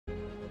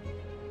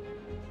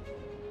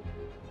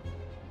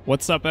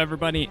What's up,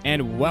 everybody,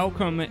 and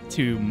welcome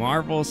to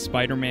Marvel's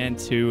Spider-Man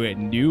 2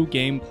 New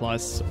Game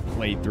Plus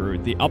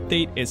playthrough. The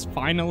update is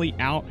finally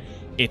out.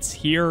 It's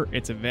here.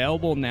 It's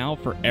available now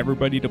for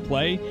everybody to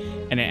play,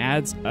 and it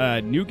adds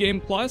a New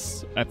Game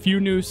Plus, a few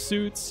new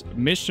suits,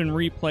 mission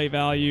replay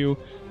value,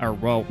 or,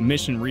 well,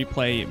 mission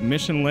replay,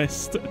 mission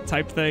list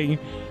type thing,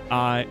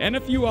 and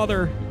a few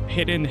other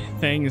hidden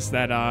things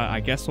that I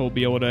guess we'll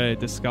be able to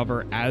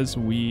discover as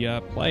we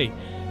play.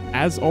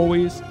 As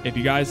always, if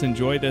you guys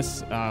enjoy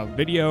this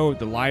video,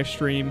 the live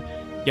stream,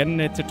 getting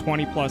it to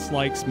 20 plus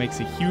likes makes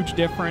a huge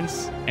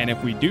difference. And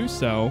if we do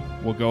so,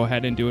 we'll go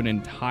ahead and do an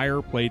entire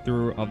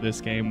playthrough of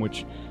this game,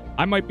 which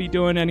I might be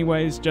doing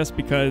anyways, just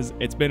because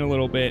it's been a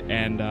little bit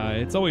and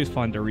it's always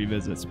fun to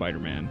revisit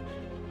Spider-Man.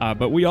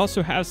 But we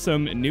also have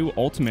some new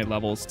Ultimate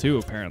levels too,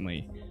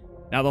 apparently.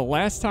 Now, the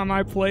last time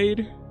I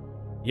played,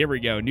 here we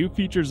go, new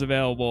features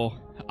available.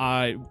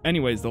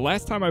 Anyways, the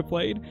last time I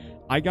played,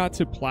 I got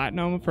to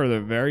Platinum for the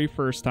very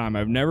first time.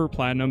 I've never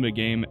Platinumed a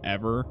game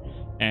ever,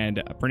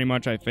 and pretty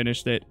much I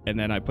finished it, and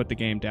then I put the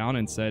game down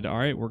and said, all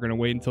right, we're going to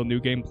wait until New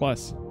Game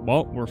Plus.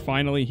 Well, we're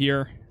finally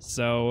here,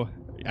 so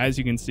as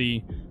you can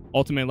see,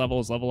 Ultimate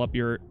levels level up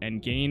your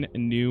and gain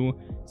new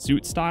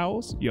suit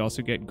styles. You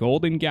also get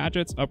golden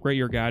gadgets, upgrade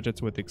your gadgets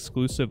with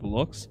exclusive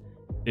looks.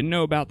 Didn't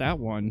know about that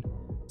one.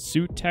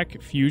 Suit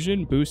Tech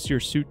Fusion boosts your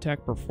suit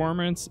tech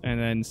performance, and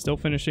then still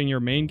finishing your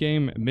main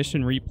game,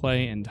 mission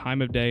replay, and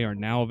time of day are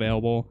now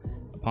available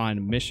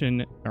upon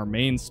mission or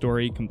main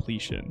story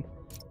completion.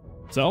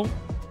 So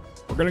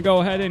we're gonna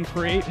go ahead and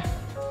create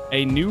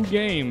a new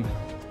game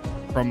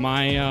from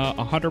my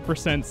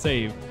 100%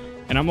 save,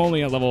 and I'm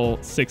only at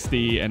level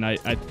 60, and I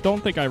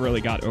don't think I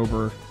really got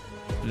over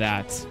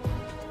that.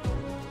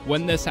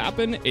 When this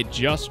happened, it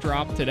just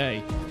dropped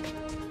today.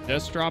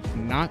 Just dropped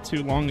not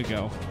too long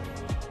ago.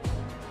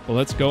 Well,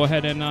 let's go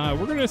ahead and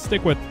we're going to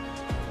stick with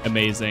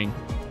amazing.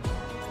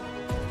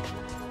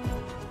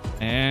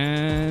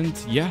 And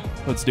yeah,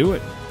 let's do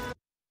it.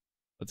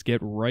 Let's get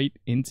right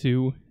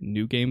into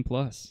New Game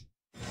Plus.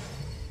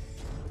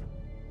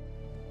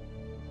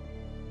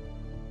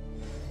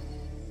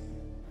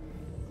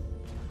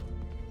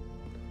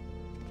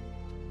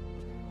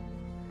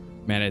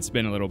 Man, it's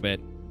been a little bit.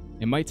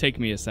 It might take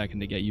me a second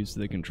to get used to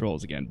the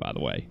controls again, by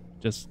the way.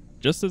 Just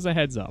as a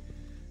heads up.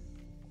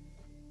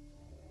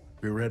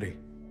 We're ready.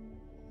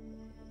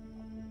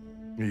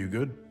 Are you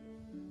good?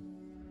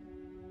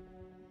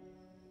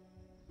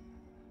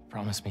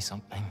 Promise me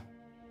something.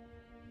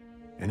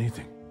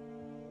 Anything.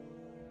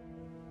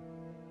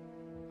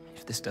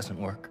 If this doesn't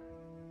work,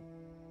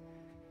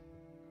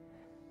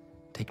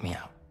 take me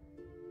out.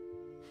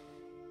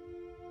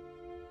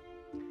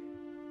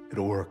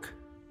 It'll work.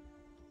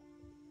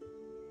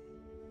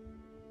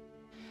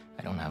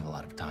 I don't have a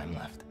lot of time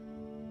left.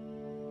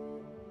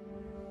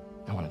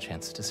 I want a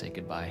chance to say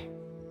goodbye.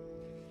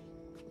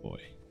 Boy.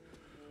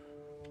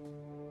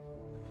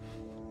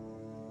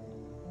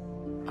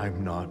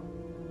 I'm not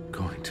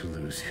going to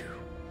lose you.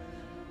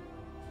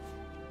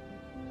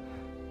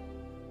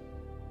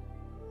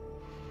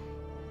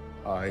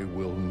 I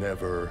will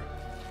never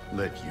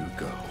let you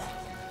go.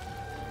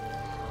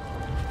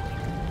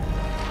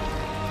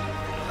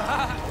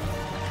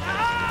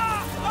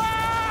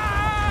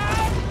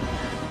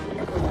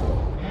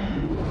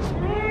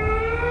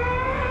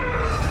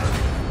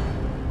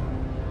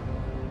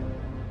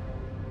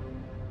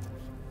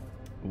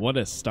 What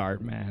a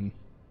start, man.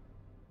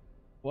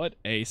 What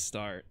a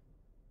start.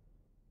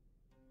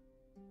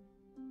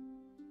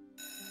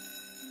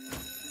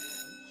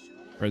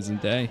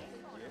 Present day.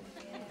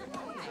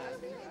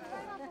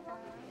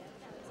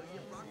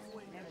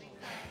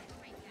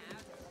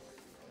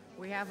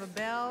 We have a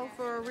bell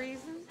for a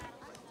reason.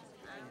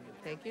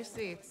 Take your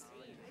seats.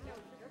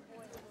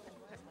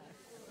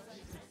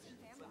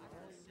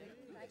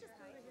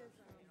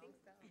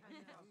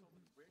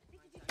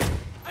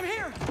 I'm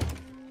here!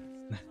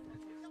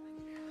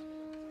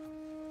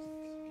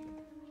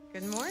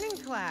 Good morning,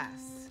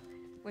 class.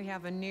 We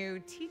have a new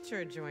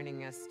teacher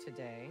joining us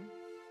today.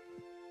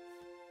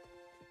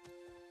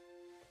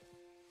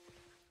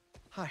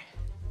 Hi,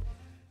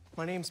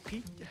 my name's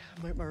Pete,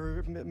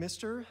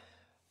 Mr.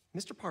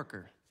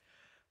 Parker.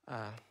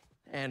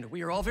 And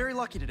we are all very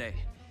lucky today,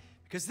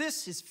 because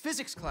this is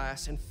physics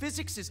class, and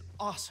physics is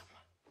awesome.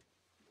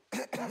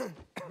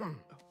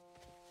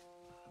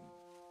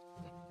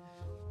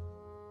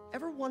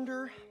 Ever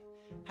wonder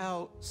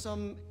how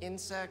some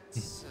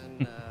insects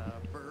and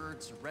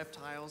birds,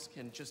 reptiles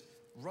can just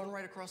run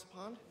right across a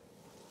pond?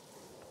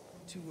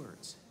 2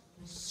 words: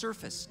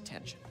 surface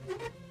tension.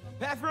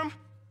 Bathroom?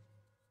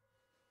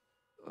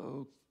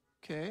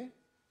 Okay.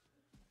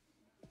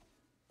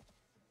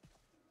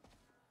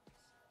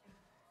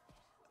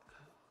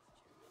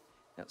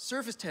 Now,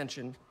 surface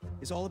tension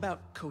is all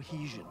about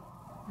cohesion.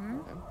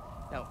 Okay?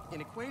 Now,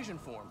 in equation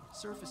form,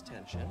 surface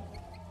tension,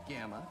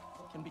 gamma,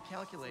 can be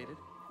calculated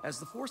as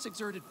the force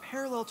exerted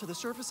parallel to the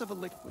surface of a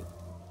liquid.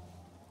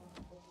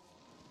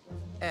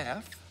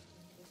 F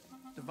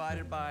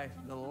divided by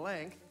the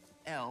length,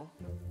 L,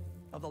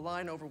 of the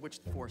line over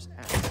which the force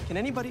acts. Can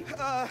anybody...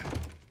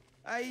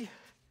 I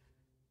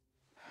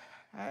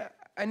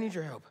need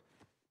your help.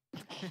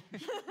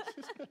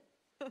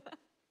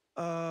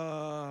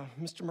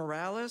 Mr.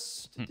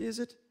 Morales, is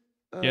it?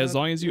 Yeah, as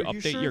long as you are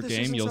update sure your this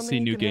game, isn't you'll something see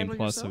you New can Game handle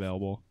Plus yourself?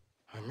 available.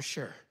 I'm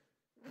sure.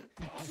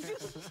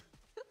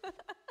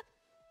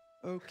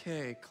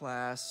 Okay,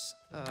 class.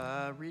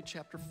 Read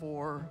chapter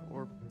 4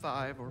 or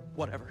 5 or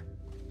whatever.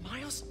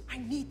 Miles, I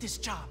need this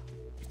job.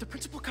 If the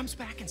principal comes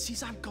back and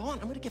sees I'm gone,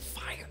 I'm gonna get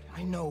fired.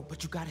 I know,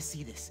 but you gotta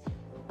see this.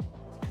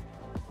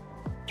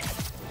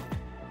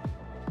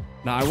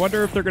 Now, I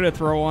wonder if they're going to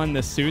throw on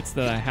the suits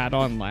that I had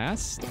on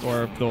last,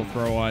 or if they'll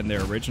throw on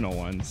their original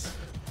ones.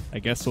 I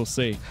guess we'll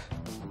see.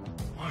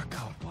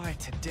 Marco, why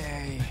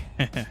today?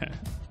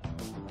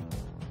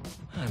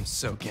 I'm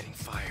so getting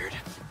fired.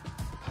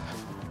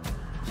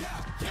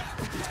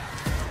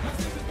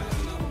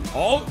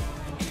 Oh,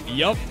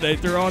 yep, they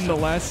threw on the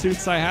last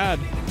suits I had.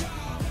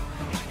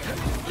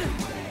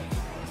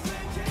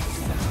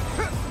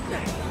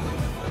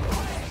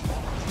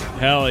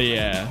 Hell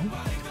yeah.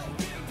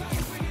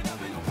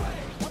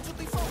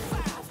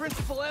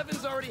 Principal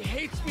Evans already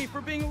hates me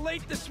for being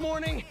late this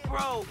morning.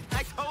 Bro,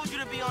 I told you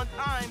to be on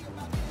time.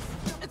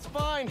 It's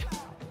fine. I'll be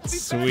back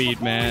Sweet, before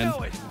we man.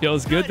 know it.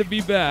 Feels good to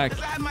be back.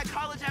 'Cause I have my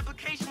college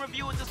application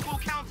review with the school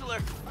counselor.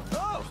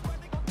 Oh,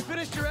 you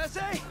finished your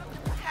essay?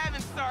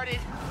 Haven't started.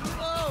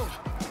 Oh,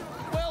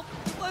 well,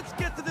 let's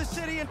get to the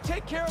city and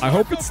take care of I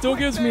hope Marco it still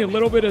quick, gives me a then.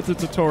 little bit of the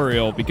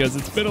tutorial, because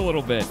it's been a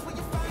little bit.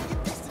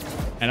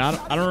 And I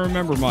don't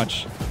remember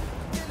much.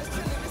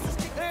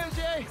 Hey,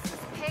 MJ.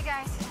 Hey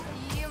guys,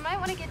 you might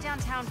want to get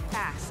downtown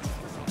fast.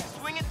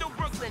 Swinging through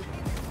Brooklyn.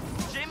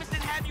 Jameson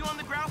had you on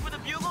the ground for the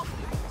bugle?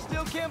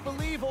 Still can't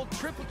believe old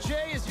Triple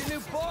J is your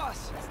new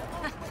boss.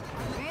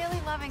 Really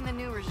loving the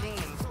new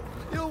regime.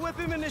 You'll whip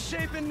him into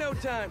shape in no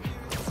time.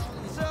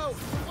 So,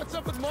 what's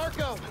up with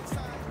Marco?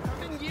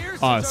 Been years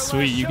since Oh, our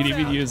sweet. last You can even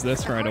showdown. use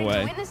this right According to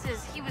away.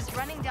 witnesses, he was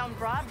running down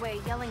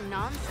Broadway yelling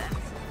nonsense.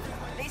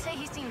 They say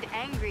he seemed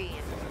angry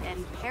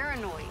and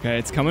paranoid. Okay,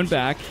 it's coming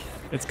back.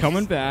 It's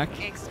coming back.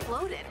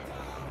 Exploded.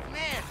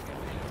 Man,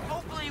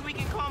 hopefully we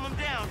can calm him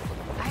down.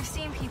 I've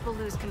seen people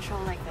lose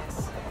control like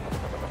this.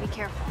 Be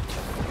careful.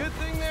 Good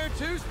thing there are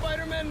 2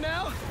 Spider-Men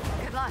now.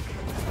 Good luck.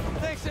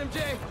 Thanks,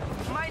 MJ.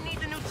 Might need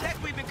the new tech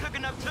we've been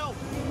cooking up too.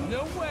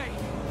 No way.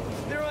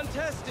 They're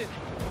untested.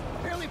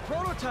 Barely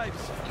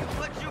prototypes.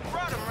 But you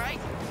brought him, right?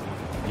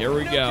 Here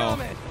we No go.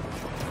 comment.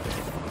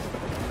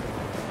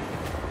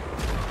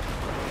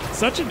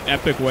 Such an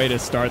epic way to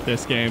start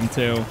this game,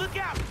 too. Look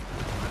out!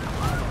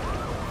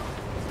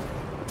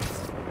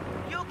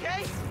 You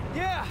okay?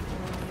 Yeah,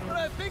 but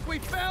I think we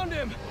found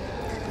him.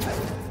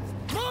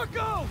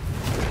 Marco!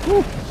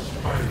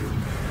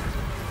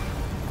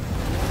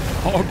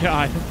 Oh,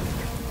 God.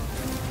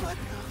 What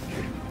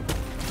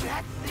the?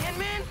 That's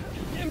Sandman?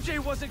 MJ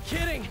wasn't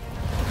kidding.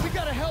 We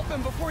gotta help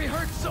him before he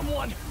hurts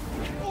someone.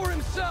 Or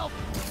himself.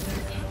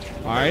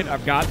 All right,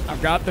 I've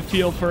got the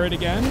feel for it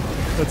again.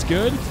 That's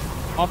good.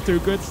 Off to a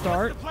good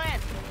start. The plan.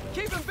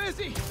 Keep him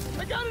busy.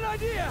 I got an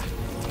idea.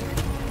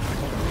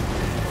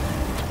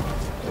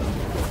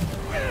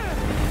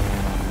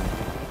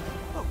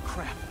 Oh,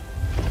 crap.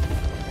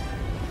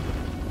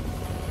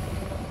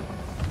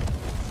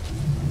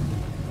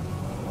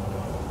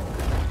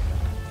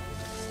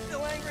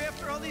 Still angry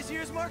after all these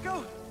years,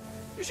 Marco?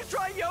 You should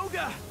try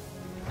yoga.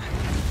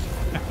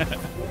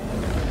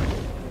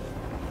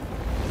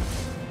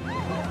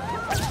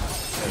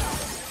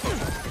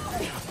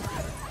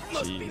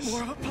 Must be Jeez.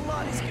 more of a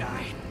Pilates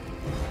guy.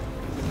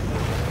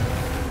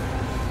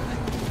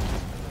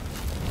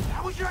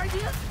 That was your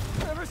idea?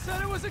 Never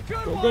said it was a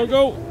good Go, one. go,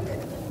 go.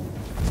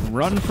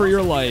 Run for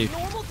your life.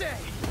 Normal day.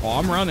 Oh,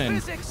 I'm running.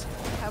 Physics.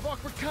 Have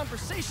awkward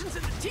conversations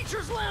in the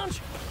teacher's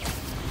lounge.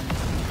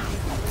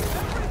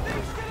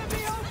 Everything's gonna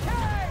be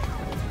okay.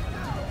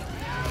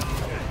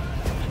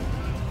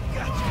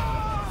 Gotcha.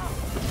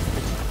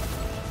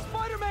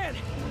 Spider-Man,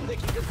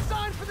 think you can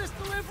sign for this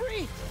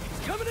delivery?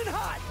 It's coming in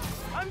hot.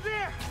 I'm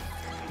there.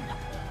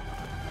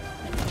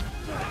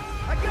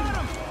 I got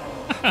him.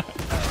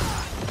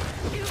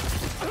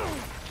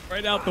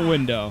 Right out the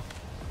window.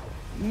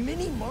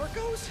 Mini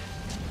Marcos?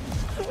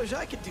 I wish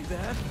I could do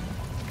that.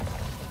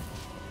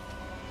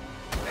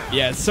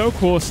 Yeah, it's so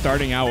cool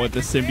starting out with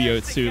the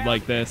symbiote suit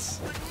like this.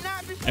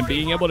 Not before And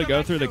being you able to walk go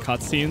up through the to-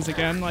 cutscenes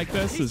again like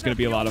this is going to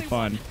be a lot of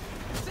fun.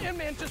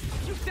 Sandman just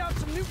puked out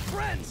some new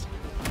friends.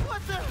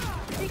 What the?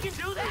 He can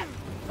do that?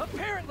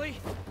 Apparently.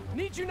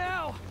 Need you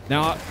now.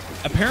 Now,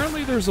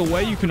 apparently there's a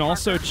way you can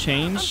also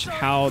change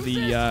how the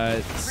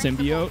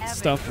symbiote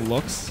stuff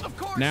looks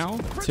now,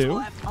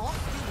 too. All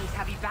students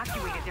have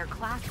evacuated their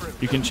classrooms.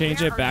 You can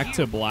change Where it are back you?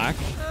 to black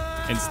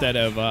instead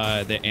of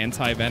the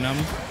anti-venom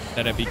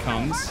that it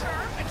becomes.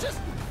 I just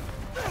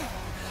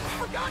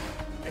forgot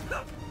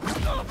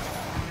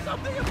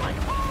something in my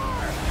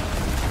car.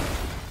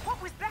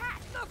 What was that?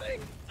 Nothing.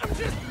 I'm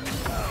just.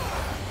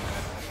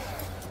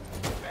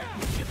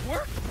 It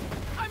worked.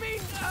 I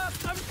mean, I'm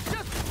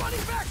just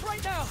running back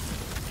right now.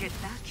 Get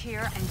back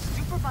here and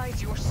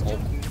supervise your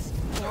students,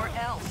 or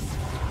else.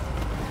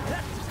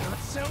 That does not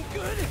sound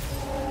good.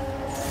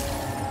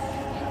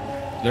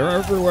 They're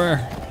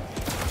everywhere.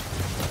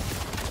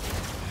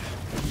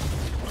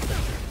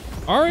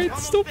 All right,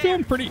 still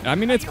feeling pretty. I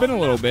mean, it's been a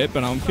little bit,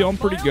 but I'm feeling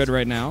pretty good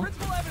right now.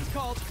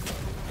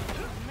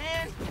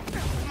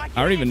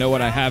 I don't even know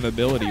what I have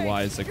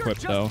ability-wise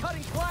equipped, though.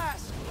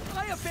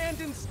 I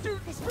abandoned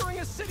students during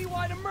a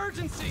citywide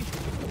emergency.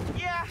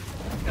 Yeah,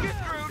 you're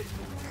screwed.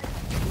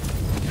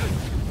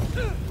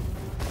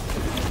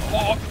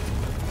 Oh.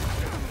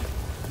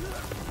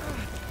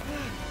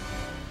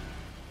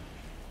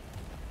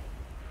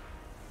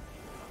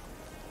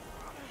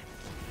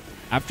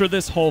 After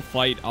this whole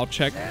fight, I'll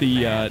check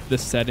the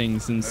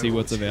settings and see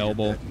what's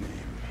available.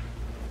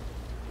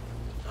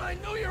 I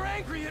know you're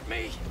angry at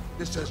me.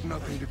 This has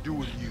nothing to do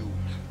with you.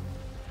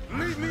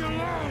 Leave me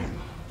alone!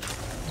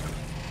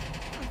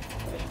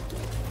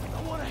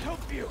 I want to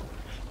help you.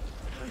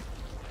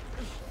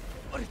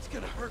 But it's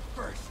gonna hurt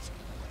first.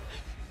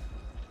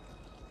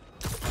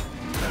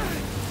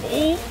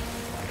 Oh!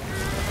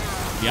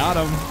 Got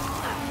him.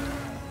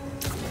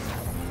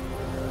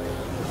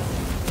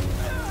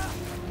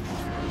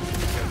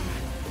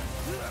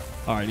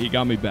 All right, he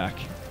got me back.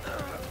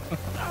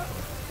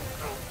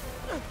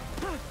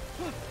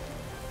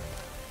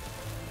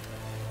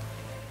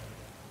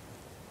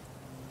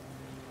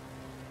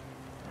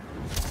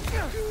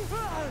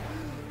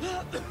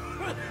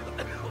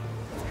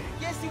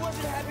 Guess he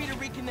wasn't happy to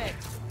reconnect.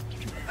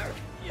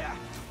 Yeah,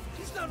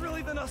 he's not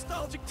really the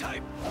nostalgic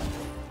type.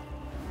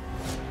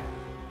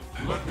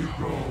 Let me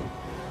go.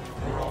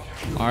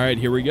 All right,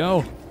 here we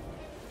go.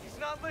 He's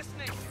not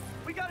listening.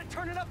 We gotta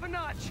turn it up a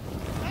notch.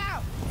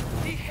 Ow!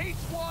 He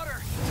hates water.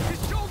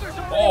 His shoulders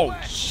are Oh,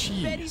 wet. Bet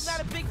he's jeez.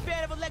 not a big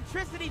fan of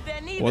electricity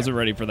then either. Wasn't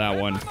ready for that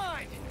one. Never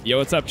mind. Yo,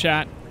 what's up,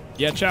 chat?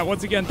 Yeah, chat,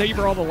 once again, thank you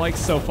for all the likes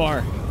so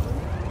far.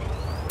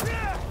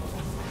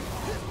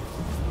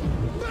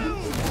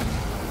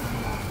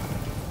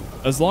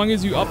 As long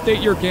as you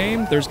update your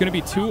game, there's going to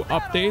be 2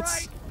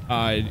 updates.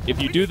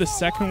 If you do the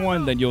second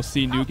one, then you'll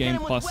see New Game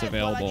Plus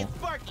available.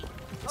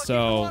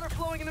 So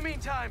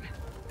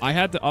I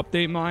had to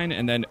update mine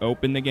and then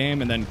open the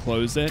game and then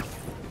close it.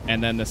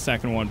 And then the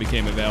second one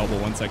became available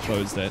once I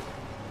closed it.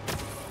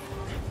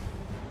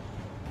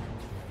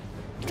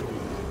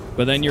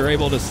 But then you're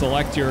able to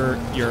select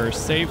your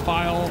save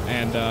file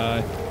and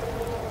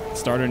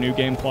start a New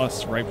Game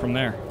Plus right from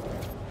there.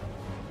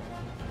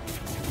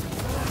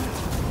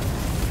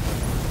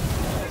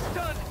 It's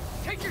done.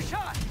 Take your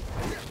shot.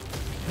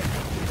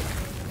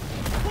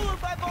 Pull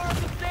if I borrow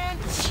some sand.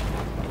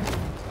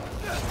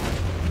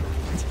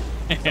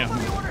 Damn.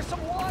 Somebody order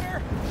some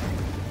water.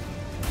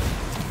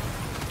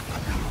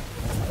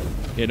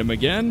 Hit him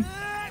again.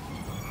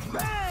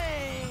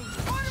 Bang!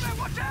 Spider-Man,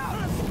 watch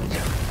out!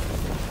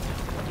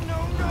 No,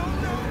 no,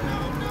 no, no,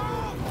 no!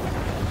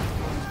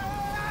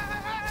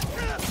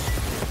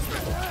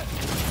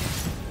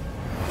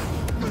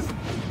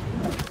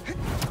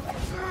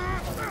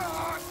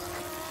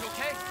 You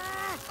okay?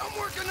 I'm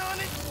working on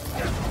it.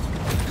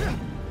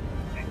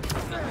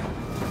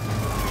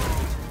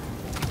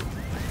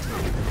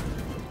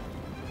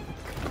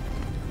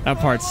 That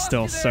part's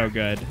still so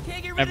good.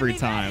 Can't get rid of Every me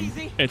that time.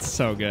 easy. It's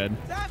so good.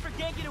 Time for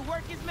Genki to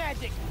work his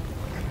magic.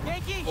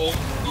 Genki! Oh, you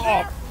oh.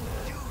 there?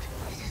 Dude,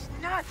 this is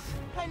nuts.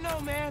 I know,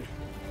 man.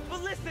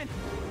 But listen,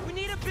 we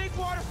need a big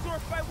water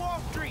source by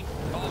Wall Street.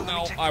 Oh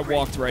no, I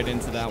walked right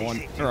into that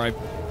one. Or I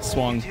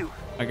swung,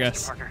 I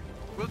guess.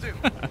 Will do.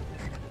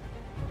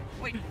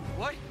 Wait,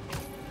 what?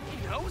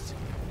 He knows?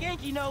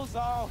 Genki knows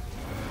all.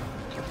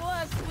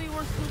 Plus, we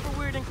were super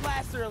weird in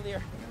class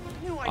earlier.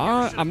 Knew I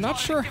never should've I'm not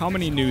taught sure at how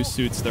many different new school.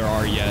 suits there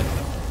are yet.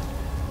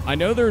 I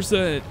know there's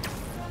a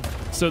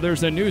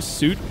new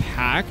suit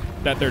pack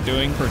that they're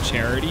doing for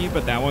charity,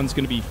 but that one's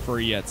going to be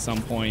free at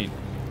some point.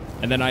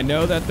 And then I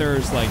know that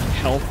there's like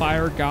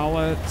Hellfire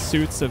Gala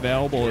suits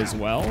available as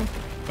well,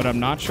 but I'm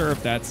not sure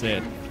if that's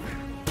it.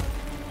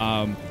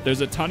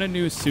 There's a ton of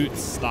new suit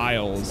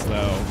styles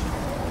though,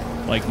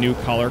 like new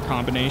color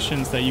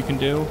combinations that you can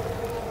do.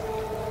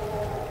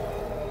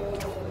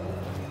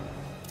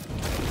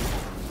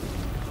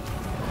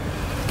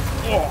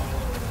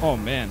 Oh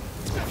man.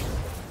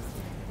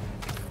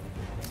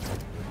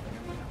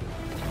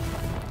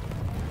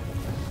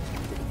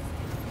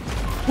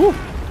 Whew.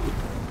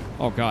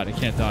 Oh god, I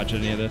can't dodge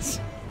any of this.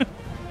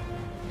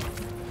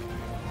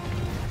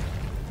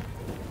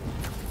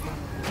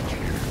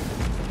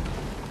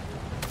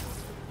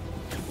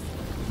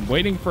 I'm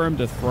waiting for him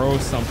to throw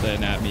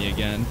something at me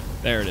again.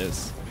 There it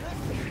is.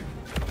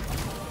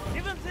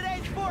 Give him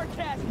today's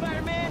forecast,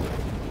 Spider-Man.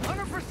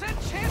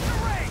 100% chance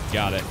of rain.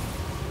 Got it.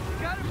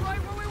 Got it right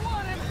where we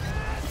want him.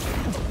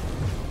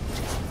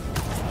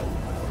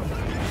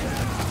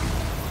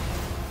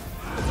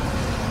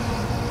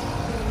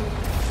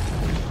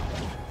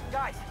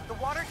 Guys, the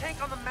water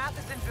tank on the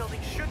Matheson building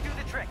should do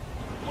the trick.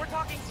 We're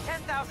talking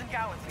 10,000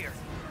 gallons here.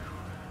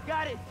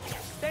 Got it.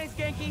 Thanks,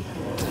 Genki.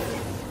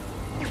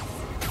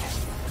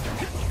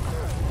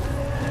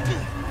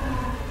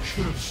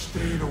 Should have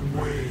stayed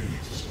away,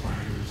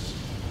 spiders.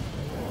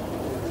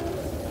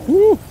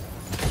 Woo!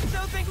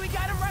 Still think we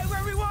got him right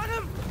where we want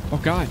him? Oh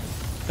god.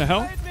 The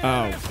hell? I admit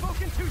I Oh. have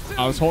spoken too soon.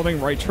 I was holding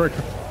right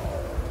trigger.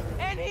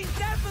 And he's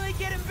definitely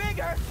getting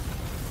bigger.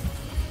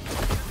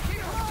 Keep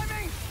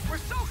climbing. We're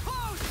so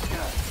close.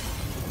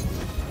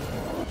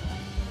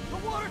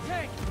 The water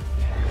tank.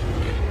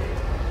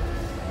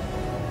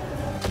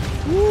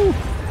 Woo.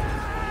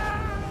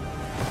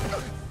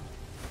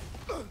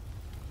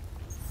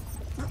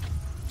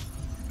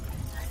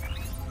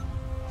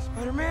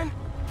 Spider-Man?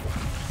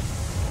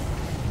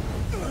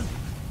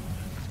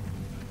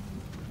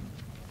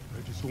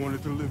 I just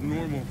wanted to live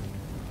normal,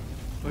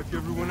 like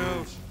everyone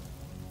else.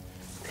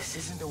 This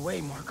isn't the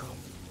way, Marco.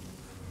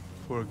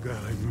 For a guy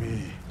like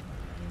me,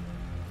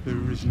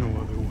 there is no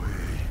other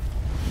way.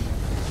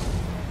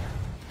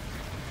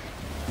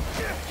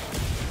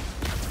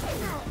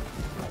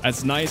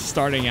 That's nice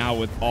starting out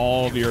with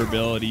all of your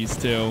abilities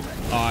too.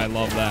 Oh, I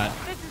love that.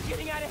 This is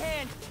getting out of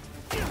hand.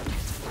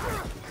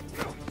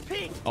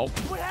 Pete, Oh,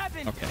 what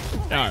happened? okay. Raise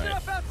it All right.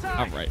 up outside.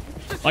 All right.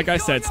 Like I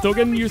said, still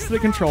getting used to the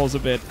controls a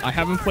bit. I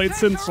haven't played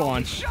since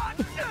launch.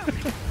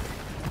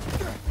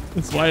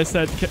 That's why I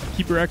said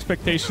keep your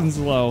expectations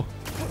low.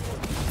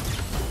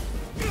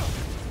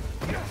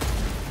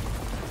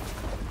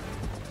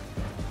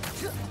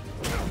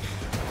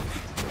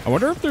 I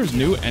wonder if there's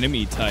new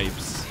enemy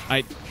types.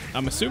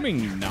 I'm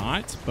assuming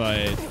not,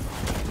 but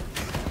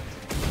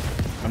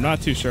I'm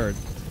not too sure.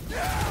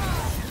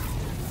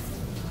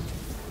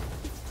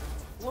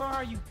 Where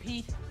are you,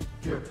 Pete?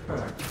 Get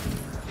back.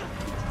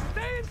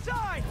 Stay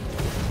inside!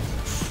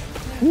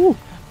 Woo.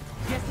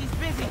 Guess he's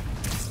busy.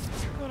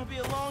 It's gonna be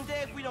a long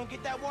day if we don't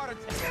get that water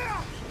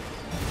tank.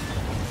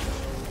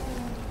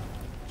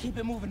 Keep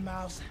it moving,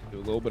 Miles. Do a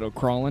little bit of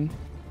crawling.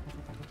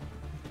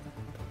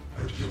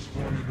 I just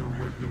wanted a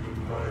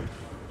regular life.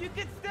 You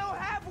can still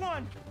have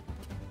one!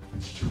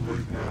 It's too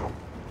late now.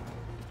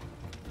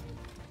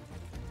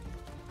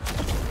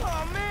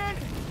 Oh, man!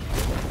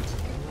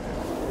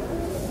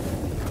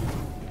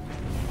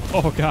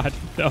 Oh god,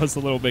 that was a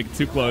little bit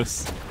too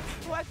close.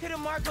 Why couldn't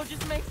Marco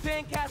just make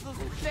sandcastles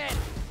instead?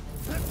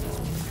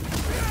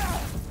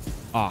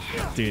 Ah,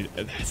 dude,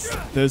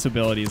 those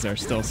abilities are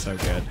still so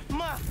good.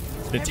 Ma,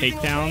 The everything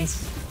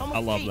takedowns, okay? I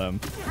love them.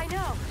 I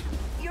know.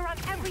 You're on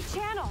every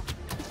channel.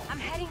 I'm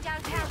heading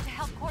downtown to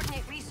help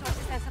coordinate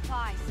resources and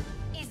supplies.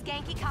 Is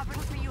Genki covering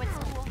for you at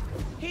school?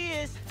 He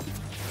is.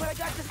 But I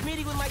got this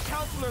meeting with my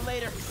counselor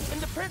later, and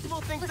the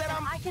principal thinks Listen, that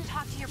I'm... I can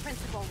talk to your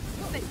principal,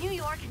 but New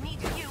York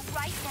needs you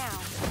right now.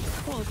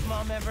 Coolest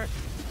mom ever.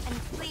 And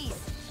please,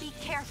 be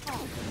careful.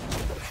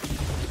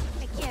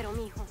 Te quiero,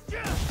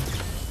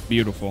 mijo.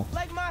 Beautiful.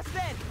 Like Ma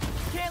said,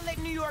 can't let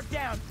New York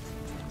down.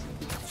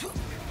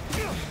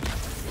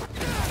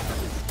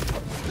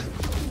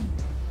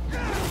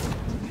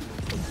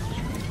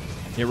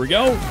 Here we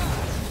go.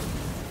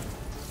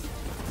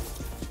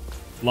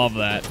 Love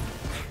that.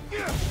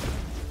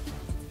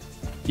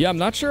 Yeah, I'm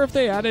not sure if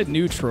they added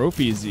new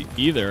trophies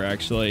either,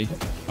 actually.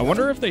 I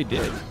wonder if they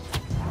did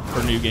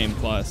for New Game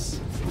Plus.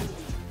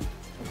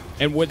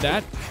 And would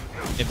that,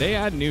 if they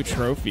add new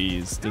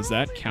trophies, does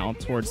that count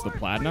towards the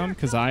platinum?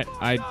 Because I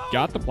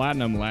got the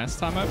platinum last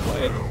time I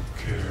played.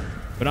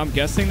 But I'm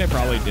guessing they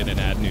probably didn't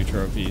add new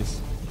trophies.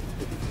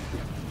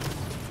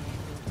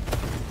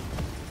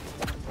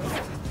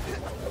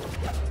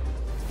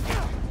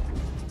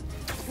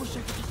 Wish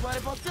I could just write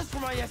about this for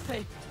my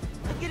essay.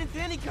 I'd get into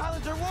any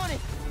college I wanted.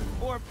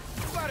 Or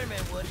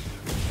Spider-Man would.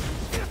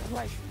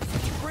 Right.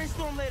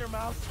 Brainstorm later,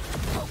 Miles.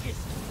 Focus.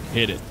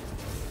 Hit it.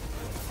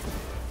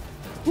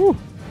 Whew.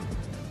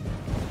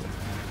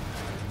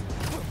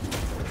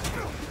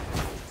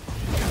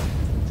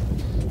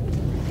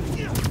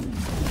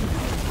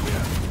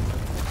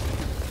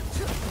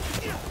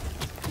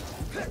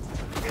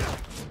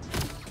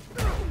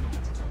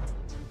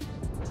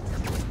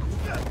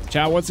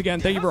 Chat, once again,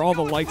 thank you for all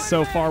the likes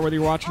so far, whether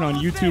you're watching on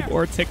YouTube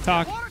or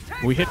TikTok.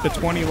 When we hit the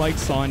 20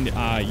 likes on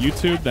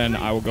YouTube, then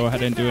I will go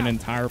ahead and do an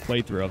entire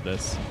playthrough of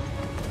this,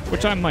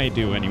 which I might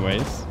do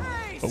anyways,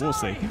 but we'll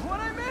see. What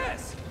I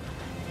miss?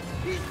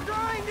 He's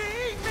trying to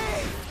eat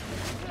me!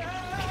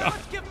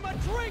 Let's give him a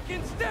drink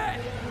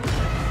instead!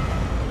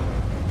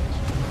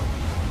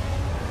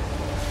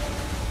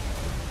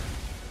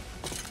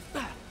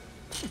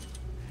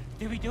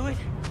 Did we do it?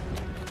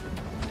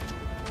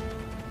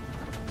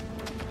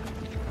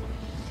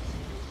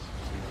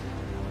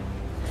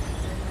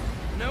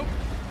 Nope.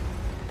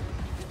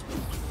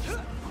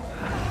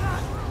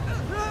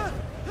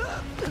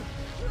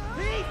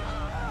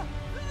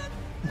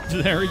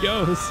 There he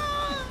goes.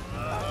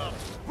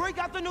 Break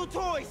out the new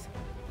toys!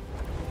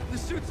 The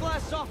suit's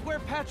last software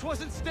patch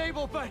wasn't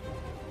stable, but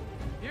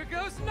here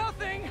goes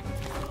nothing.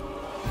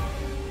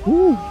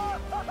 Woo.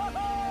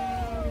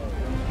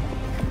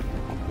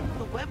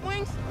 The web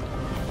wings?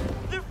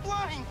 They're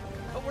flying!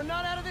 But we're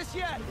not out of this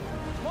yet.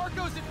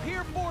 Marco's at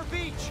Pier 4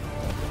 Beach.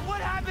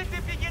 What happens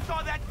if he gets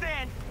all that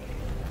sand?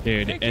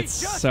 Dude, Think he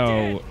it's just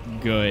so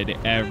did. good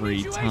every We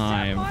need you ASAP,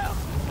 time. Miles.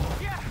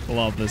 Yeah.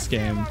 Love this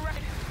game.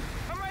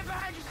 I'm right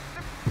behind you.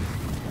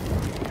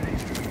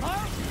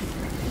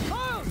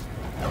 Miles!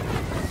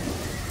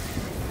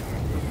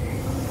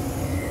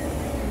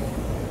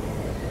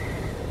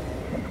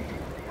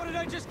 What did I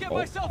I just get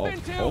myself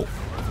into?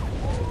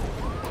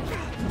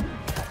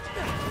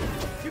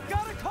 You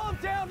gotta calm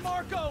down,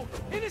 Marco!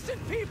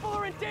 Innocent people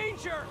are in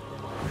danger!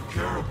 I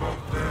care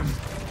about them,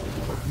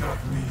 but not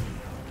me.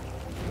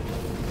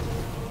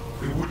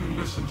 They wouldn't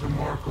listen to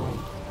Marco,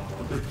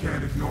 but they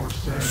can't ignore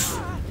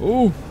Sandra.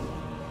 Ooh.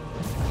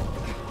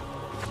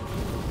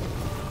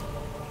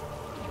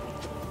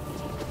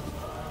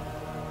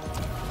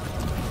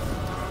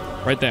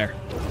 Right there.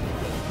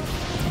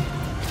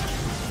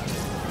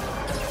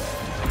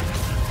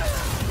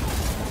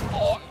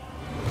 Oh.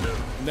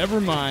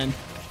 Never mind.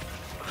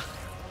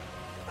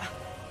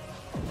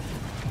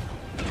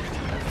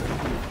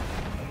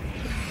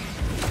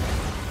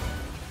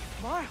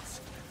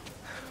 Miles,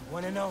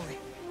 one and only.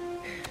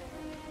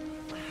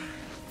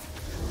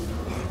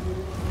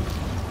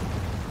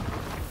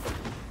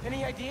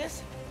 Any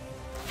ideas?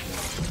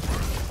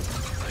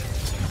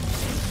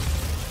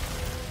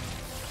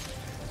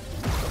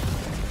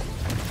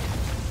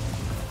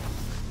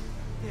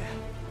 Yeah.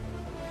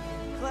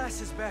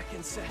 Class is back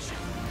in session.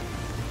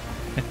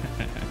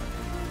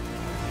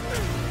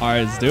 All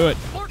right, let's do it.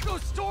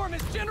 Marco's storm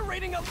is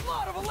generating a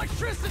lot of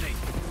electricity.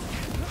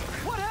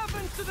 What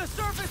happens to the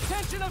surface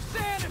tension of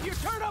sand if you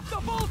turn up the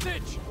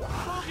voltage?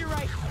 Oh, you're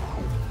right.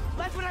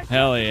 That's what I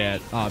Hell yeah.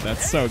 Oh,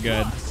 that's so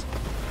good.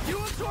 You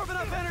absorb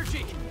enough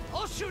energy.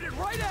 I'll shoot it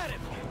right at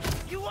him.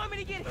 You want me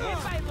to get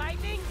hit by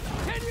lightning?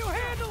 Can you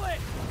handle it?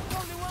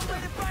 Only one way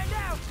to find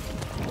out.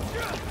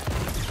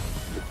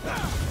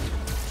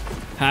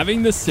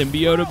 Having the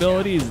symbiote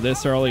abilities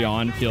this early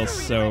on feels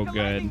so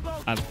good.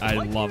 I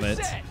love it.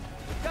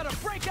 Gotta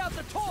break out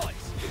the toys.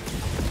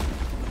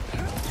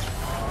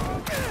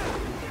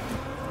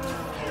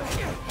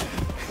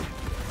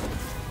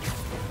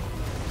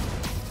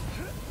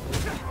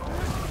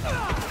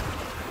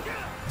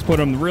 Let's put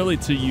them really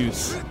to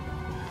use.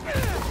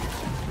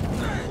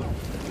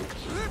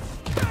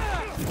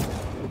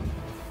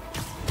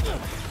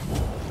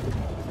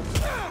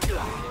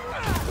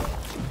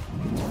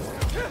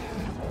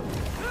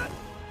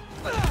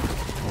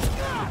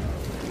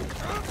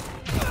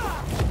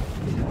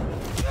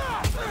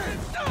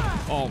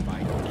 Oh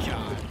my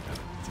god.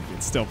 Dude,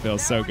 it still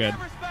feels so good.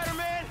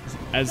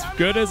 As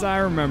good as I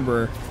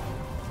remember.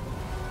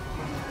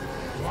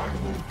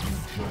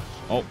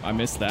 Oh, I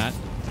missed that.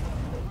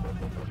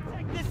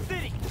 This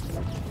city.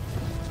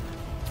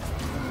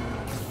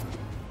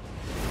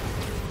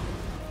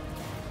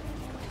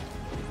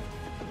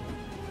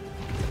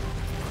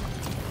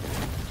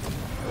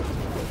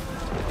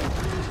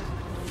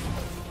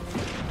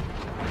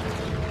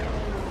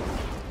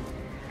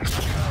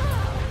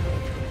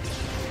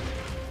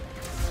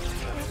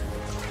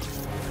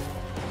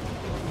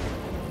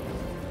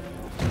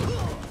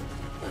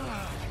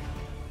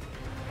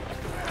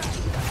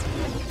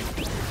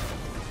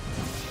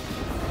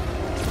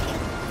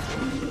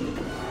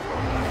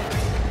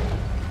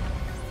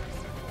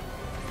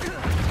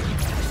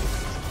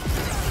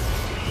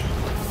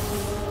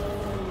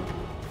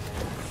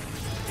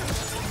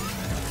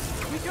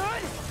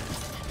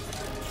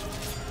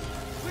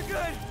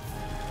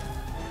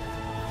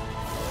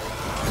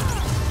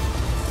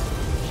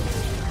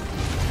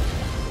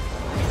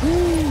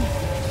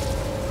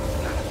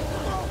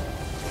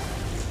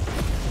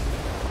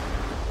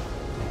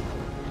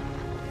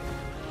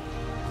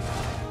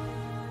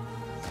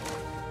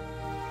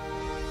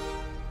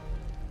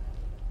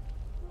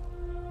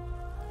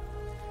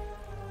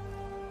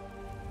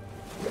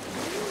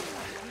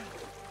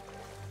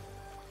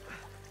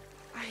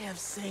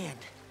 Sand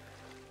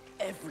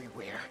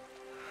everywhere.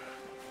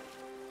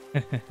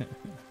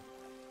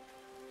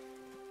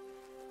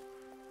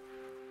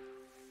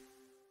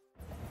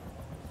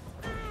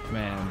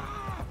 Man.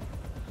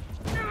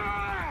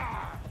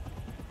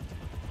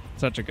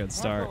 Such a good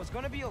start. Marco, it's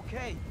gonna be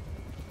okay.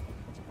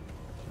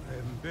 I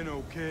haven't been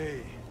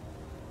okay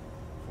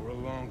for a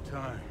long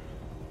time.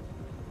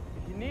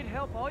 If you need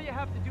help, all you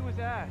have to do is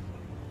ask.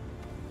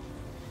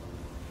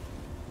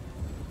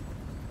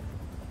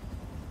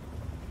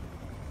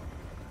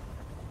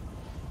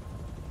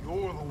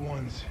 You're the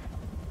ones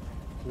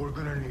who are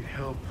gonna need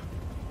help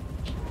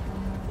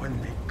when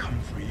they come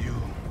for you.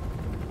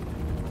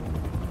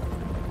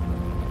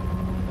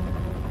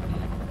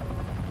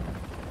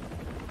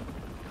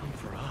 Come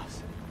for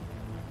us.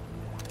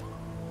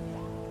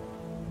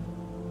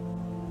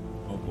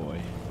 Oh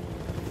boy.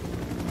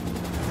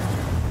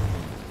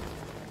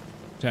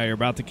 Tell you're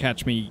about to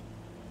catch me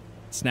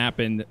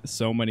snapping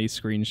so many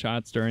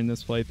screenshots during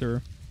this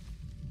playthrough.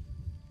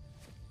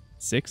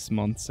 6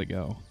 months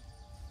ago.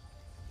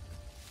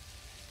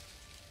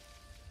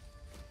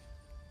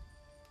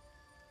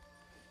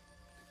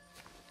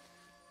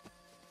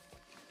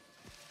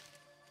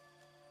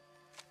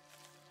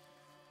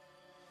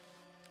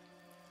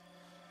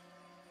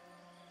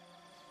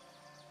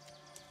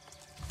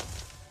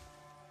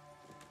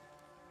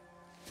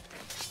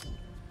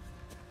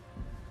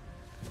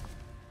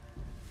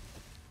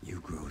 You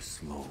grow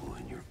slow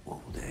in your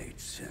old age,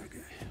 Sergei.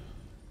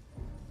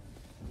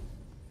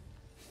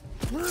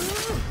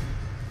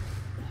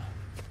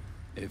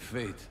 If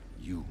fate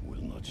you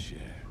will not share.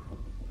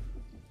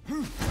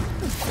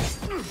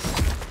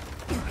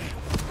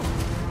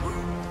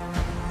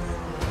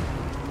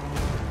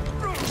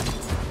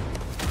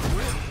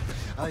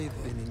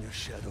 I've been in your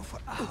shadow for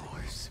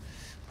hours,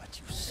 but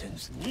you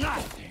sense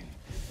nothing.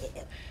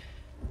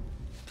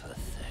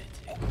 Pathetic.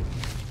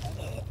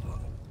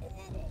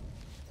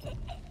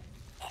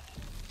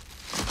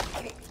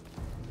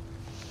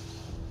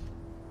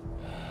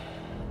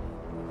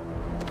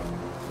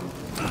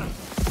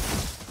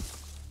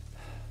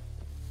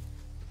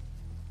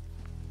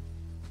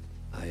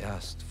 I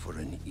asked for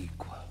an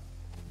equal,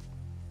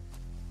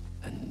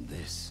 and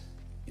this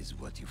is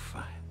what you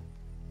find.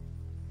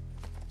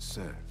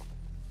 Sir,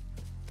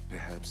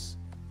 perhaps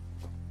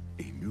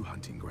a new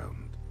hunting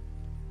ground.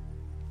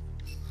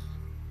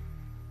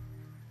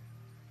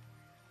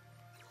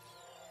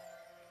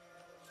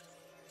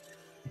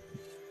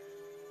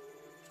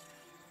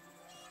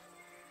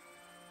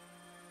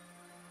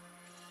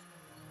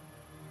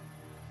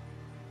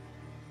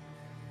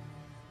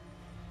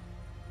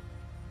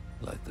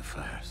 Light the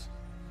fires.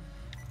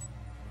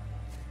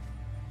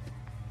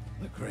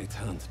 The great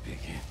hunt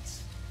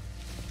begins.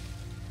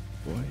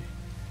 Boy.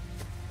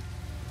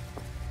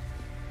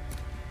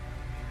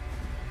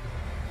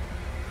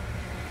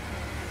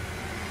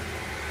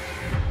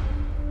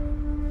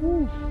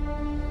 Woo.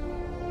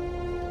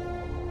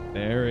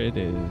 There it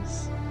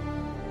is.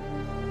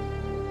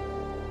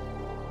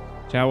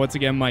 Ciao, once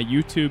again, my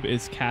YouTube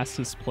is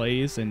Casas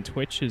Plays and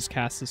Twitch is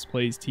Casas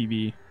Plays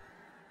TV,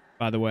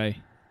 by the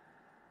way.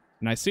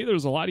 And I see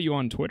there's a lot of you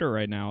on Twitter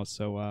right now,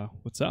 so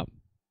what's up?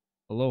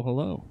 Hello,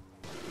 hello.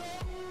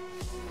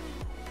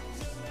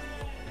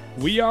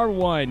 We are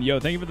one.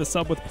 Yo, thank you for the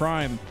sub with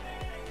Prime.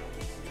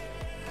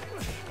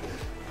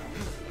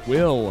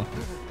 Will.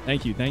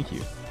 Thank you, thank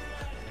you.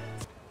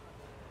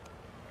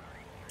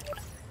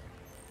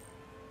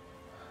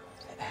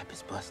 The app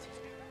is busted.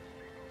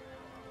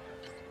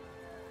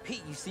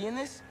 Pete, you seeing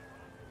this?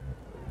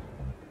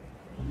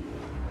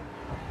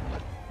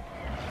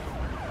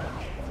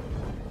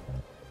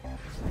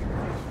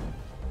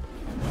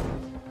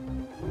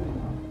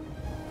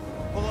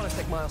 Hold on a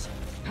sec, Miles.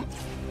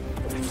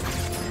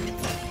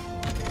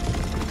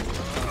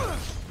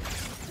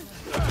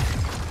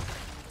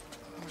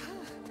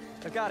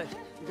 I got it.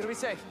 You're gonna be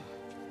safe.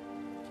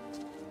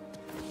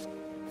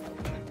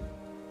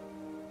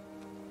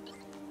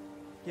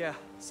 Yeah,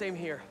 same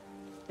here.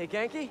 Hey,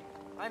 Genki?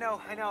 I know.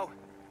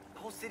 The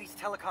whole city's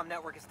telecom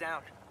network is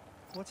down.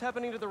 What's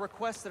happening to the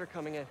requests that are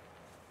coming in?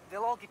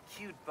 They'll all get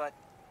queued, but...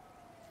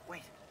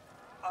 Wait.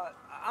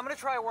 I'm gonna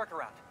try a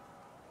workaround.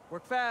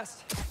 Work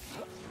fast.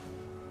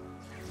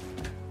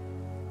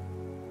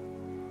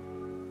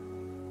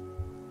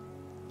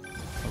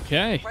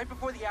 Okay. Right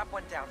before the app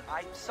went down,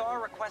 I saw a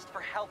request for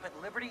help at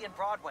Liberty and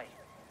Broadway.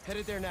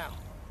 Headed there now.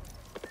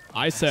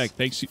 Isaac,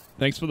 thanks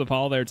for the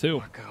follow there too.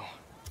 Marco.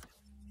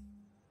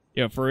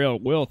 Yeah, for real.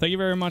 Will, thank you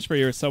very much for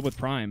your sub with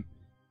Prime.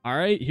 All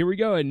right, here we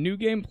go. A new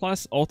game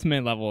plus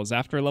ultimate levels.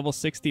 After level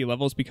 60,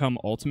 levels become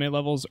ultimate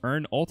levels.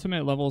 Earn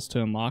ultimate levels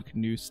to unlock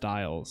new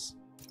styles.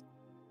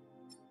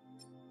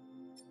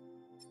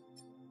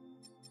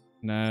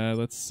 Nah,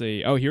 let's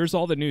see. Oh, here's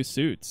all the new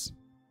suits.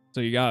 So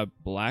you got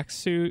black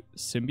suit,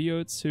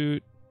 symbiote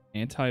suit,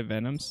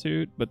 anti-venom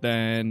suit, but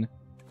then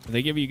I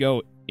think if you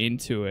go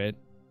into it,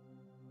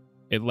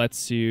 it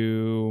lets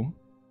you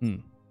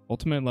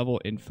ultimate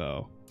level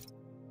info.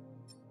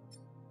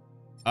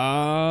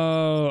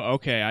 Oh,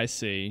 okay, I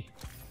see.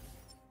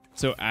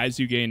 So as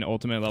you gain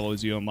ultimate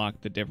levels, you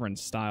unlock the different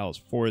styles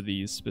for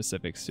these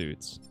specific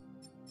suits.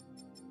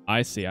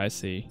 I see, I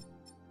see.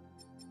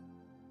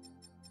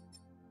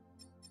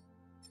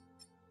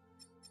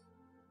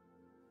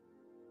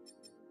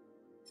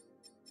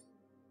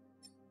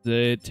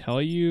 Did it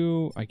tell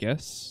you, I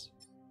guess?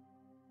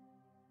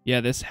 Yeah,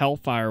 this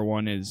Hellfire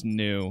one is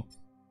new.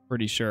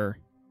 Pretty sure.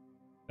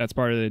 That's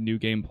part of the new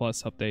Game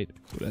Plus update.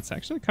 Ooh, that's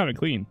actually kind of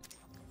clean.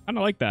 Kind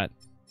of like that.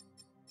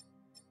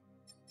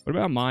 What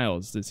about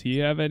Miles? Does he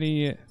have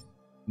any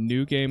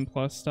new Game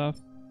Plus stuff?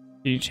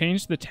 Can you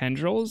change the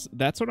tendrils?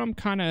 That's what I'm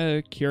kind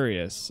of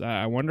curious.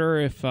 I wonder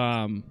if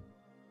you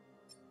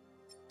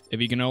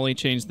can only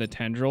change the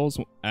tendrils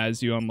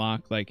as you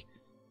unlock like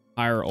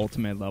higher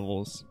ultimate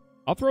levels.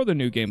 I'll throw the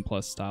new Game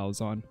Plus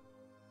styles on.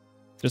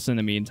 Just in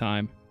the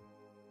meantime.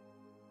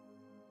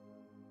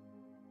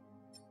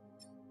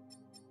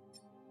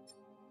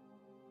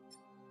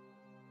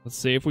 Let's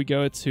see if we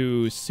go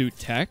to Suit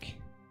Tech.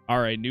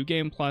 Alright, new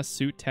Game Plus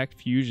Suit Tech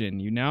Fusion.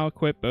 You now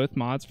equip both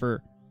mods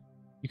for...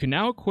 You can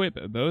now equip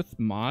both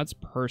mods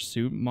per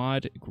suit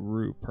mod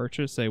group.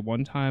 Purchase a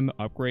one-time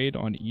upgrade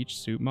on each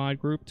suit mod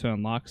group to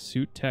unlock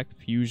Suit Tech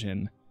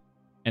Fusion.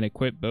 And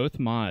equip both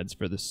mods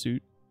for the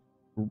suit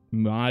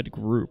mod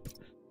group.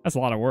 That's a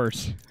lot of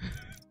words.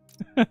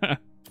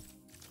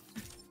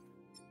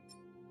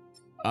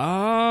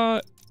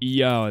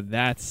 Yo,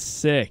 that's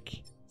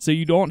sick. So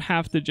you don't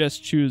have to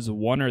just choose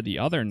one or the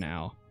other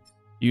now.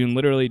 You can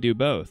literally do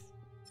both.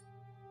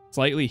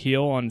 Slightly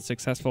heal on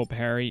successful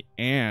parry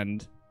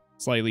and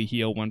slightly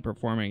heal when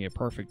performing a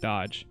perfect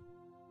dodge.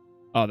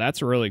 Oh,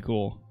 that's really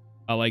cool.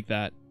 I like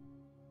that.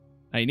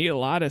 I need a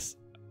lot of...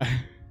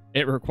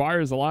 It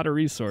requires a lot of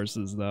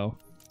resources, though.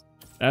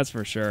 That's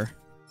for sure.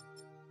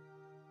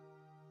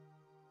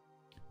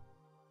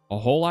 A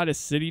whole lot of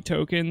city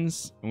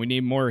tokens. And we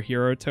need more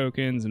hero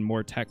tokens and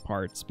more tech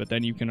parts. But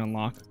then you can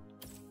unlock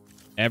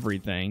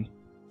everything.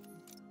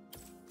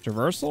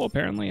 Traversal,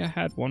 apparently I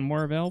had one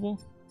more available.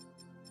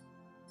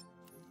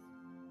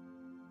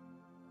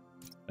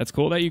 That's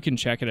cool that you can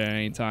check it at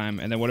any time.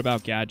 And then what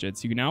about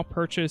gadgets? You can now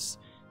purchase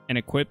and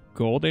equip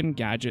golden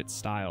gadget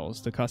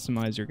styles to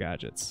customize your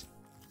gadgets.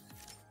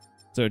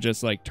 So it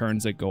just like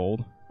turns it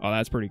gold. Oh,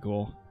 that's pretty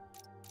cool.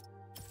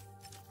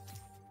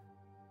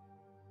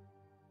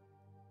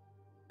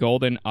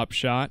 Golden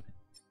upshot.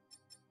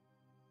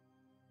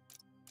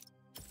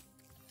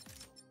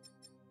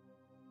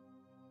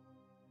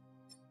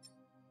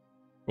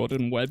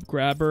 Golden web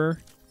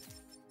grabber.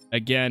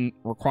 Again,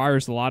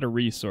 requires a lot of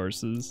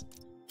resources.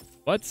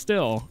 But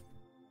still,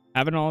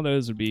 having all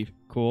those would be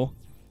cool.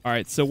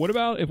 Alright, so what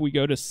about if we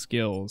go to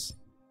skills?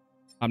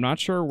 I'm not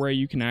sure where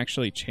you can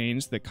actually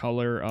change the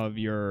color of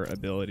your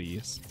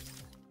abilities.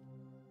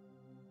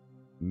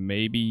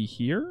 Maybe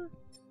here?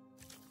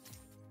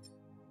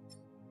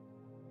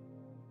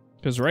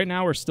 Because right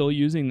now we're still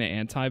using the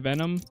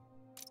anti-venom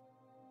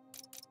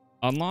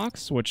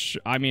unlocks, which,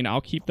 I mean,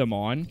 I'll keep them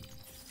on.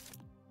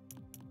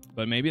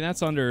 But maybe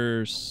that's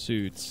under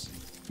suits.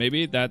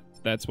 Maybe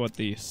that's what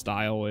the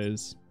style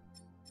is.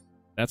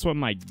 That's what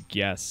my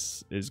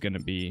guess is going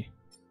to be.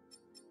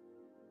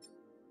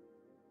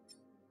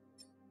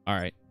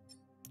 Alright.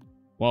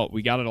 Well,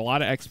 we got a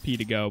lot of XP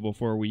to go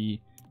before we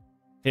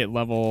hit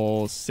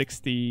level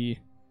 60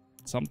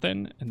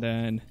 something. And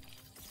then...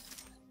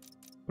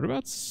 what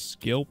about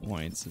skill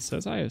points? It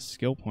says I have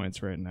skill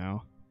points right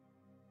now.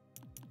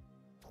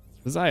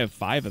 It says I have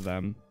 5 of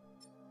them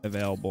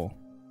available.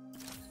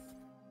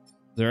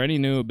 Is there any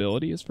new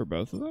abilities for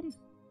both of them?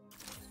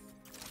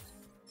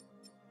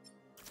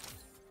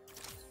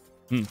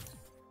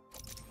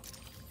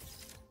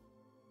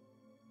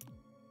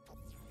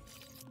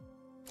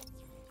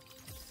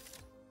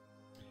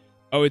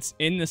 Oh, it's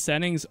in the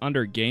settings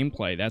under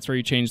gameplay. That's where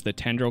you change the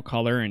tendril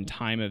color and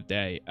time of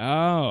day.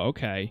 Oh,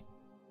 okay.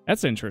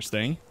 That's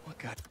interesting.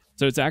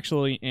 So it's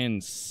actually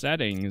in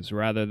settings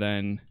rather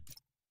than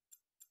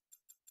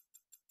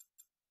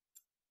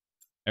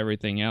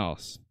everything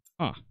else.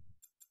 Huh.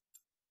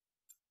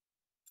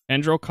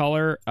 Tendril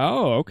color.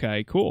 Oh,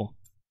 okay, cool.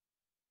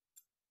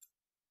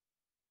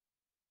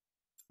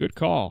 Good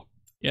call.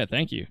 Yeah,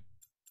 thank you.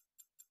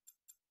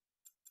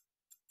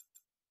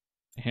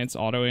 Enhance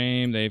auto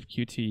aim. They have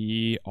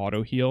QTE,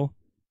 auto heal.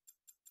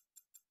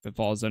 It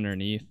falls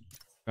underneath.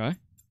 Okay.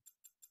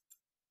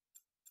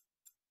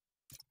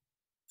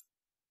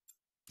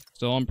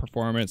 Still on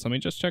performance. Let me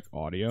just check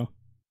audio.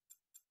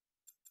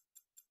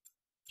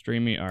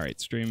 Streaming. All right,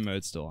 stream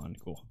mode still on.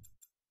 Cool.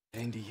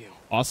 Into you.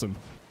 Awesome.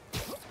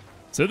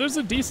 So there's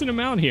a decent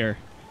amount here.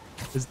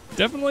 There's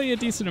definitely a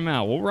decent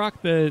amount. We'll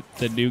rock the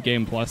new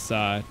game plus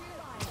side.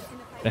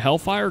 The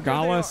Hellfire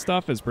Gala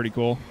stuff is pretty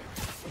cool.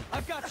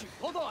 I've got you.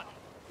 Hold on.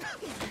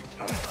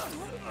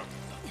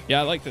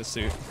 Yeah, I like this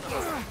suit.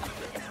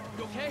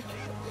 You okay?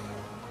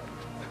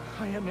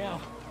 I am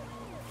now.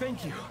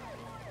 Thank you.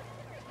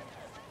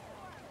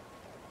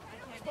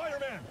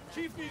 Spider-Man,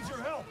 Chief needs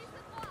your help.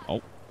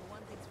 Oh.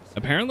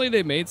 Apparently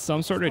they made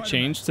some sort of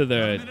change to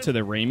the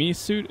Raimi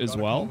suit as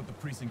well. With the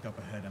precinct up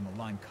ahead and the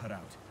line cut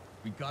out.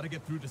 We gotta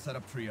get through to set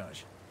up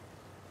triage.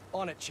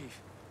 On it,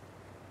 Chief.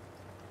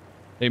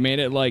 They made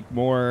it like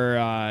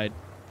more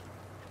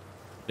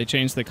they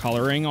changed the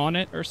coloring on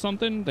it or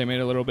something. They made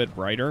it a little bit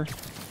brighter.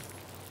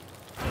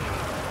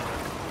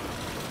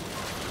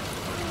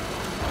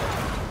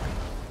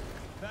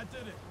 That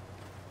did it.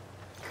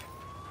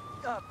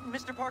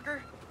 Mr.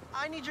 Parker,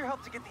 I need your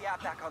help to get the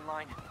app back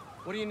online.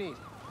 What do you need?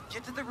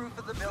 Get to the roof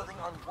of the building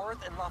on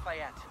Worth and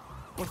Lafayette.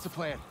 What's the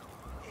plan?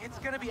 It's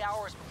gonna be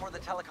hours before the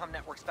telecom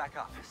network's back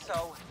up,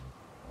 so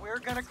we're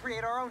gonna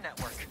create our own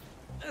network.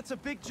 That's a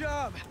big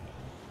job.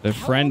 The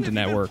Friend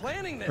Network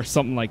or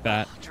something like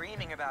that.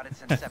 Dreaming about it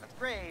since 7th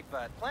grade,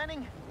 but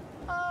planning,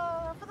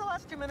 for the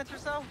last 2 minutes or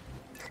so.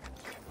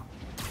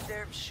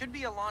 There should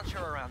be a launcher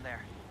around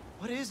there.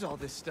 What is all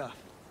this stuff?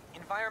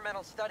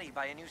 Environmental study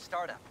by a new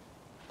startup.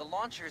 The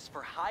launcher's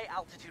for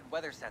high-altitude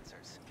weather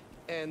sensors.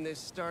 And this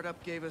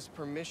startup gave us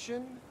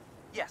permission?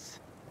 Yes.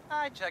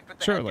 I checked with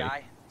the Surely. head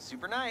guy.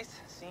 Super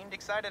nice. Seemed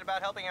excited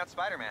about helping out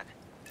Spider-Man.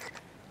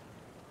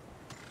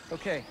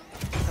 Okay,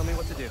 tell me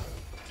what to do.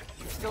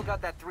 You've still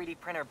got that 3D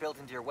printer built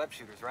into your web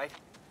shooters, right?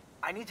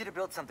 I need you to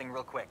build something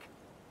real quick.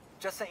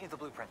 Just sent you the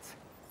blueprints.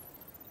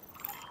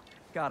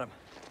 Got him.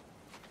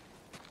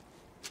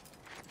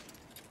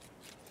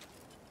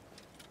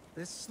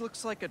 This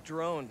looks like a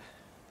drone.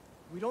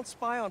 We don't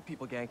spy on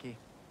people, Genki.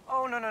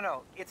 Oh,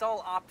 no. It's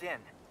all opt-in.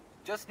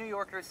 Just New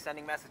Yorkers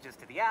sending messages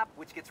to the app,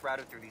 which gets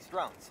routed through these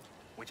drones,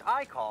 which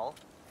I call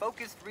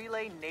Focused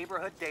Relay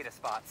Neighborhood Data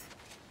Spots.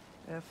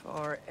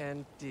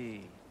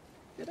 FRND.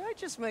 Did I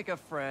just make a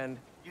friend?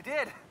 You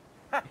did!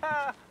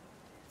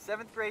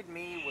 7th grade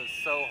me was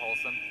so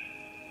wholesome.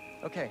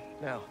 Okay,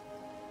 now,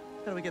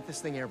 how do we get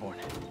this thing airborne?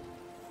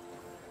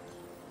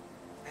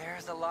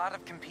 There's a lot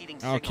of competing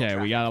signal Okay, we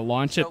traffic. gotta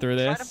launch it through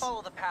Try to this.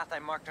 follow the path I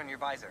marked on your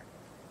visor.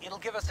 It'll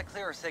give us a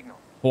clearer signal.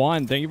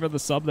 Juan, thank you for the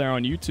sub there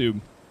on YouTube.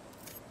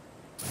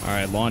 All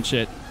right, launch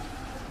it.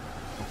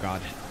 Oh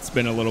God, it's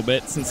been a little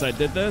bit since I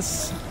did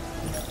this.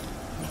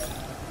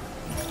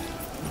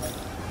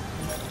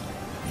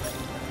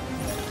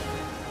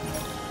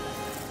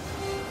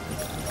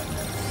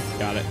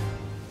 Got it.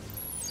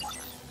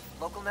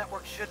 Local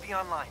network should be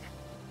online.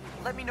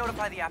 Let me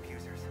notify the app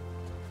users.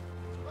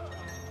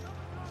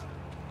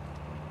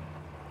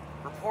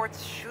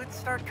 Reports should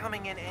start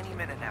coming in any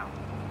minute now.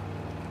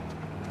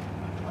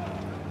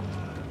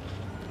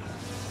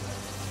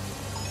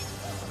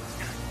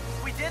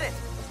 We did it!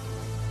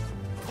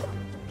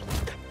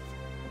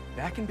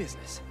 Back in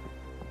business.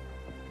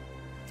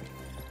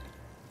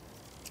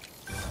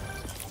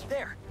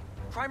 There!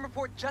 Crime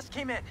report just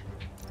came in.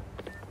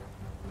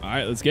 All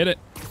right, let's get it.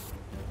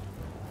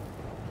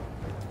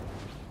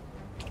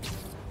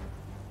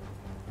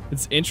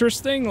 It's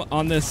interesting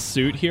on this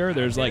suit here.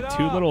 There's like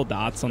 2 little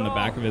dots on the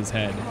back of his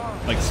head,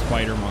 like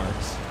spider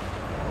marks.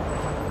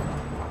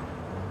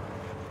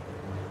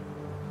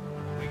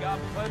 We got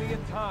plenty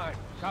of time.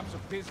 Cops are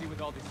busy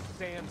with all this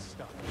sand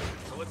stuff,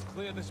 so let's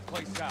clear this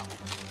place out.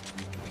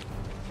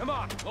 Come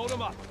on, load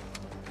him up.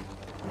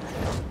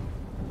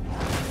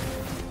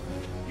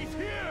 He's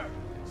here!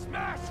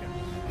 Smash him!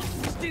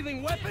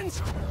 Stealing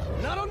weapons?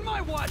 Not on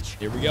my watch!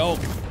 Here we go.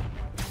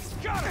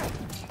 Got it!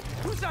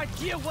 Whose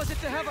idea was it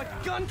to have a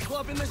gun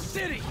club in the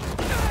city?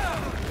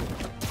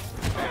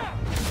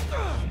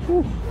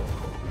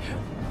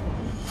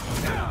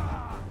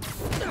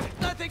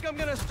 I think I'm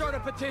gonna start a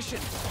petition.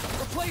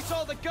 Replace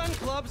all the gun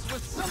clubs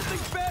with something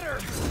better.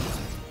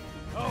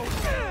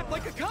 Oh,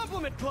 like a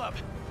compliment club.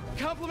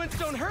 Compliments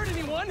don't hurt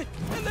anyone,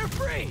 and they're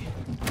free.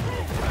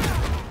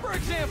 For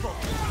example,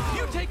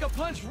 you take a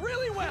punch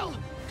really well.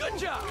 Good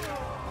job.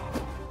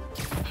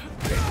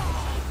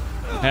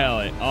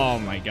 Hell, oh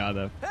my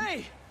God,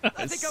 Hey, I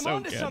think I'm so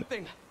onto good.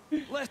 something.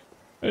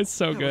 It's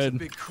so That was a good.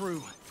 big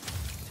crew,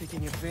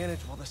 taking advantage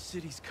while the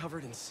city's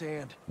covered in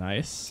sand.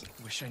 Nice.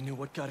 Wish I knew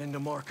what got into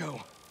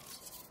Marco.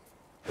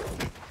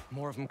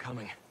 More of them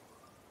coming.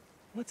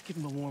 Let's give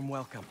him a warm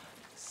welcome,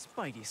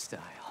 Spidey style.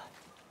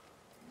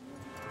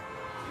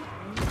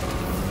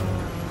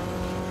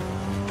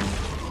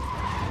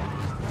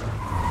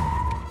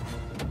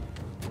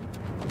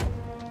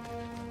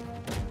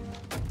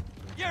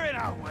 You're in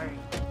our way.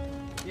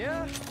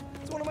 Yeah,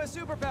 it's one of my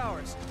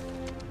superpowers.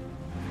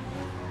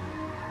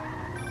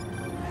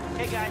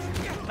 Hey guys,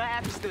 my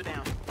app is still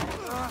down.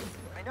 I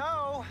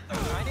know.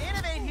 Trying to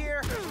innovate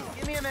here.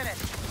 Give me a minute.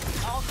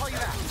 I'll call you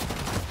back.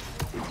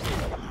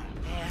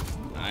 Man, you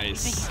think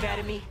Nice. he's mad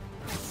at me?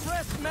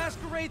 Stress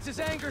masquerades as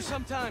anger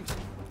sometimes.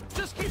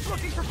 Just keep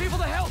looking for people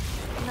to help.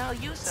 No,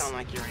 you sound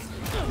like you're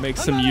angry. Make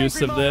I'm some not use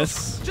angry, of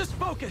Miles. this. Just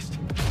focused.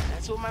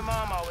 That's what my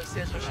mom always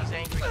says when she's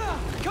angry.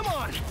 Come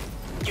on.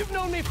 You've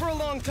known me for a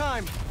long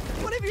time.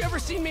 When have you ever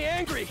seen me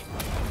angry?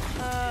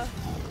 I'm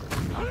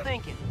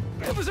thinking.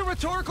 It was a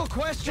rhetorical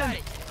question. Got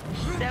it.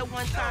 That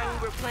one time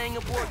we were playing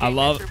a board game. I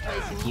love at your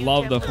place and you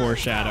the kept-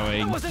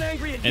 foreshadowing I wasn't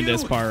angry at in you.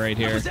 this part right I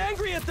here. was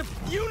angry at the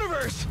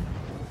universe.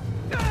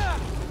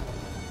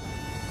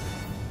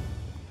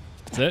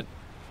 That's it.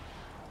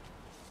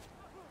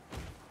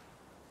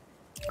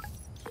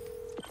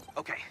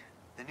 Okay,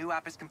 the new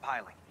app is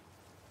compiling.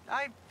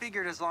 I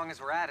figured as long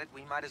as we're at it,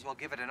 we might as well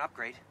give it an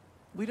upgrade.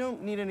 We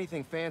don't need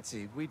anything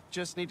fancy. We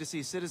just need to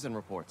see citizen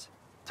reports.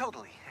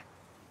 Totally.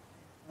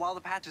 While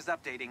the patch is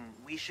updating,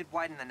 we should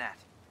widen the net.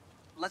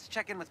 Let's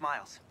check in with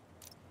Miles.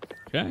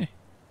 Okay.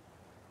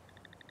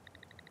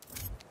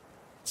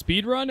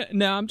 Speed run?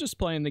 No, I'm just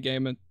playing the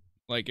game at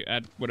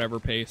whatever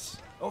pace.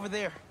 Over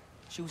there.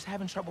 She was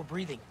having trouble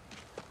breathing.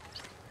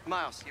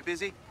 Miles, you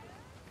busy?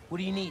 What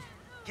do you need?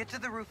 Get to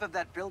the roof of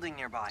that building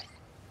nearby.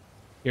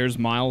 Here's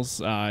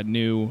Miles'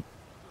 new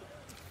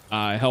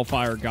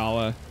Hellfire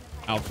Gala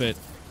outfit.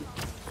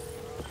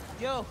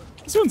 Yo.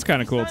 This one's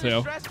kind of cool sounded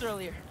too. stressed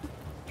earlier.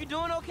 You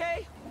doing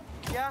okay?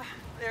 Yeah,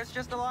 there's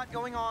just a lot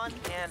going on,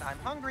 and I'm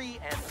hungry,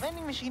 and the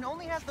vending machine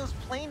only has those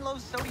plain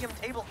low-sodium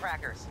table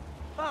crackers.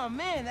 Oh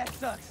man, that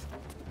sucks.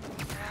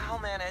 I'll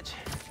manage.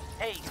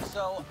 Hey,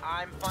 so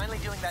I'm finally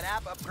doing that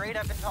app upgrade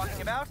I've been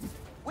talking about,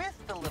 with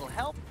a little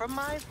help from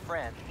my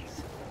friends.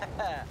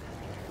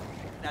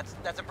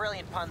 That's a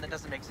brilliant pun that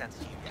doesn't make sense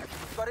to you,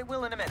 but it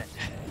will in a minute.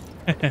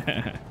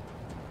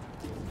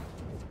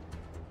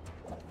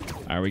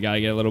 All right, we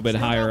gotta get a little bit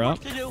higher up.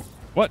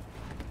 What?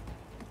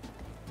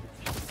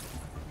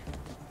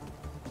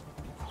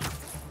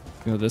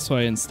 Go this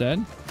way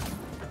instead.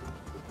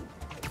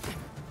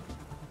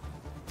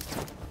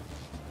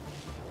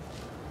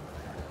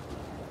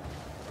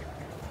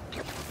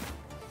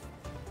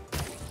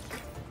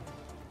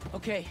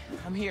 Okay,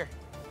 I'm here.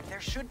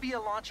 There should be a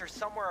launcher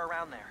somewhere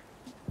around there.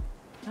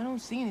 I don't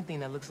see anything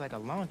that looks like a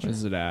launcher.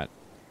 Where's it at?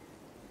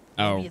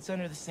 Maybe Oh, it's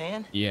under the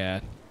sand? yeah.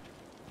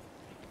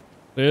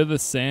 Clear the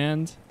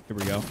sand. Here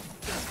we go.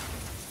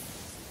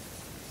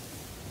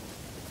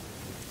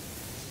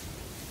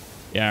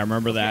 Yeah, I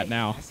remember that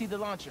now. I see the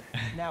launcher.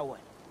 Now what?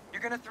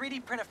 You're gonna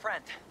 3D print a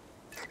friend.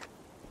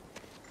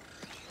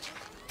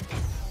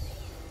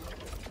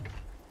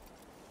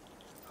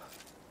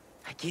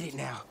 I get it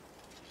now.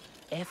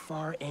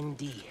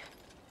 FRND.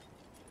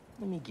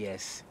 Let me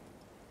guess.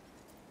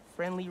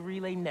 Friendly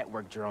relay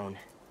network drone.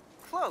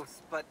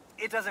 Close, but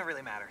it doesn't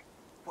really matter.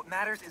 What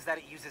matters is that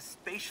it uses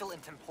spatial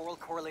and temporal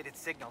correlated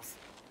signals.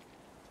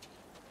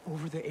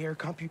 Over-the-air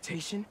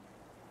computation?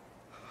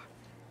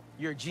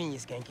 You're a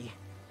genius, Genki.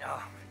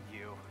 Oh,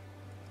 you.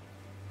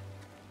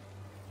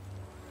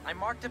 I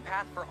marked a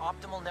path for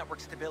optimal network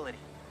stability.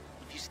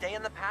 If you stay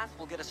in the path,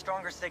 we'll get a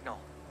stronger signal.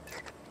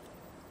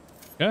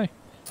 Okay.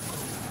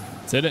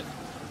 That's it.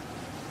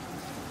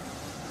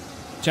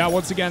 Chat,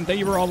 once again, thank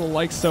you for all the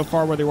likes so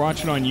far, whether you're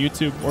watching on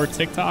YouTube or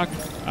TikTok.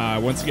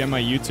 Once again,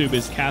 my YouTube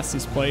is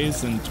Casas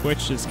Plays and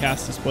Twitch is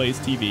Casas Plays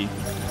TV.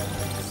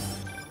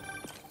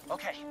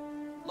 Okay,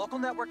 local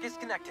network is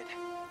connected.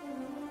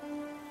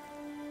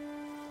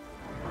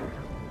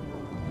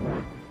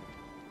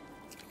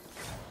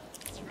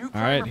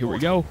 All right, here we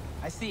go.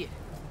 I see it.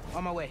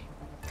 On my way.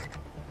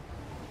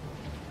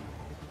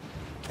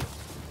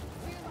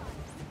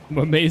 I'm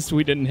amazed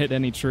we didn't hit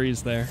any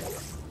trees there.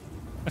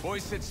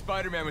 Boys said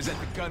Spider-Man was at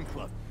the gun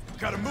club.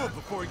 Gotta move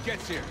before he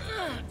gets here.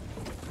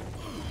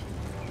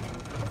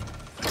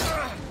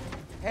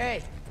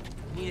 Hey,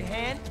 need a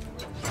hand?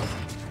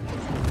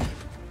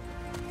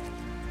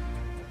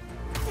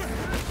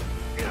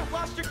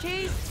 Lost your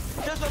keys?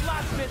 There's a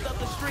locksmith up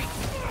the street.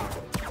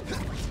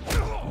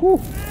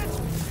 Whew.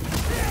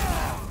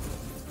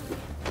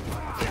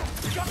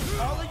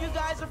 All of you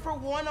guys are for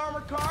one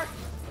armored car?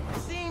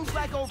 Seems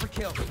like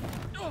overkill.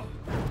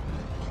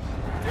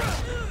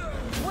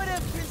 What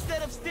if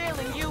instead of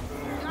stealing you,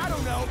 I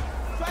don't know,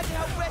 tried to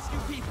help rescue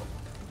people?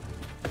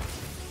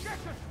 Check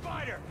the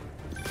spider!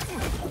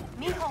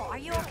 Mijo, are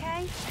you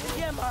okay?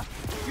 Yeah, Ma.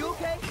 You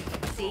okay?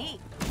 See?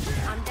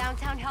 I'm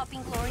downtown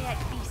helping Gloria at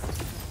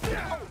Feast.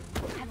 Oh,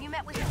 have you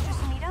met with Mr.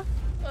 Sumida?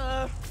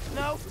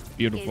 No.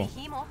 Beautiful.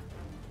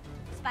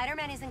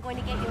 Spider-Man isn't going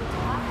to get you into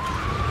talk.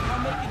 I'll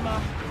make it,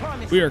 Ma.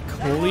 Promise. We are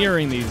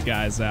clearing these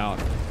guys out.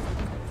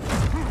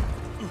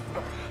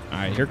 All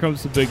right, here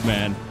comes the big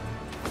man.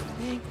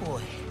 Big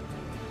boy.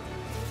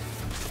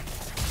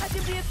 I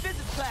can be in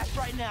physics class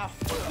right now,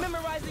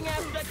 memorizing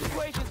abstract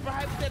equations for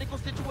hypothetical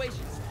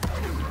situations.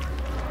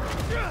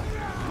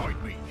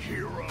 Fight me,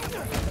 hero.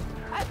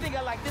 I think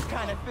I like this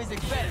kind of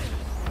physics better.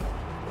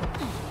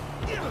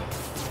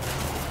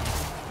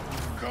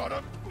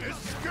 Gotta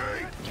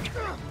escape.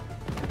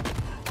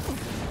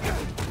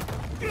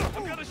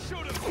 I'm gonna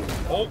shoot him!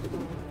 Oh.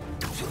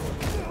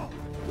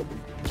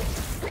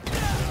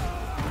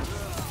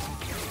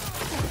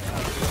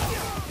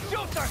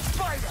 Shoot our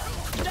spider!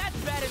 That's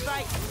bad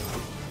advice!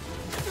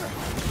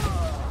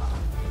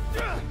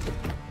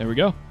 There we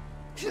go.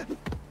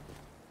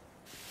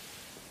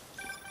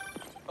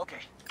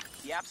 Okay,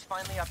 the app's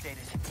finally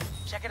updated.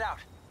 Check it out.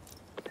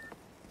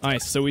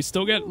 Nice. So we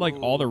still get like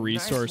all the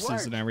resources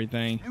nice and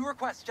everything. New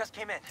requests just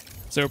came in.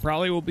 So it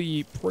probably will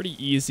be pretty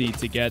easy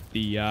to get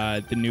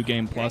the New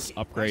Game Plus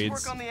upgrades.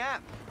 Nice work on the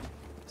app.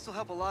 This will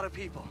help a lot of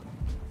people.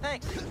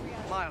 Thanks.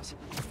 Miles,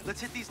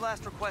 let's hit these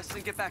last requests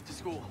and get back to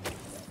school.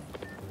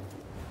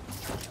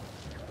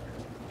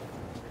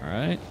 All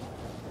right.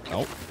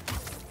 Oh.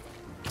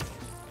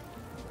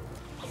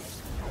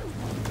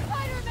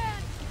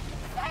 Spider-Man!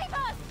 Save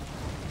us!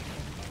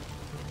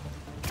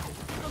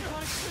 Some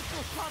kind of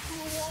crystal shot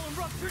through a wall and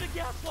ruptured a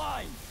gas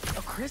line!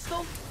 A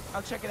crystal?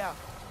 I'll check it out.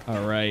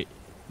 All right.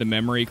 The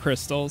memory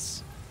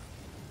crystals.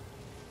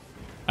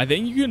 I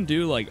think you can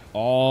do like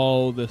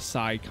all the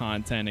side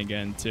content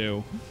again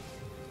too.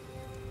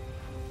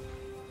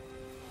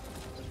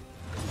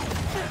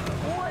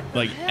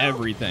 Like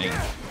everything.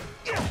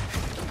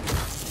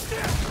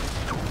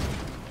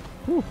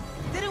 Whew.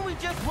 Didn't we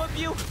just whoop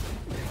you?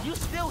 You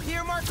still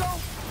here, Marco?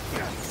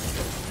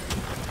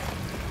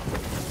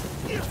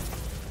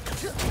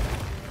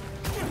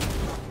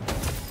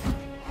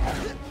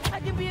 I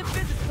can be in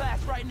physics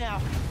class right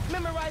now,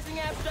 memorizing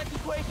abstract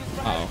equations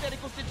for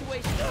hypothetical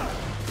situations.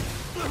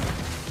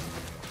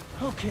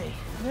 Okay,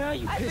 now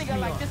you I think I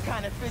like this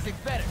kind of physics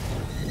better.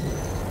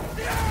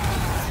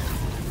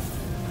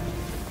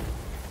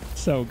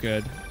 So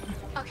good.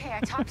 Okay, I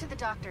talked to the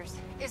doctors.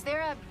 Is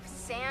there a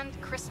sand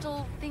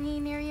crystal thingy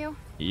near you?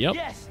 Yep.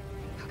 Yes.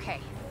 Okay.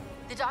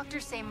 The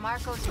doctors say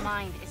Marco's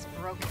mind is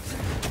broken,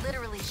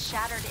 literally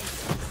shattered in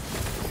pieces.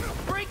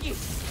 Freaky!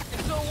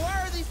 So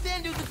why are these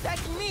sand dudes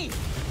attacking me?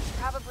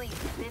 Probably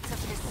bits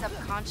of his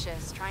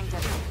subconscious trying to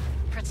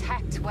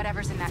protect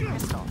whatever's in that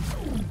crystal.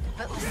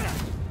 But listen,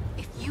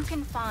 if you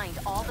can find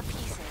all the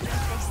pieces, they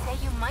say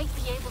you might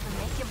be able to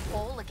make him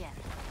whole again.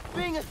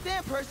 Being a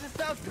sand person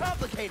sounds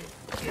complicated.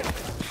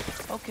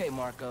 Okay,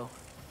 Marco.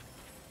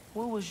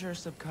 What was your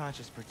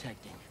subconscious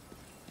protecting?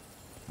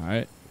 All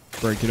right.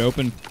 Break it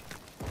open.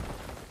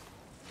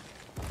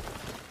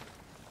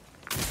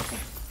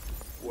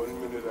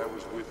 1 minute I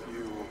was with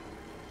you,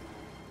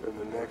 and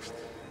the next,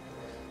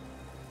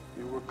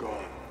 you were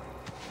gone.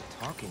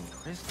 Talking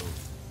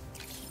crystals.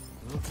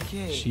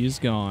 Okay. She's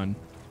gone.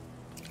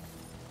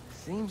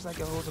 Seems like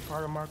it holds a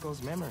part of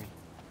Marco's memory.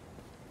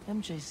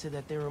 MJ said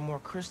that there were more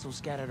crystals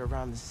scattered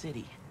around the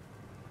city.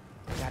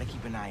 Gotta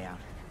keep an eye out.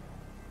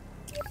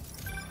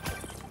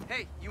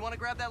 Hey, you want to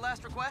grab that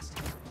last request?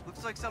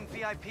 Looks like some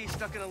VIP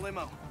stuck in a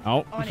limo.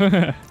 Oh.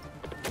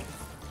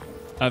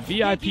 A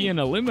VIP in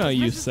a limo,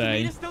 you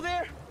say? Still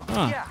there?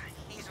 Huh. Yeah,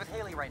 he's with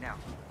Haley right now.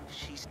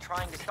 She's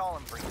trying to stall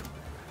him for you.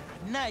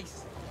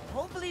 Nice.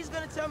 Hopefully he's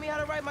gonna tell me how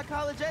to write my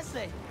college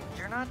essay.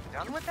 You're not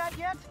done with that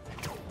yet?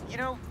 You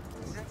know,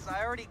 since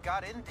I already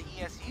got into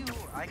ESU,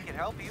 I could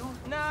help you.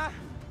 Nah,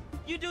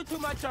 you do too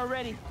much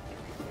already.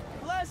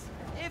 Plus,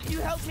 if you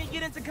help me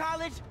get into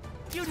college,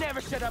 you never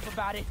shut up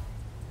about it.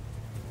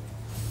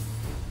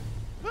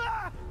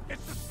 Ah!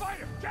 It's the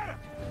spider! Get him!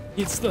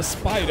 It's the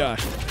spider.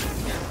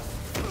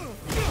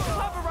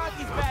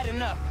 Paparazzi's bad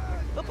enough.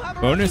 But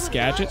paparazzi Bonus was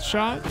gadget fun.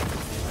 shot?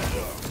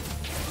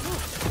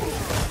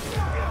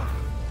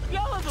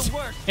 Y'all are the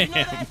worst. You know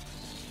Damn. that?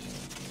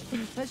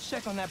 Let's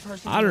check on that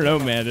person. I don't know,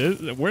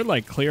 man. We're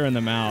like clearing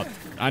them out.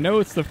 I know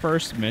it's the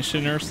first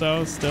mission or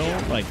so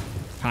still, like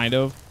kind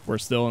of. We're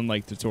still in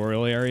like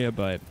tutorial area,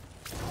 but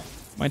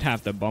might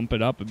have to bump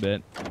it up a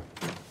bit.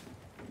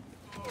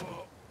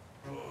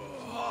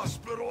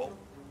 Hospital.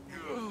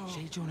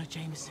 J. Jonah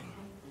Jameson.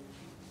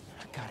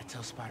 I gotta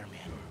tell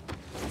Spider-Man.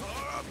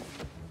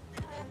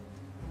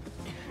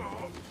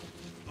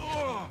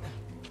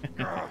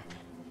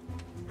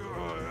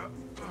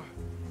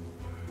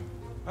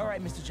 All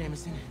right, Mr.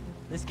 Jameson.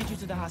 Let's get you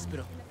to the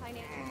hospital.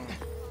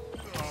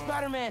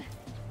 Spider-Man,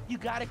 you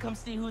gotta come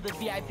see who the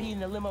VIP in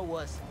the limo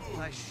was.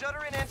 I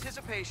shudder in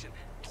anticipation.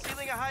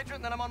 Sealing a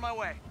hydrant, then I'm on my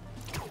way.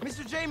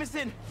 Mr.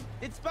 Jameson,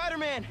 it's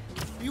Spider-Man.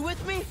 You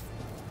with me?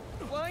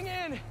 Flying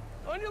in.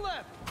 On your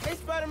left. Hey,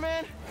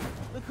 Spider-Man.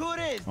 Look who it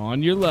is.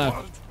 On your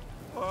left.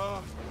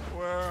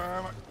 Where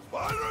am I?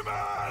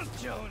 Spider-Man!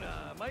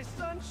 Jonah, my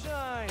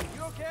sunshine.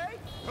 You okay?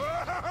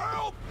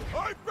 Help!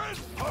 I've been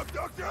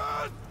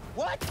abducted!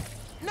 What?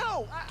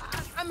 No,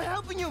 I'm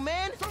helping you,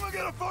 man. Someone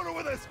get a photo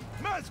with this!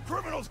 Mass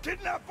criminals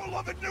kidnap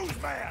beloved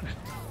newsman!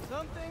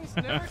 Some things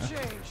never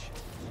change.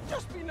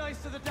 Just be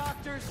nice to the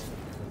doctors.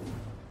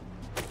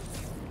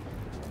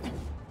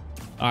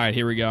 All right,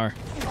 here we go.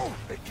 Oh,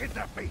 they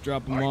kidnapped me!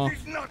 Drop 'em I off.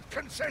 did not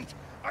consent!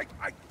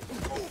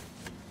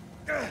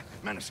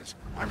 Menaces!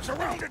 I'm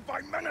surrounded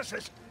by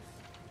menaces!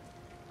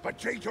 But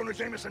J. Jonah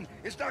Jameson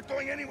is not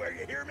going anywhere,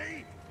 you hear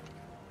me?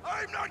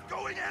 I'm not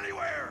going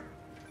anywhere!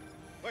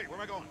 Wait, where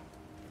am I going?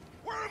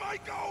 Where am I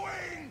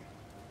going?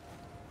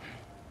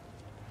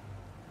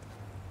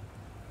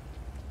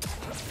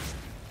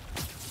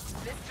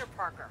 Mr.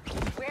 Parker,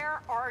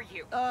 where are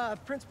you?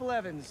 Principal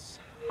Evans.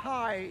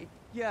 Hi.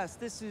 Yes,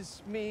 this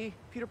is me,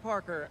 Peter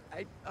Parker.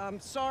 I'm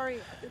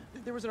sorry.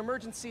 There was an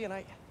emergency, and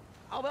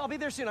I'll be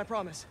there soon, I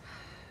promise.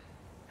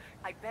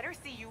 I better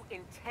see you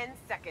in 10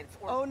 seconds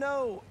or... Oh,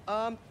 no.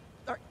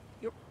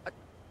 You're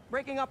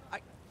breaking up.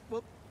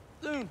 Well,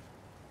 soon.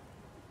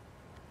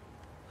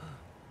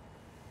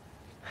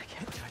 I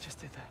can't believe I just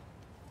did that.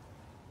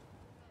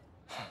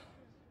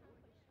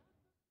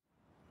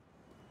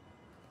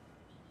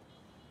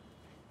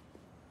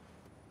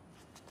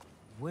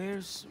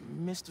 Where's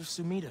Mr.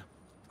 Sumida?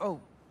 Oh,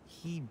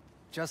 he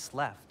just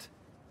left.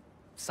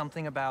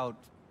 Something about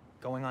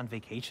going on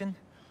vacation?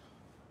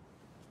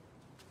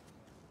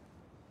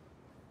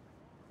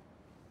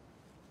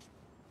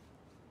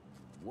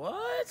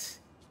 What?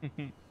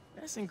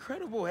 That's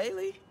incredible,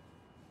 Haley.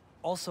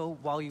 Also,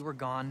 while you were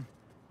gone,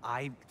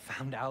 I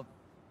found out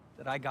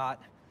that I got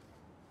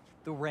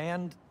the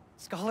Rand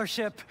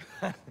scholarship.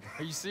 Are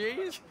you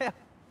serious? Yeah.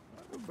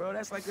 Bro,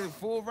 that's like a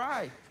full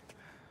ride.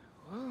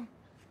 Well,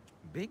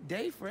 big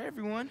day for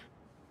everyone.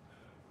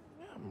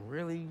 I'm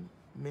really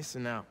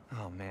missing out.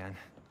 Oh, man.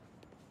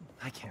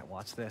 I can't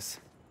watch this.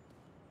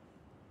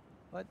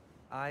 But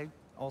I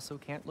also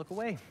can't look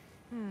away.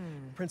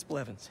 Principal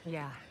Evans.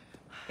 Yeah.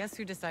 Guess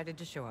who decided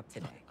to show up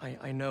today?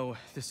 I know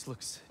this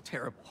looks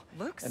terrible.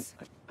 Looks?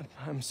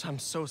 And I'm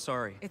so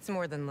sorry. It's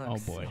more than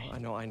looks. Oh boy. I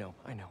know.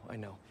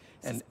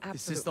 And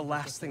this is the absolutely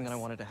last thing that I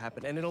ridiculous. wanted to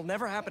happen, and it'll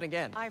never happen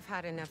again. I've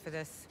had enough of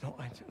this. No,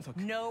 look.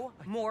 No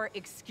more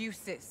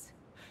excuses.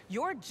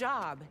 Your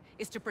job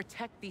is to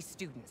protect these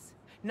students,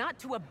 not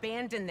to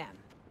abandon them.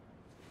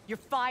 You're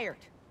fired.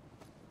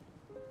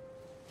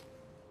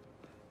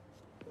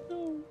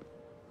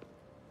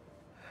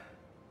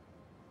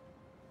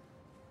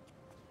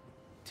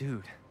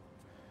 Dude.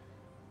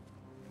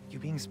 You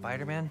being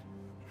Spider-Man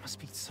must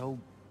be so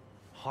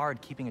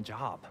hard keeping a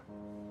job.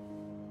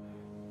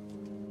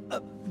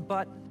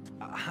 But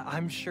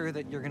I'm sure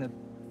that you're gonna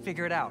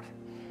figure it out.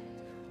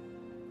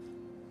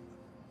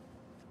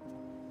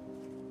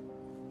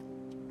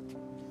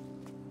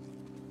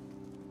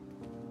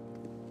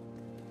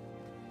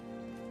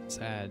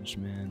 Sag,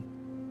 man.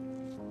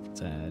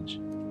 Sag.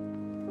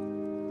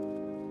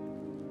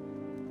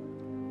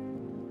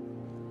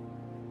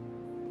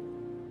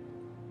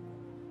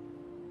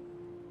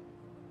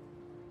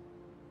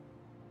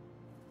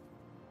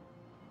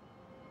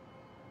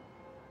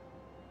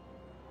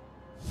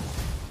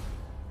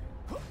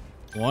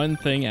 One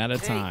thing at a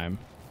time.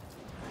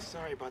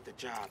 Sorry about the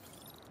job.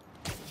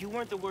 You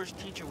weren't the worst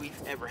teacher we've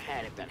ever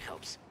had, if that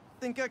helps.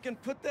 Think I can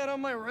put that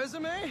on my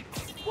resume?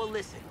 Well,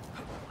 listen.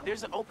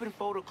 There's an open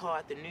photo call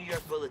at the New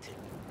York Bulletin.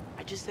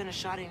 I just sent a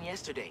shot in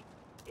yesterday.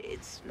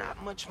 It's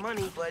not much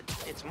money, but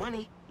it's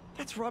money.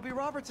 That's Robbie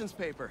Robertson's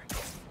paper.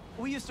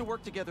 We used to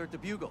work together at the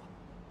Bugle.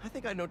 I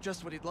think I know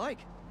just what he'd like.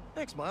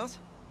 Thanks, Miles.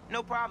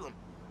 No problem.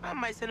 I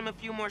might send him a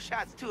few more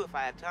shots, too, if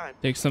I have time.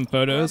 Take some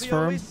photos Robbie for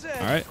him. always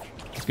said, All right,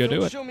 let's go do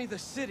 "Don't it. show me the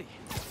city.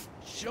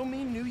 Show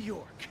me New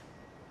York."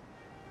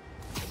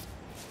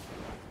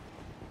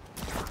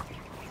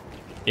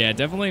 Yeah, it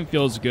definitely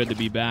feels good to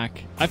be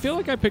back. I feel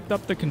like I picked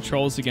up the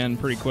controls again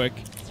pretty quick.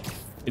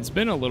 It's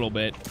been a little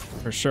bit,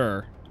 for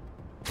sure.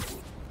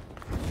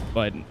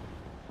 But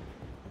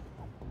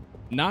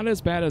not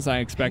as bad as I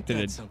expected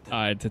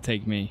it to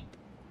take me.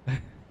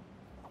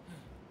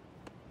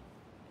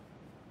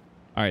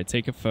 All right,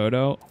 take a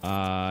photo.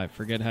 I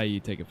forget how you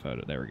take a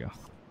photo. There we go.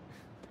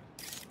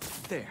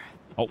 There.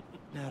 Oh.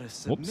 Now to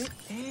submit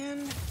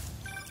and...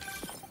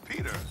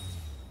 Peter,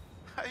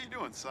 how you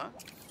doing, son?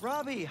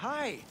 Robbie,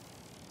 hi.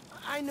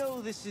 I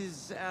know this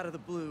is out of the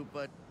blue,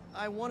 but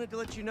I wanted to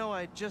let you know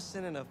I just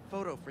sent in a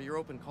photo for your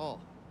open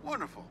call.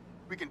 Wonderful.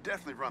 We can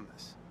definitely run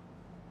this.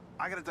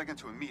 I gotta duck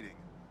into a meeting,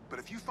 but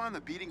if you find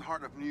the beating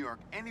heart of New York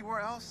anywhere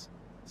else,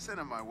 send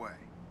it my way.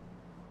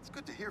 It's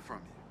good to hear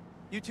from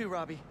you. You too,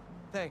 Robbie.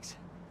 Thanks.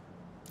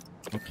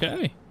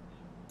 Okay.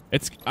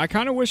 I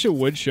kind of wish it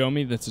would show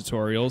me the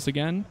tutorials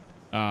again,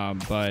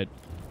 but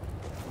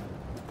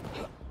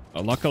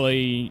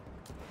luckily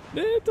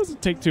it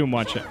doesn't take too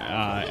much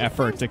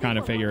effort to kind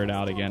of figure it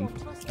out again,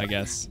 I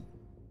guess.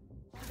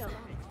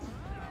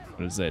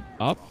 What is it?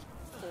 Up?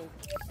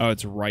 Oh,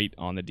 it's right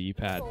on the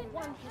D-pad.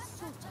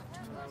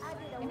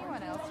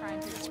 Anyone else trying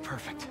to? It's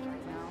perfect.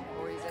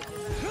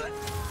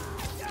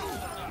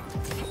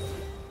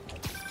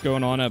 What's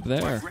going on up My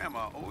there?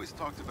 grandma always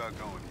talked about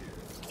going here.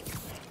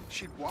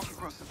 She'd walk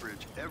across the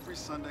bridge every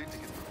Sunday to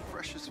get the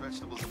freshest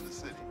vegetables in the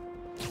city.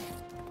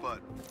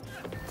 But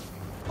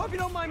Hope you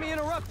don't mind me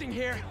interrupting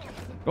here.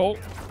 Oh,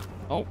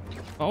 oh,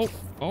 oh,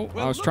 oh.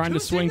 I was trying to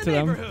swing to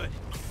them.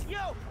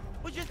 Yo,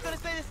 we're just gonna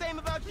say the same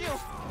about you.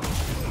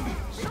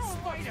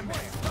 Spider-Man.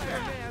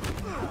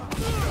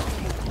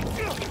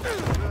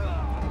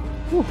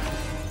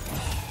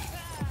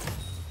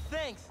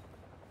 Thanks.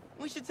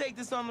 We should take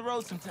this on the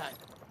road sometime.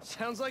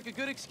 Sounds like a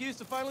good excuse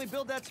to finally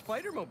build that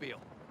Spider-Mobile.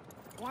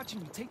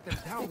 Watching you take them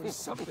down was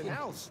something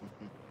else.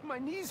 My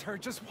knees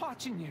hurt just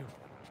watching you.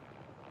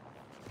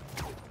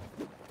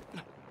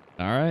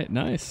 All right,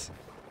 nice.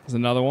 There's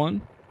another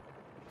one.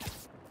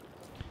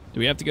 Do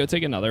we have to go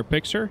take another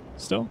picture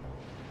still?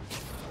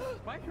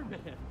 Spider-Man.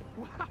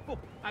 Wow.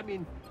 I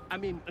mean,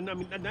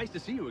 nice to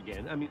see you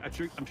again. I mean,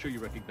 I'm sure you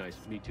recognize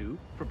me too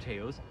from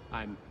Teos.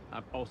 I'm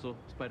also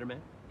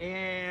Spider-Man.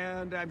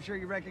 And I'm sure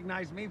you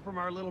recognize me from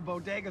our little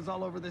bodegas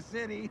all over the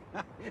city.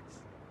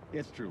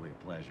 It's truly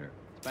a pleasure.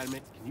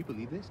 Spider-Man, can you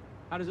believe this?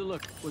 How does it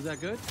look? Was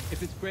that good?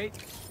 If it's great,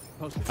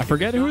 post it. I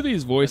forget who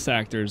these voice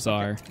actors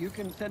are. You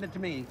can send it to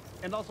me.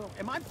 And also,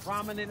 am I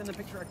prominent in the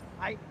picture?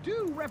 I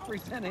do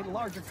represent a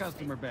larger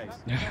customer base.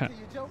 Yeah.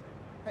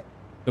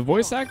 The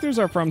voice actors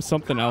are from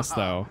something else,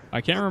 though.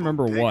 I can't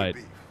remember what.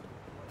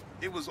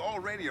 it was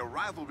already a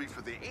rivalry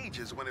for the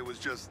ages when it was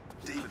just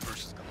David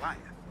versus Goliath.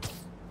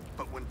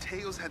 But when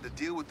Teos had to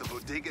deal with the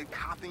bodega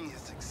copying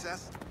his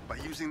success by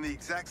using the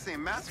exact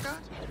same mascot?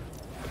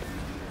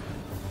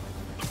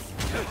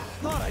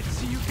 Thought I'd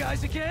see you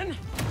guys again.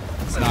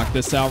 Let's knock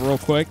this out real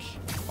quick.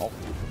 Oh.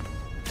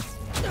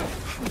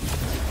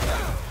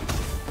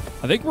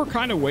 I think we're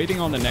kind of waiting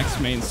on the next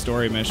main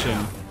story mission.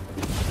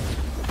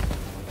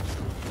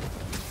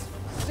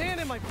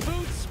 Sand in my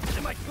boots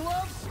and my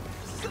gloves.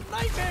 This is a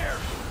nightmare.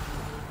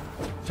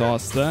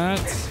 Toss that.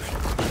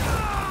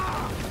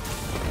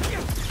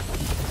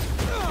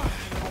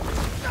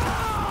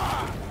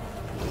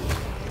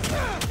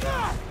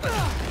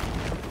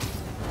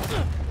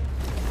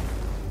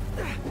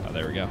 Oh,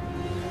 there we go.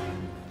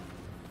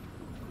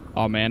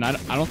 Oh man, I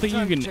don't think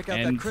you can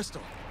end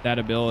that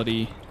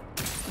ability.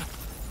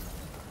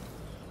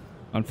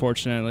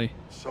 Unfortunately.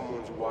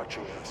 Someone's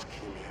watching us,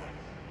 Kimia.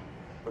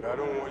 But I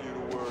don't want you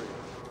to worry.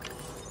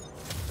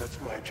 That's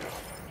my job.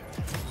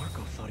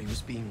 Marco thought he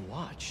was being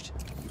watched.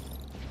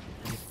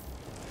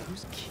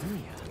 Who's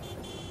Kimia?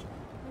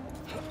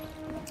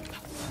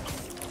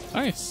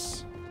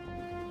 Nice.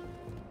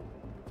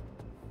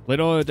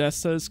 Little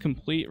Odessa is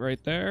complete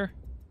right there.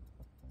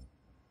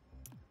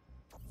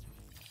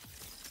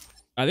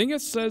 I think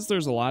it says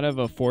there's a lot of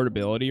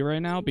affordability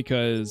right now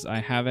because I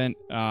haven't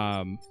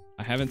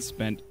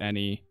spent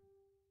any.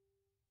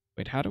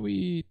 Wait, how do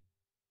we?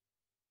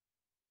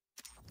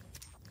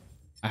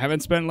 I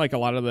haven't spent like a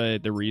lot of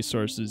the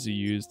resources you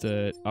use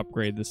to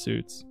upgrade the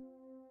suits.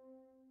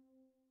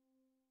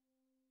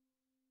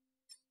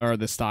 Or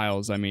the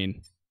styles, I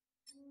mean.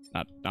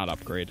 Not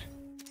upgrade.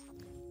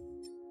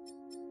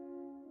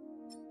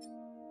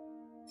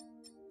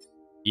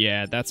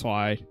 Yeah, that's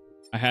why.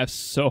 I have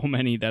so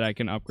many that I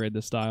can upgrade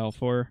the style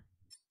for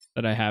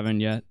that I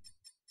haven't yet.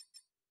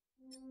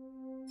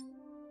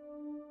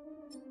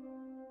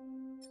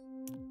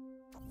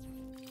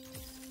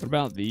 What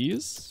about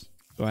these?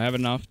 Do I have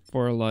enough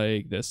for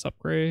like this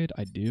upgrade?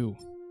 I do.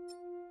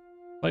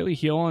 Slightly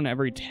heal on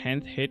every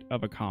 10th hit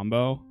of a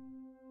combo.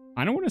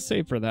 I don't want to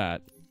save for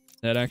that.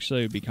 That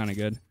actually would be kind of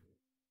good.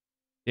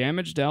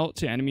 Damage dealt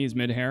to enemies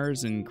mid-air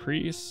is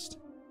increased.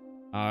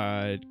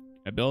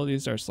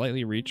 Abilities are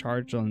slightly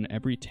recharged on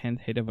every 10th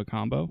hit of a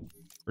combo.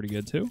 Pretty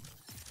good too.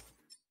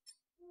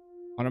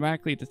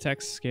 Automatically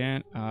detects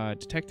scan.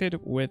 Detected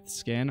with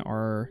scan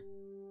are...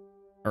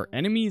 Or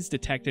enemies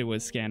detected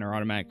with scan are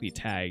automatically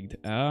tagged.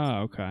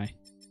 Oh, okay.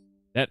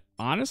 That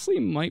honestly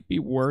might be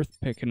worth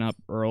picking up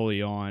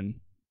early on.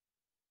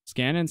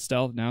 Scan and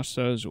stealth now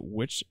shows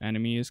which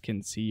enemies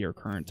can see your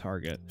current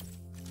target.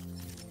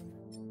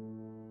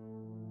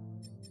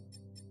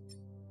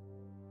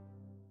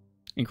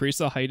 Increase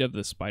the height of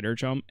the spider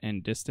jump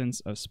and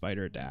distance of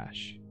spider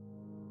dash.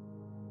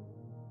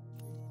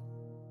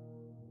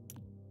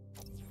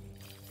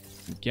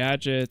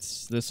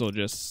 Gadgets. This will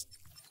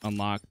just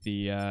unlock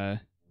the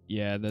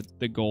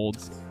the gold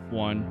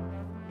one.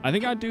 I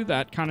think I'd do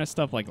that kind of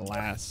stuff like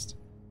last.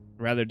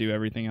 I'd rather do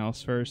everything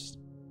else first.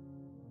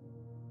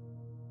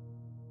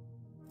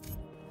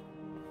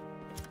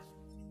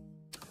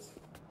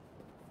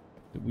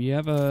 Do we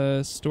have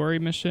a story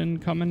mission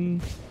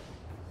coming?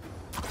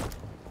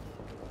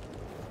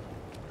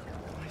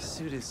 My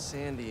suit is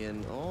sandy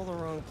in all the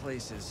wrong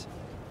places.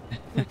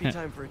 Might be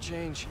time for a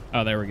change.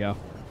 Oh, there we go.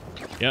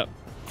 Yep.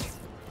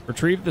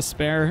 Retrieve the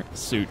spare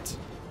suit.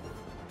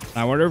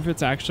 I wonder if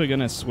it's actually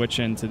going to switch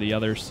into the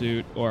other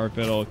suit or if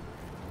it'll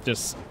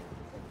just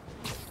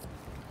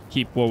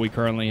keep what we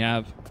currently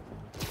have.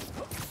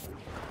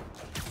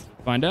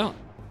 Find out.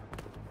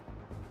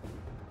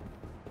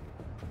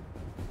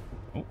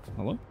 Oh,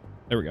 hello?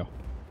 There we go.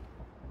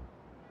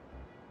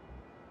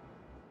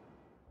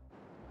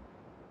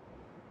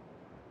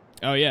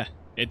 Oh, yeah.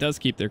 It does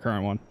keep their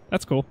current one.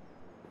 That's cool.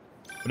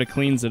 But it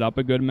cleans it up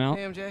a good amount.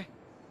 Hey, MJ.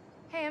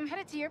 Hey, I'm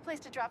headed to your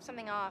place to drop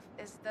something off.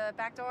 Is the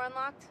back door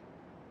unlocked?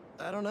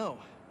 I don't know.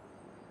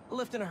 I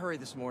left in a hurry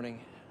this morning.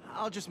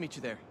 I'll just meet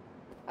you there.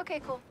 Okay,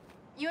 cool.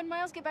 You and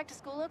Miles get back to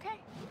school okay?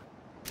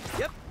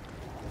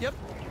 Yep.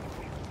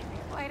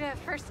 Quite a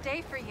first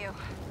day for you.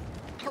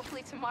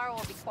 Hopefully tomorrow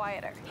will be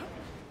quieter.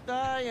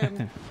 I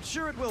am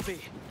sure it will be.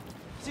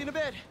 See you in a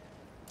bit.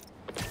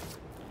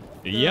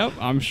 Yep,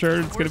 I'm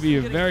sure it's going to be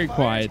a very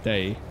quiet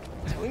day.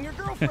 Telling your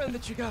girlfriend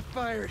that you got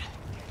fired.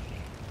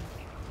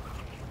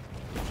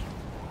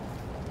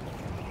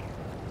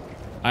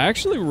 I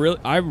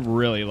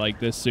really like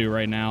this suit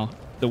right now.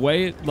 The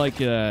way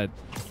it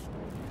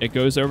it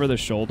goes over the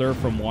shoulder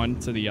from one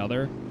to the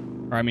other,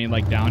 or I mean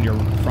like down your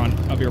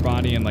front of your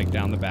body and like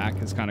down the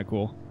back is kind of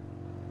cool.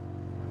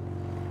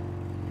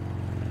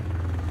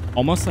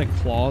 Almost like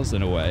claws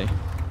in a way.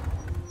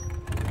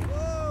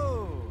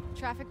 Whoa!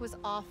 Traffic was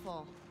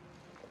awful.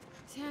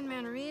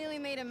 Sandman really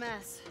made a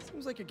mess.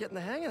 Seems like you're getting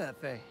the hang of that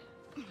thing.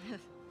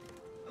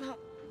 Well,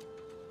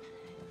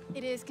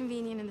 it is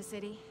convenient in the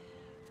city,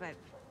 but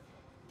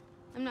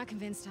I'm not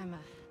convinced I'm a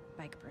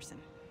bike person.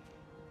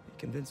 You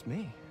convinced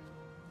me.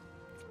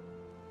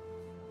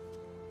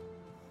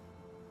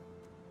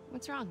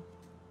 What's wrong?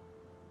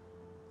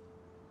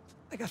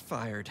 I got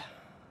fired.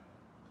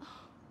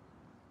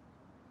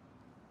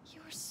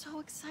 You were so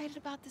excited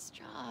about this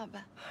job.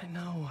 I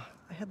know.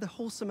 I had the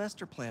whole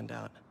semester planned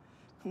out.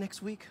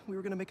 Next week, we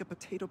were gonna make a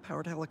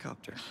potato-powered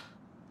helicopter.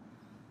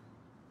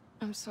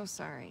 I'm so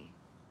sorry.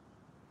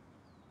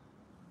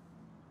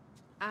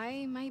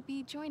 I might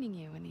be joining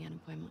you in the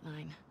unemployment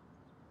line.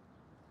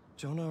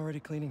 Jonah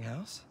already cleaning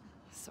house?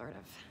 Sort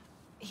of.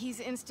 He's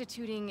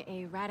instituting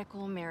a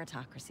radical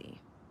meritocracy.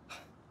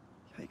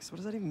 Yikes, what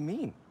does that even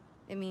mean?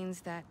 It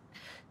means that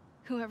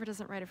whoever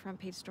doesn't write a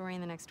front-page story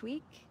in the next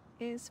week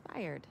is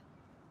fired.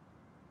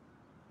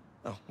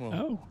 Oh, well,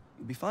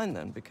 you'll be fine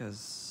then,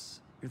 because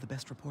you're the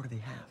best reporter they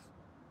have.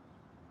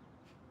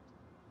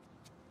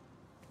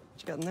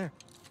 What you got in there?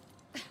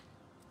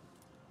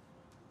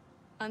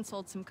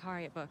 Unsold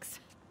Symkaria books.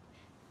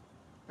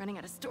 Running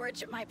out of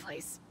storage at my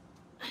place.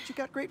 But you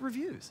got great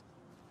reviews.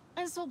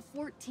 I sold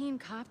 14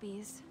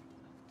 copies.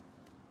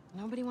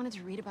 Nobody wanted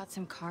to read about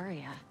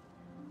Symkaria.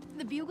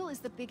 The Bugle is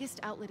the biggest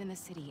outlet in the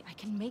city. I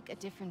can make a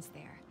difference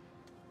there.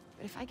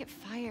 But if I get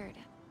fired,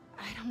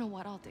 I don't know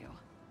what I'll do.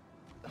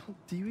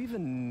 Do you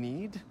even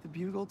need the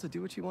Bugle to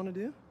do what you want to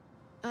do?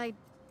 I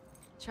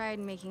tried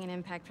making an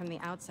impact from the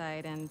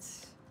outside and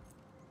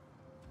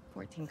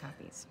 14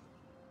 copies.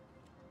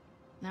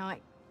 Now I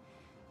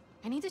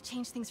need to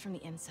change things from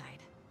the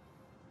inside.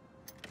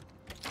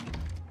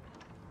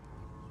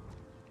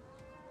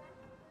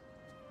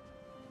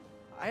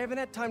 I haven't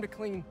had time to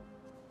clean.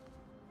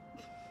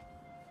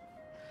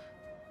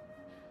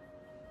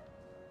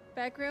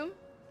 Back room?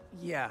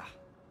 Yeah.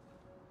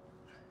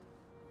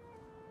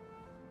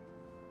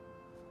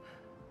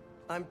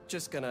 I'm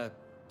just gonna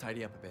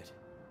tidy up a bit.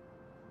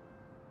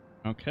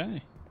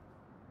 Okay.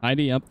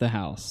 Tidy up the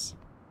house.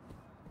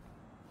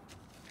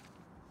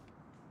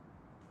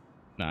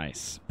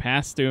 Nice.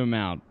 Past due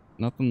amount.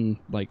 Nothing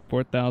like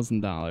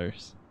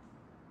 $4,000.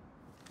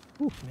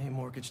 May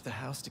mortgage the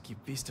house to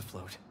keep Beast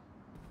afloat.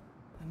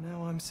 And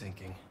now I'm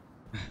sinking.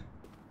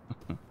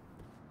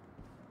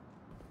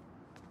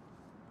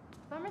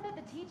 Bummer that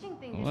the teaching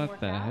thing didn't What work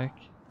the out. heck?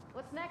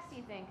 What's next, do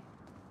you think?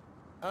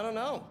 I don't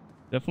know.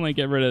 Definitely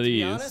get rid of To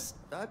be these. honest,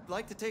 I'd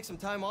like to take some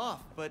time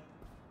off, but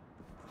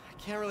I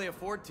can't really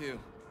afford to.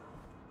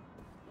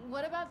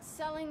 What about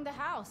selling the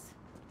house?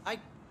 I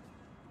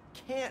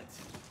can't.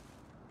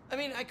 I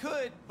mean, I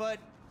could, but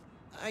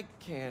I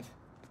can't.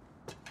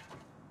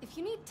 If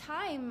you need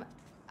time,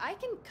 I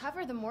can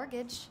cover the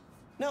mortgage.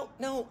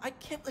 No, I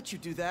can't let you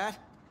do that.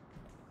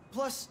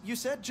 Plus, you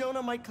said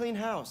Jonah might clean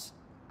house.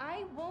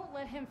 I won't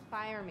let him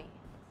fire me.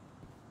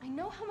 I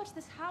know how much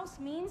this house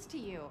means to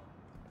you.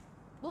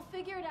 We'll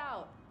figure it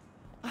out.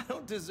 I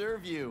don't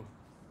deserve you.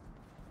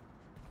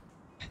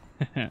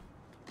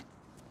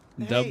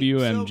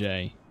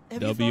 WMJ.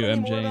 Have you thought any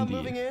more about WMJ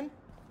moving indeed. in?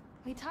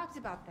 We talked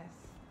about this.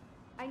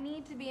 I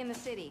need to be in the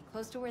city,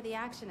 close to where the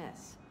action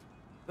is.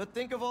 But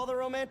think of all the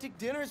romantic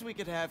dinners we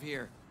could have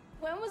here.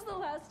 When was the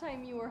last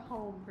time you were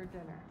home for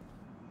dinner?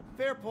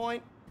 Fair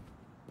point.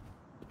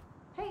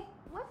 Hey,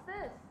 what's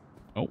this?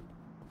 Oh.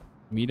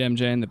 Meet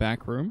MJ in the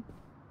back room.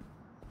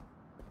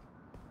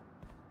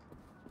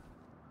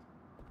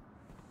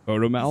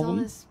 Photo Is all album.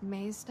 this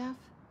maze stuff?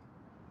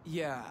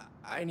 Yeah,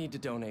 I need to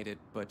donate it,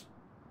 but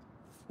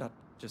not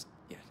just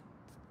yet.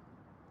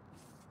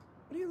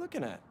 What are you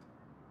looking at?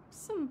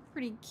 Some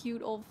pretty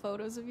cute old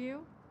photos of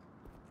you.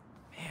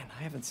 Man,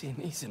 I haven't seen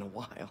these in a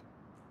while.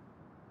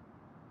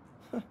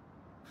 Huh.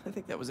 I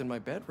think that was in my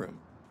bedroom.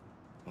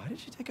 Why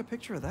did you take a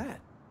picture of that?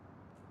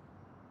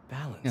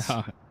 Balance.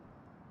 Yeah.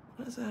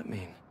 What does that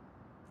mean?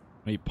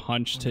 He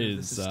punched Wonder if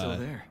his. This is still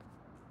there.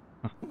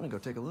 I'm gonna go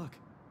take a look.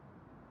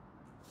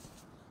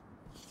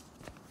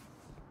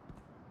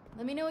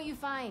 Let me know what you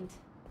find.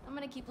 I'm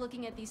gonna keep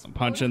looking at these.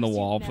 Punching the photos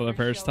wall you've for the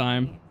never first showed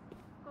time. me.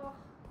 Oh,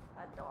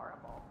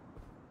 adorable.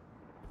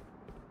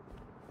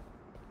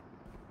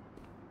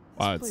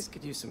 Wow, This place it's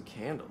could use some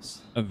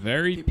candles. a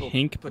very People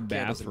pink put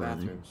candles in bathroom.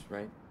 bathrooms,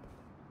 right?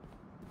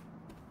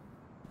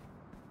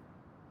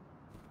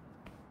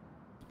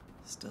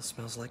 Still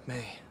smells like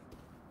May.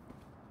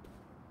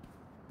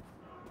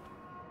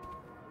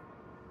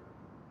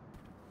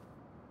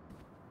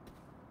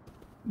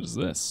 What is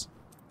this?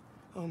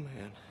 Oh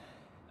man,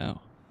 Oh,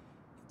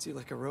 it's you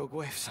like a rogue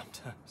wave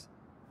sometimes.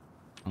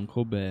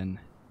 Uncle Ben.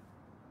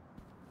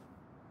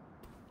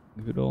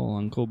 Good old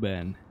Uncle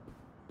Ben.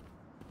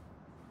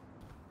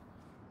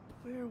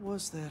 Where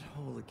was that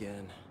hole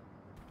again?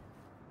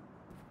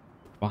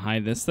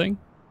 Behind this thing?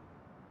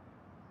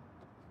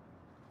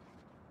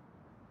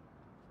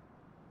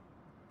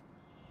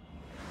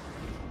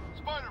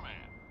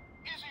 Spider-Man,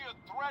 is he a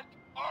threat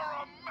or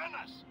a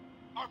menace?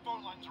 Our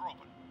phone lines are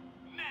open.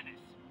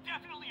 Menace.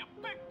 Definitely a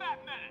big fat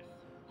menace.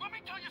 Let me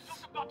tell you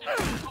something about this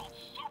thing called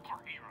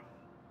superhero.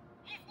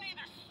 He's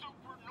neither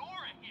super nor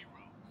a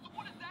hero. So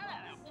what is that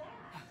add up to?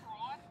 A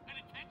fraud? An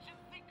attention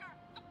seeker?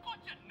 A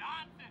bunch of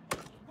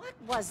nonsense. What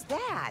was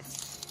that?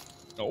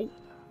 Oh.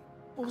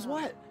 What was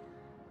what?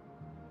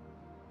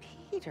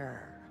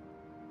 Peter.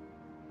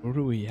 What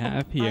do we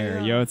have here?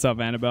 I, Yo, what's up,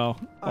 Annabelle?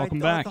 Welcome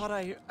back. I thought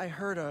I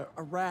heard a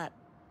rat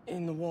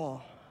in the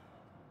wall.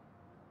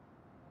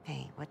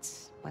 Hey,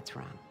 what's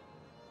wrong?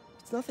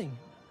 It's nothing.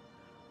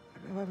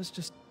 I was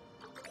just...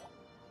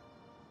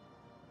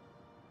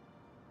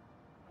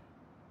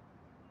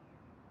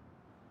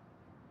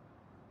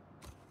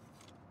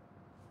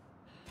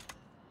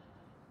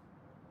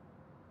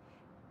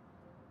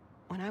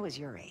 When I was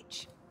your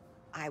age,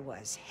 I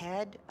was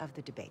head of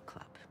the debate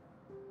club,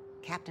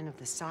 captain of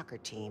the soccer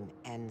team,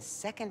 and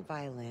second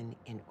violin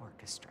in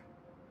orchestra.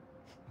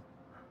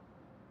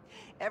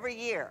 Every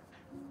year,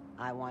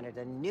 I wanted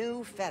a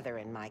new feather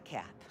in my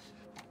cap.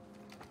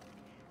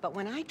 But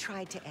when I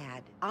tried to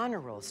add honor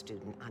roll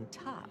student on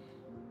top,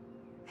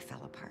 I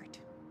fell apart.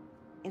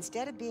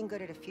 Instead of being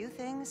good at a few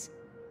things,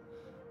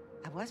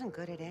 I wasn't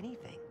good at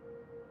anything.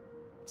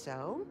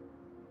 So,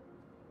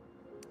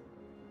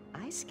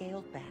 I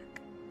scaled back.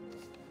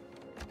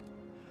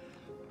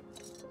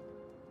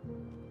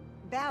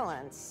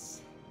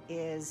 Balance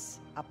is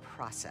a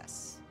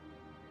process,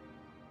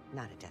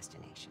 not a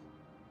destination.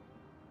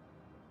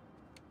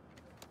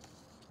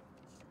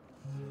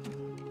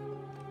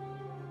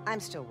 I'm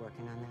still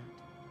working on that.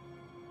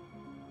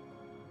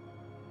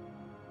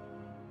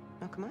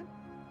 Oh, come on.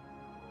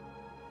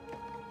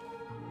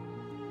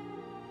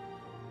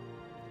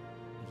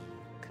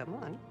 Come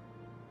on.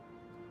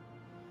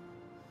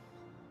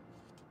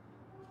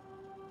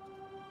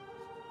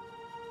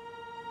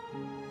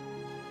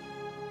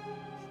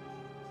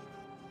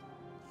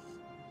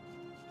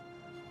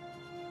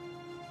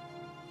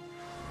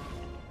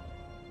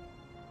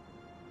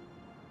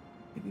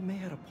 Maybe May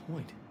had a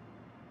point.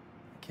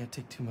 I can't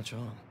take too much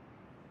on.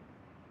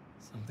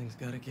 Something's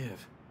gotta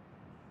give.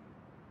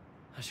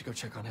 I should go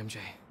check on MJ.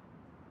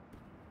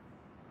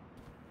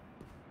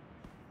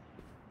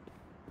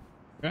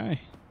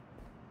 Okay.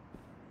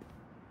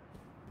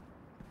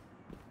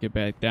 Get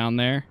back down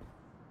there.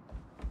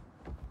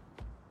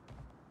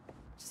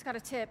 Just got a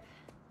tip.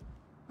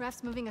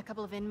 Raph's moving a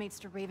couple of inmates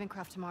to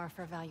Ravencroft tomorrow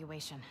for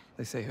evaluation.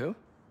 They say who?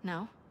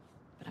 No,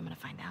 but I'm gonna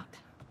find out.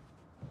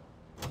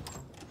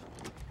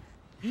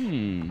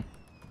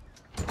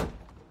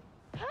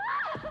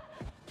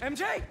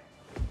 MJ!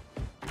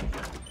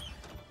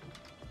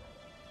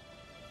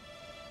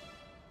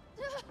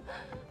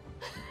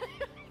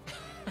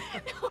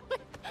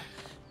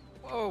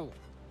 Whoa.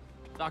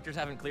 Doctors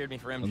haven't cleared me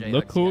for MJ.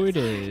 Look who it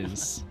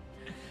is.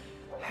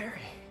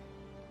 Harry.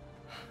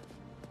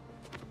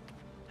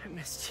 I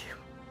missed you.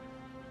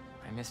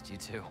 I missed you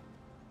too.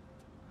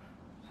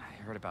 I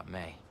heard about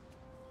May.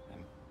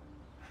 I'm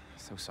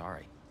so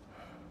sorry.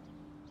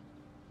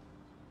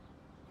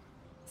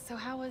 So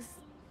how was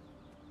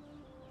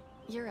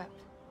Europe?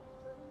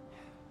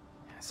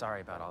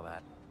 Sorry about all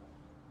that.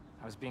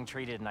 I was being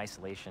treated in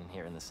isolation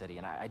here in the city,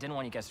 and I didn't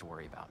want you guys to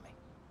worry about me.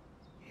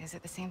 Is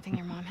it the same thing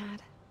your mom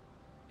had?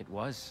 It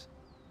was.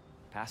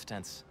 Past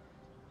tense.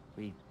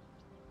 We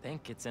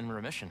think it's in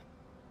remission.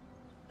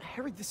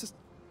 Harry, this is...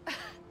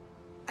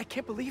 I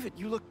can't believe it.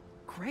 You look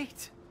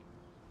great.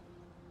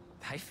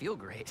 I feel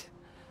great.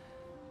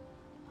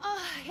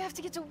 Oh, I have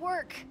to get to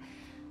work.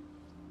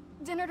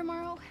 Dinner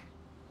tomorrow?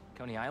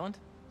 Coney Island?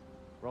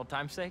 For old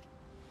time's sake?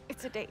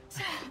 It's a date.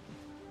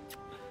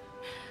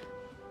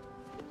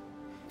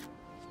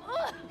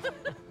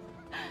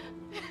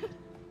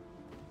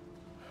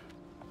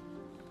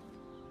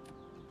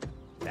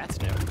 That's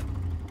new.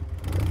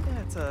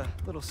 Yeah, it's a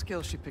little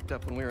skill she picked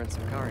up when we were in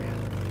Sakaria.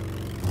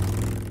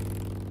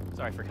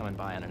 Sorry for coming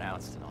by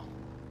unannounced and all.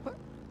 What?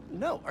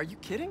 No, are you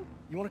kidding?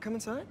 You want to come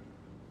inside?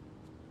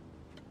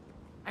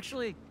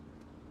 Actually,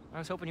 I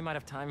was hoping you might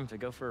have time to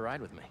go for a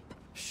ride with me.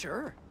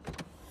 Sure.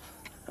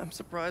 I'm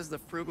surprised the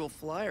frugal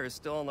flyer is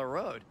still on the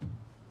road.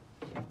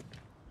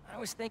 I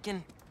was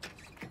thinking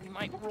we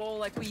might roll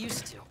like we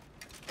used to.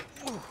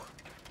 Ooh.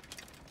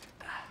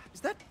 Is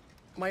that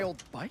my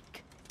old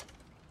bike?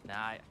 Nah,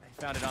 I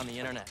found it on the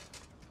internet.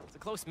 It's a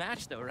close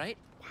match though, right?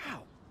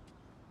 Wow.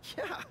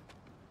 Yeah.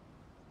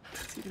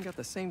 It's even got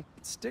the same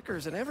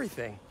stickers and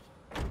everything.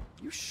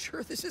 You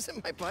sure this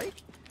isn't my bike?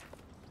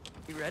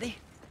 You ready?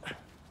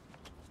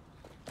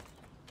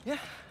 Yeah.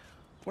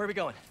 Where are we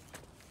going?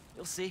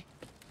 You'll see.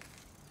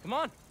 Come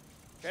on.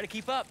 Try to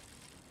keep up.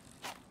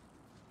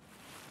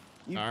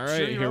 You All sure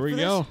right, you're here up we for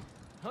go. this?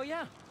 Oh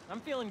yeah, I'm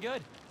feeling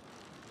good.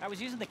 I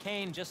was using the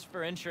cane just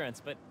for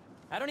insurance, but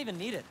I don't even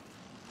need it.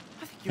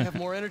 I think you have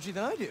more energy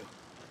than I do.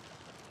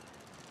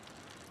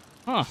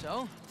 Huh.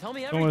 So, tell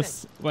me everything.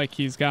 Almost like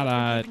he's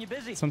got keeping you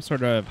busy. some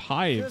sort of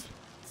hive Just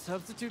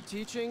substitute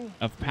teaching.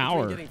 of between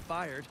power. Getting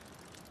fired.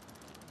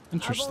 I've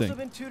Interesting. also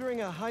been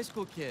tutoring a high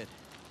school kid.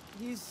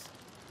 He's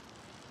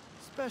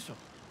special.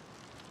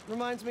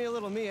 Reminds me a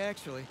little of me,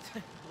 actually.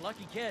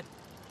 Lucky kid.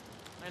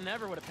 I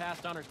never would have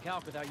passed honors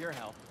calc without your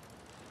help.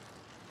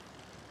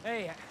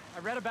 Hey, I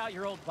read about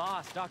your old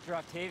boss, Dr.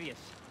 Octavius.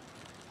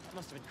 That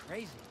must have been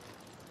crazy.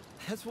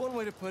 That's one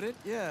way to put it,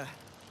 yeah.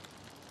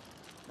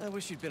 I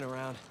wish you'd been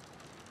around.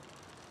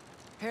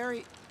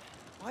 Harry,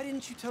 why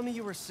didn't you tell me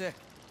you were sick?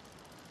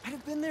 I'd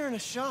have been there in a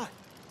shot.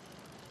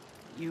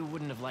 You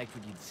wouldn't have liked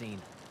what you'd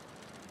seen.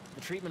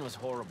 The treatment was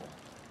horrible.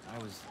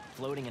 I was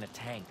floating in a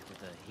tank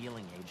with a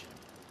healing agent.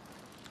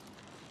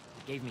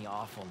 It gave me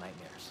awful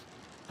nightmares.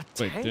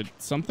 Wait, did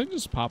something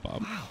just pop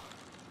up? Wow.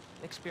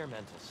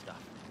 Experimental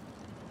stuff.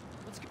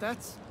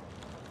 That's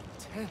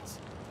intense.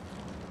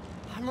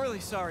 I'm really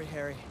sorry,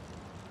 Harry.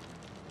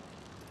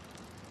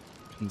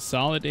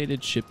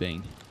 Consolidated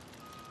shipping.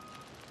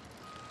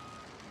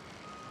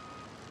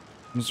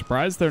 I'm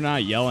surprised they're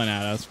not yelling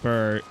at us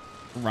for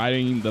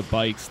riding the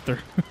bikes through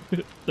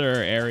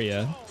their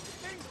area.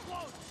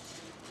 Oh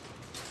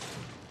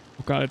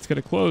god, it's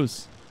gonna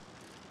close.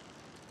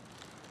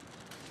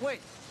 Wait,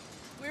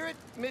 we're at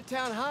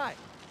Midtown High.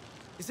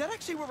 Is that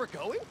actually where we're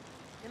going?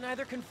 Can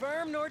neither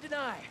confirm nor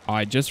deny. Oh,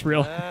 I just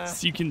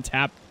realized you can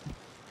tap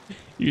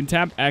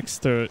X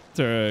to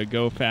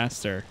go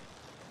faster.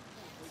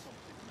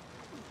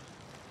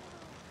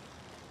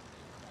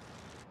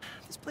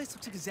 This place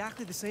looks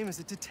exactly the same as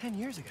it did 10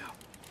 years ago.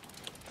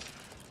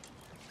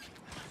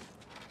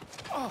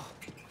 Oh.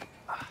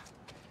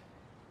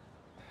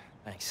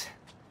 Thanks.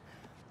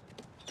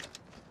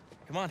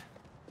 Come on.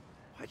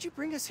 Why'd you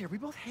bring us here? We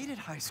both hated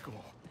high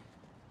school.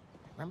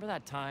 Remember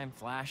that time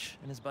Flash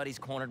and his buddies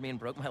cornered me and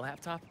broke my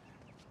laptop?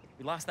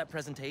 We lost that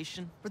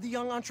presentation. For the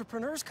Young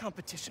Entrepreneurs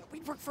competition.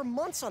 We'd worked for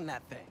months on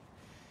that thing.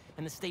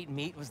 And the state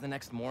meet was the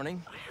next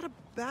morning. I had a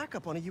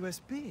backup on a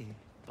USB.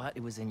 But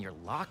it was in your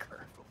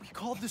locker. We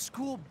called the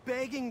school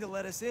begging to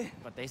let us in.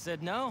 But they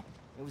said no.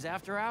 It was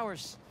after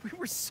hours. We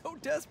were so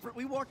desperate,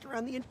 we walked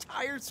around the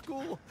entire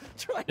school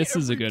trying This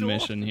is a every good door.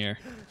 mission here.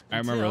 I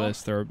remember Until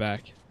this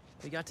throwback.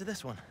 we got to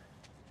this one.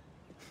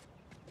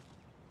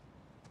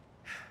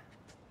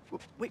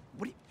 Wait,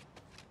 what do you...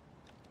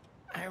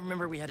 I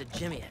remember we had to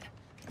jimmy it.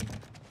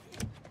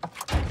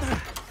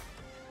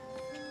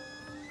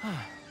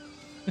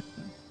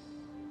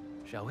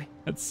 Shall we?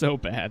 That's so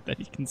bad that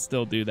he can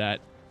still do that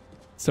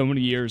so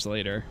many years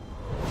later.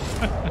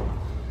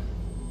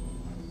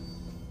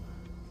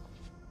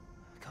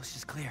 Coast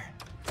is clear.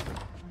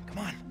 Come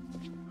on.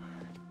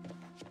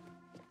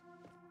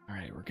 All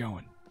right, we're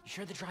going. You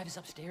sure the drive is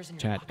upstairs in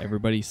your Chat, locker?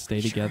 everybody stay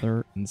Sure.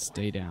 together and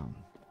stay down.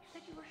 You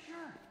said you were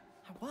sure.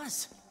 I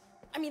was.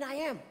 I mean, I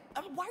am.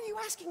 Why are you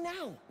asking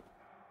now?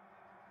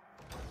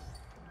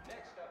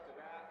 Next up to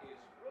bat is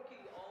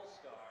rookie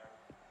all-star,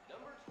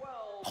 number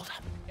 12. Hold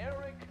up.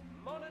 Eric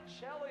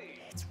Monticelli.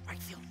 It's right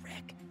field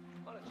Rick.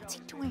 What's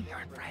he doing here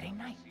on Friday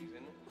night?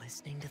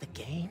 Listening to the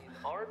game?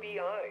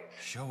 RBI.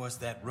 Show us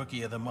that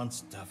Rookie of the Month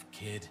stuff,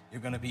 kid.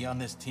 You're gonna be on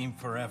this team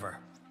forever.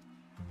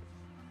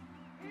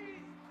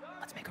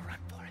 Let's make a run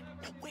for it.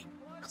 No, wait.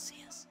 He'll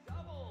see us.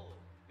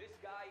 This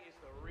guy is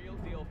the real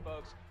deal,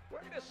 folks.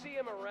 We're gonna see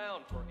him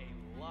around for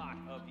a lot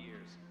of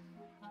years.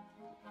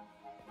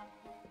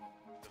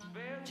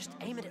 Just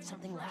aim it at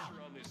something loud.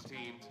 On this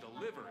team to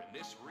deliver in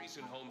this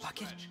recent home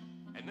Bucket. stretch.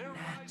 And they're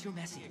Nah, too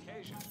messy.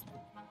 occasion.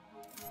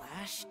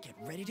 Flash, get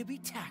ready to be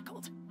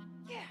tackled.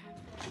 Yeah.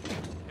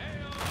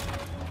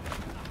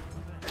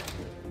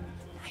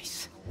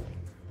 Nice.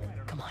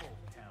 Come on.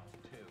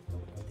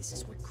 This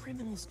is what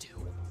criminals do.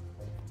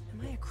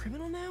 Am I a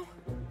criminal now?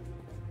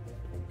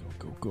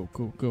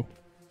 Go.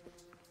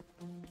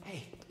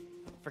 Hey,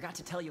 forgot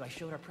to tell you I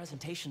showed our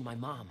presentation to my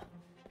mom.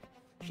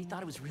 She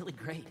thought it was really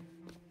great.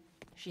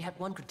 She had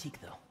one critique,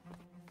 though.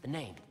 The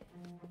name.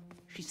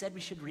 She said we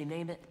should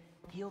rename it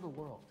Heal the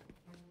World.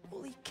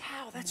 Holy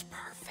cow, that's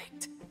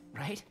perfect.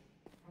 Right?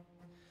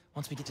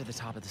 Once we get to the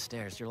top of the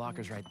stairs, your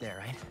locker's right there,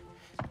 right?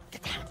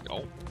 Get down. Oh.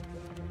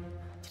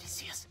 Did he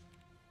see us?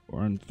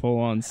 We're in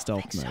full-on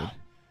stealth so. mode.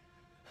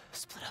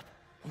 Split up.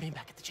 We'll meet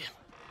back at the gym.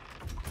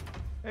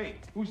 Hey,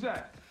 who's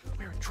that?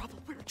 We're in trouble.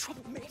 We're in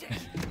trouble. Mayday.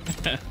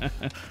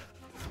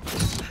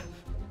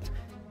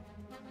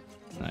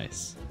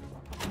 Nice.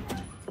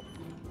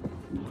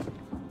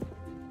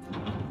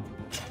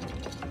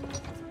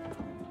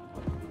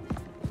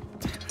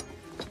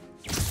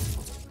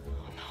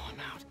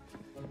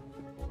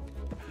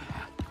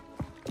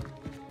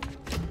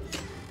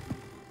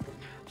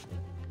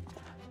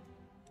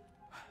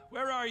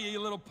 Where are you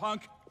little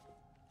punk?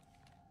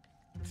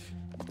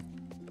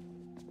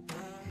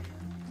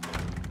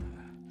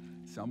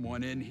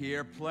 Someone in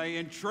here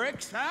playing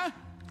tricks, huh?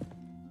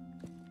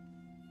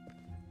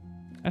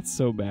 That's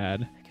so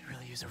bad. I could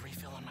really use a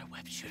refill on my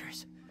web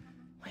shooters.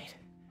 Wait,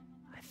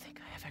 I think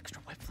I have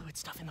extra web fluid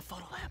stuff in the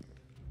photo lab.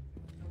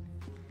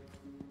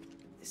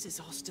 This is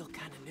all still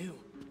kind of new.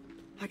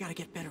 I gotta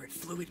get better at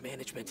fluid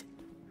management.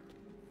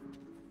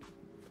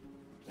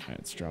 Alright,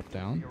 let's drop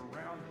down.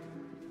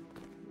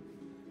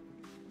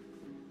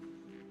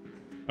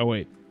 Oh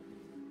wait,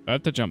 I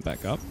have to jump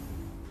back up.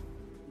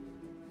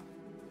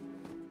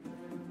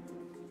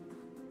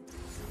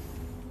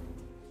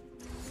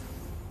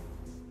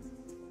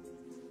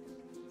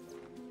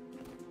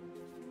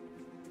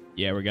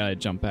 Yeah, we gotta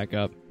jump back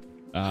up.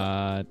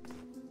 How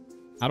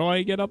do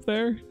I get up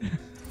there?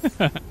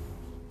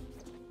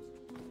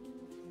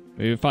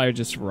 Maybe if I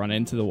just run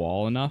into the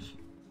wall enough.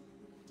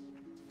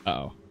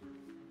 Uh-oh.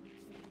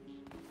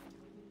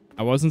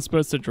 I wasn't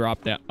supposed to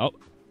drop down. Oh,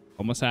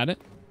 almost had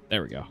it.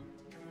 There we go.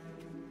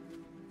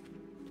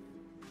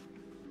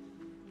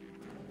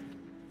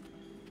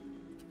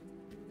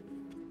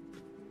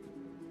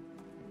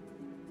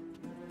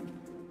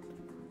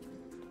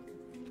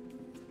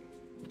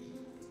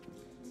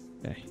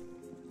 Okay.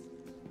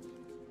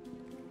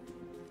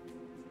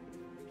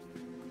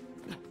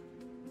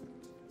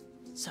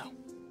 So,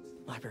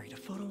 library to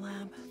photo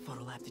lab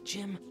to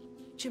gym,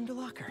 gym to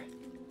locker.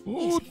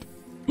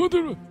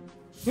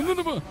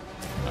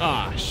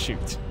 Ah,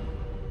 shoot.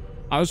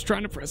 I was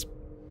trying to press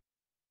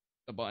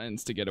the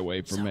buttons to get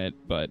away from it,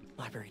 but...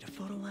 Library to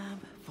photo lab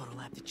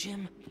to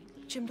gym,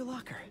 gym to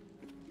locker.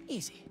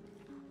 Easy.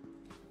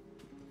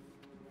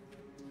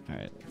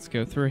 Alright, let's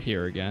go through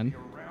here again.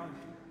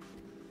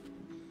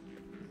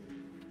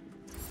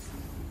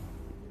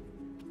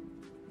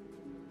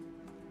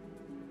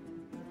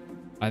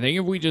 I think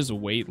if we just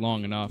wait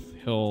long enough,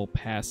 he'll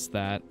pass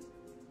that.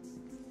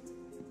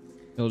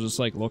 He'll just,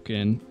 like, look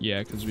in.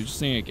 Yeah, because we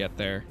just need to get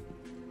there.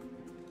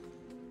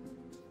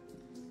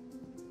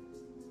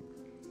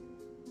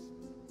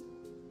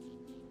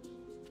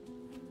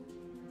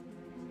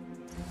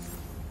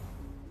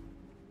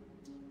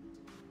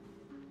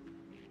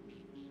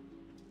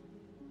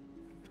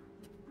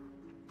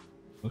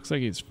 Looks like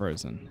he's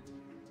frozen.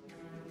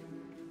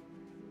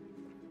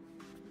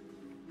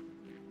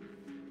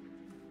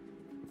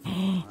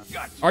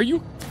 Are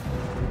you?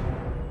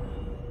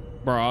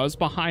 Bro, I was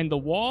behind the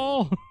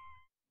wall.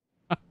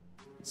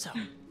 So,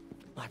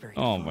 library.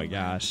 Oh my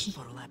gosh.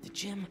 Photo lab to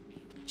gym,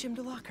 gym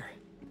to locker.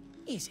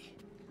 Easy.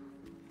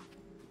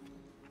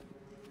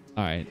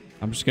 All right,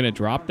 I'm just gonna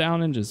drop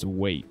down and just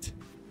wait.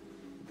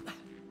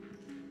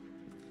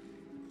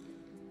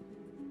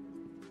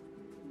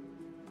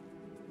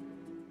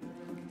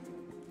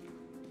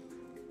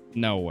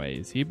 No way.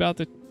 Is he about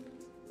to?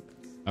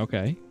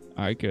 Okay.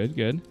 All right. Good.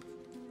 Good.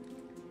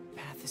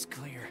 Path is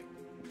clear.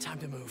 Time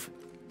to move.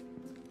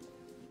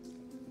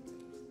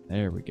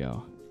 There we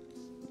go.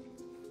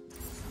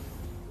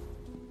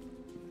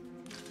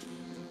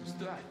 Who's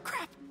that?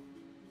 Crap.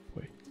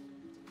 Wait.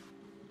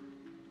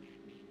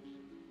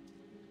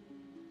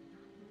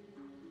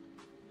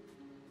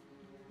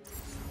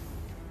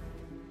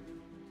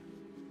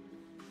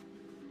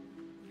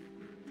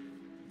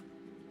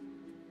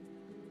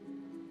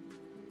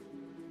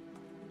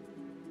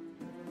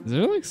 Is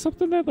there like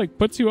something that like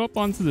puts you up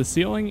onto the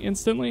ceiling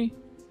instantly?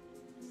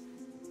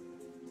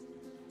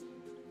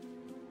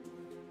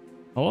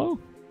 Hello?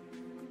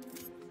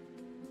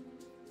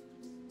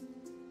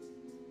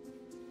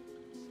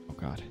 Oh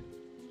god.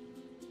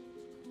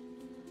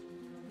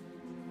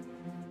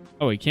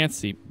 Oh, he can't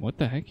see. What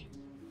the heck?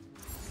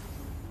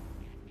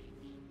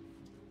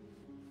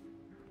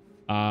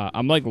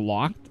 I'm like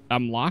locked.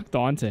 I'm locked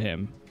onto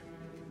him.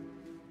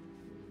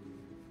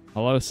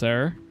 Hello,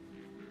 sir.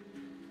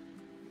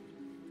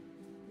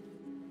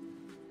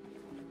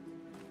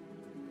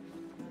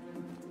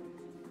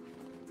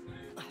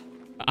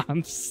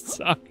 I'm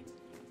stuck.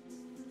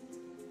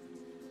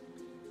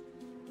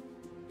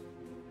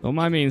 Don't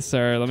mind me,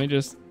 sir. Let me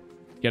just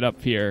get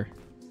up here.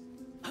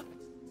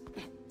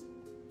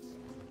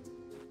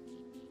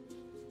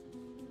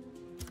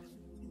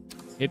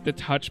 Hit the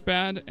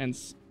touchpad and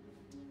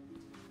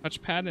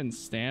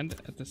stand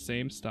at the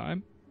same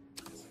time.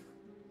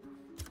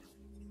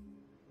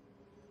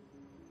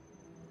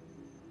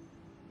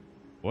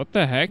 What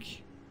the heck?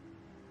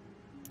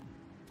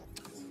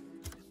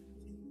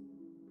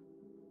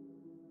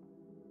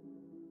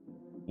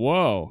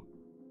 Whoa.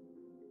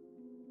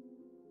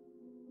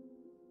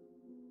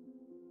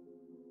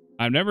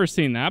 I've never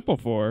seen that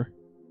before.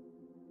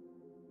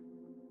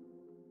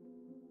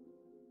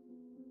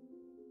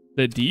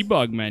 The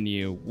debug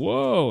menu.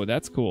 Whoa,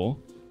 that's cool.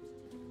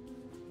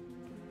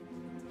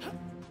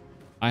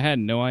 I had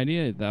no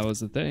idea that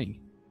was a thing.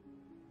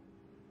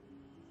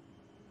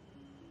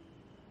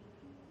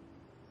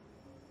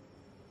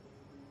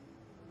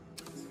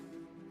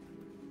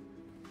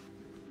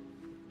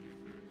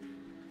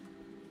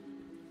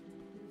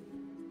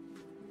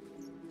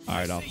 All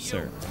right,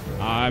 officer.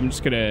 I'm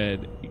just gonna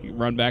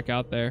run back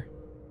out there.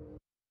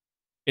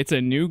 It's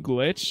a new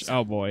glitch.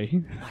 Oh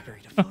boy.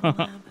 Library to photo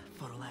lab,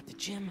 photo lab to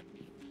gym,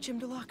 gym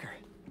to locker.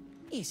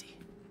 Easy.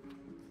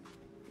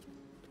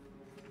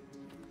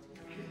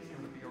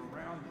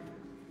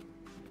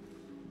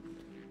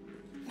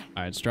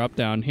 All right, let's drop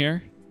down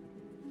here.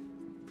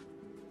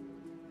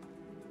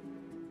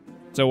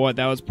 So what?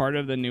 That was part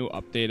of the new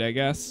update, I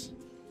guess.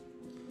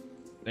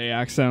 They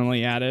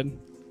accidentally added.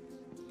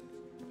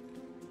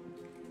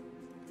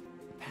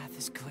 Path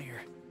is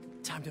clear.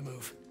 Time to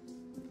move.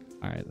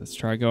 All right, let's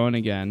try going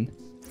again.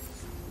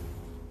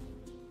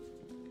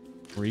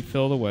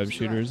 Refill the web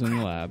shooters in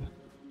the lab.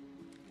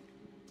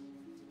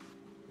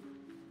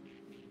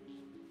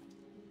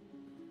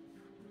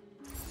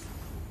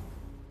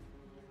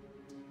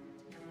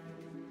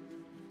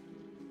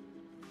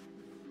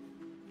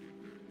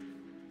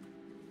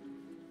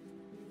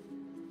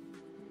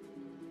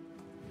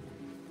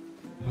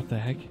 What the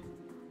heck?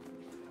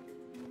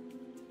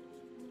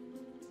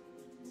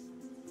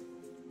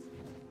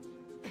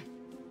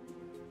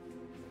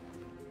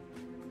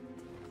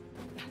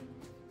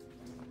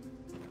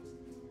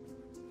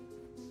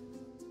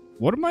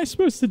 What am I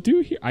supposed to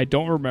do here? I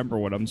don't remember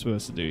what I'm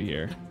supposed to do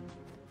here.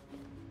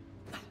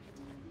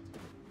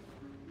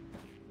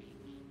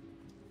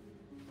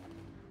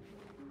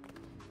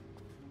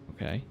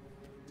 Okay.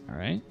 All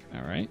right.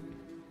 All right.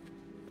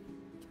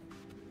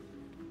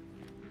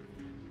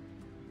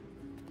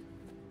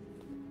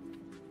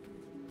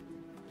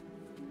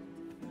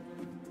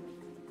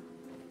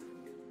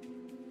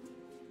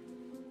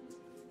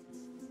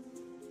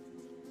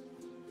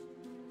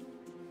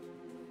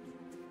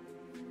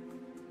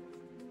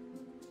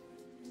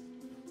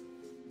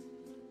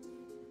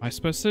 Am I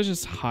supposed to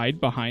just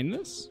hide behind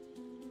this?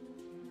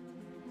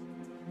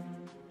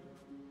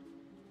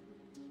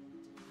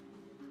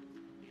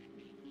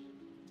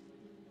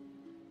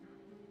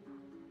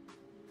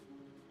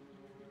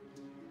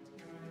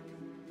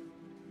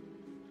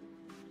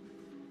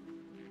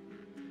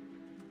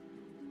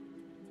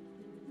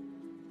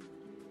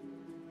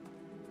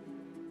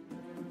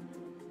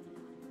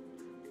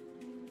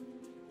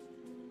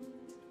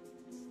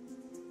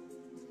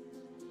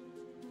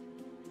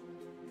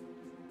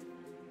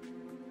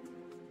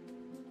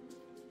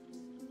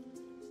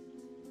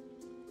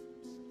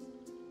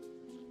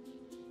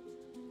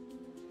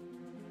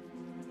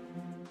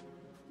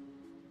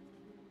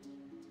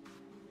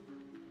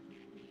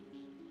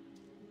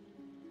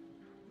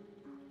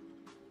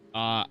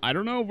 I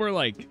don't know if we're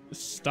like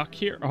stuck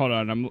here. Hold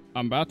on, I'm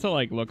about to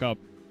like look up.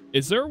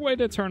 Is there a way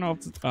to turn off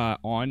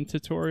on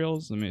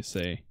tutorials? Let me see.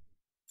 It'd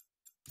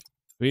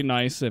be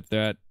nice if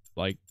that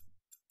like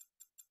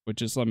would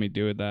just let me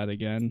do that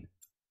again.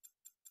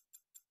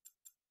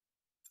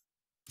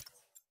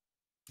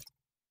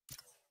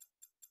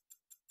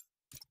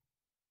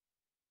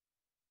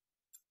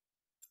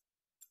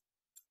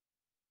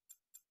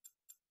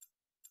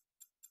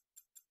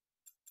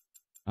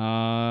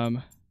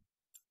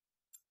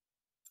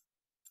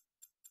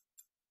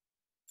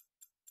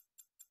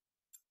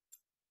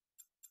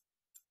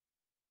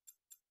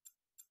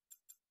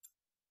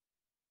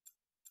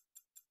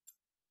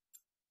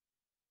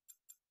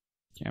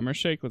 Camera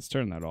shake, let's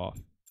turn that off.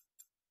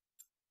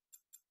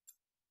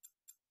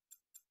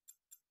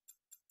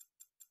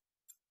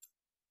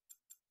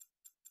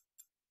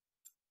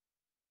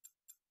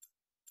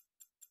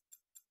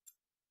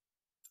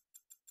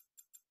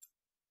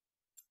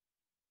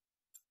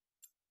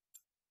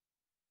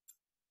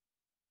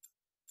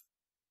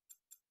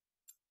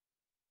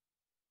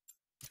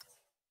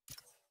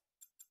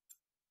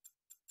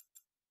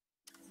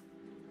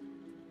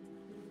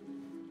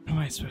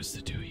 I supposed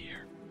to do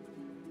here?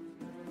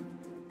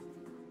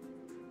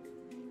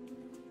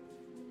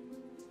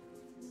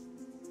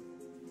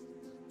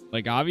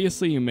 Like,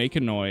 obviously you make a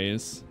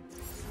noise.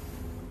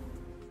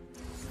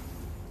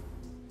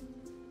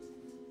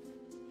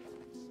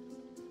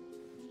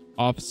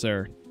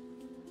 Officer.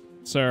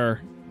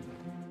 Sir.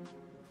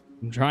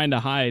 I'm trying to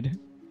hide.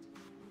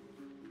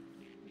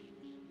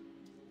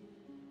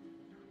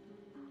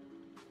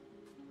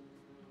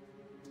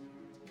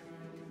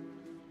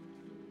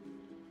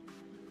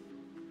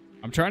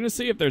 I'm trying to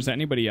see if there's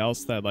anybody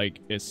else that, like,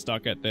 is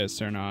stuck at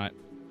this or not.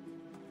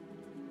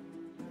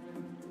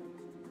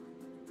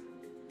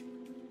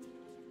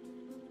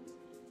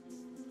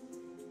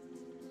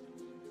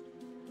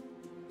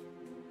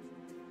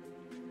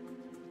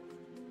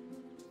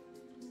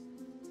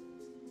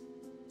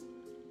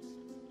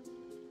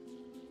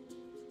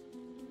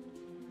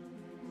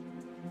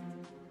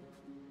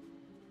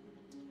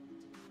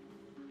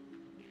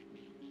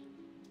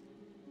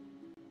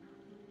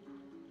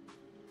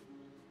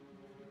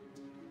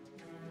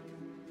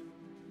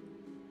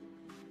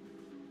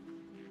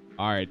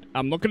 All right,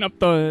 I'm looking up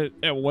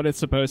what it's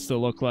supposed to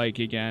look like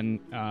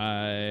again.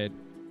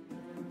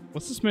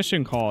 What's this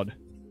mission called?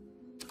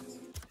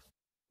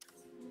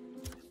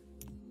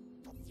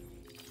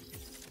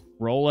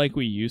 Roll like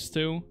we used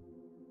to.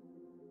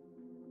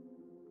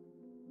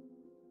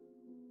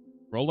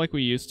 Roll like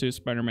we used to,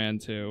 Spider-Man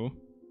 2.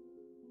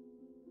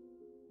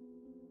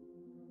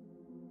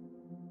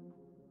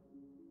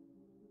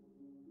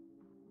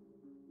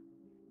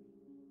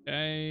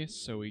 Okay,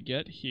 so we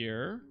get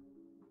here.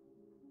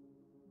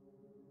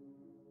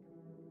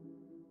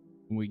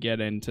 We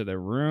get into the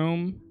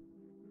room.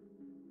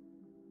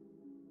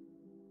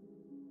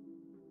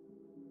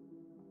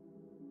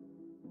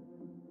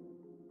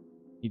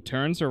 He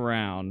turns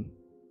around.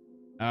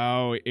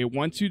 Oh, it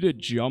wants you to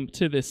jump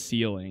to the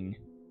ceiling.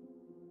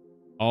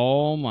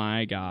 Oh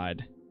my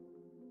god.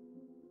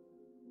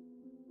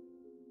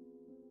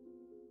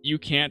 You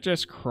can't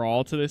just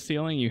crawl to the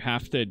ceiling. You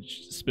have to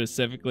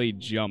specifically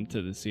jump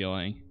to the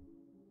ceiling.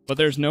 But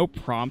there's no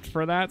prompt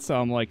for that, so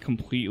I'm like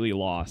completely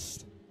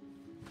lost.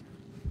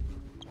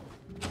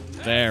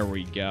 There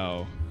we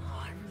go.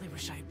 Oh, I really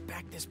wish I had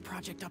backed this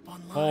project up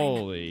online.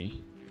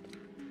 Holy.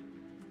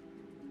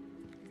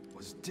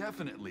 Was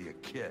definitely a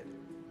kid.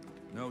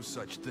 No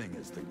such thing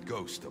as the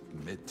ghost of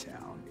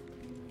Midtown.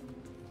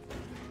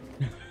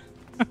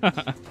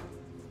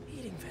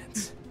 Heating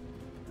vents.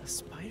 A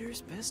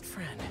spider's best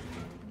friend.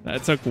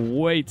 That took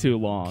way too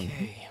long.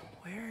 Okay,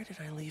 where did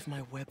I leave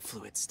my web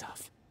fluid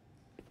stuff?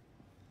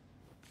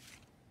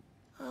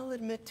 I'll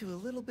admit to a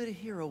little bit of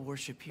hero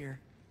worship here.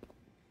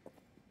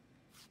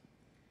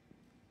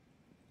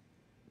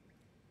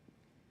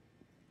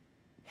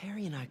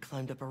 Harry and I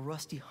climbed up a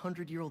rusty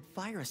 100-year-old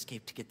fire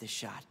escape to get this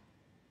shot.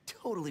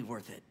 Totally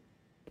worth it.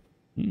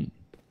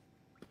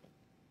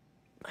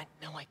 I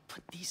know I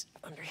put these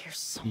under here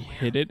somewhere. You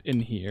hid it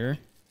in here.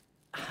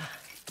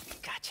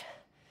 Gotcha.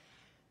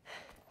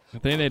 I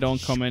think they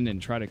don't come in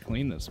and try to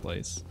clean this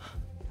place.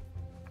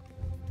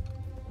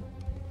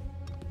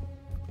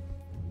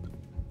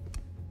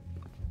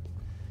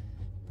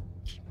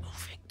 Keep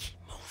moving, keep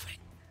moving.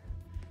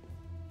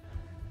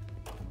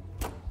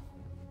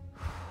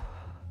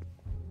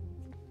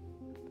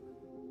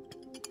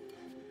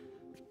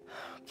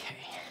 Okay.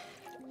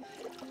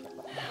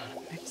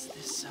 Now mix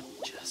this up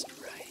just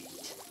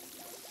right.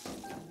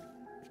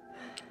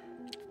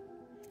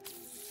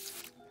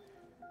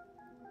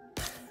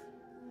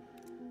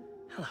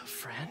 Hello,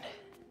 friend.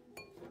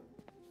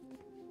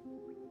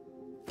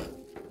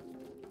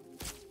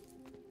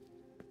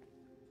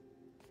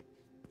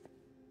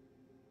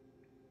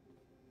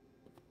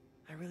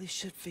 I really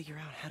should figure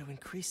out how to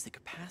increase the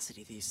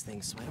capacity of these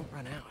things so I don't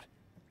run out.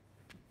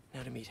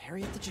 Now to meet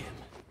Harry at the gym.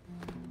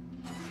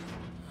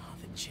 Oh,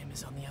 the gym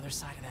is on the other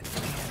side of that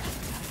fan.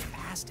 Gotta get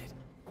past it.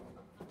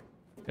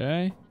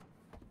 Okay.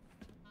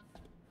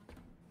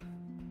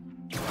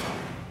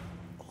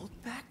 Old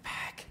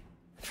backpack.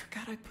 I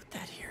forgot I put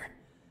that here.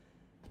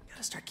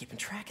 Gotta start keeping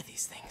track of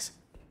these things.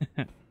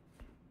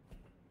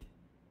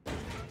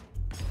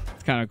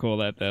 It's kind of cool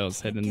that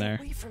was hidden there.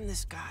 Get away from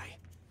this guy.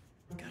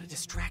 Gotta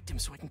distract him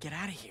so I can get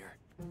out of here.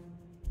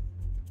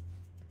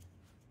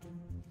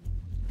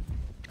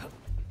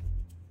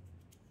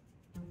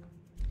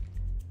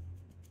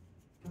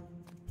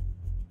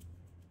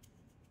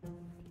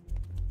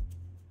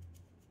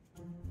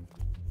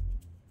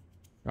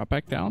 Drop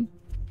back down.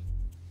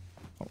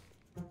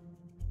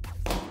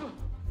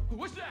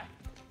 What's that?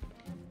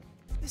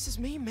 This is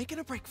me making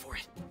a break for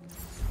it.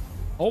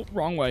 Oh,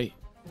 wrong way.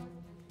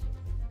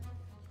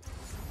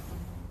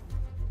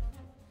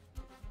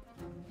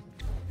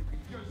 You can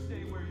just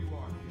stay where you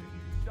are.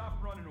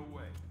 Stop running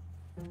away.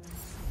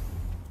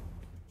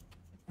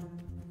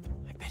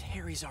 I bet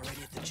Harry's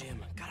already at the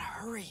gym. Gotta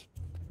hurry.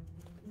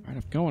 All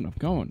right, I'm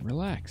going.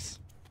 Relax.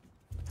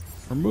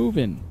 We're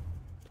moving.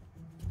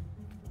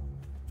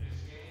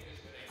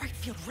 Right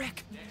field,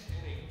 Rick.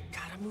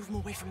 Gotta move him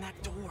away from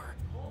that door.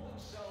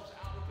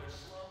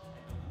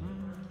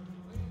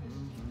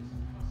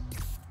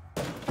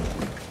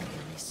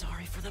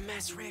 a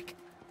mess, Rick.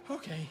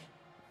 Okay.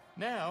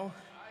 Now,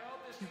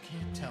 you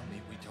can't tell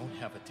me we don't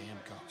have a damn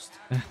ghost.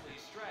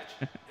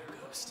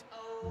 Ghost.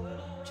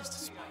 Just a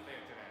spider.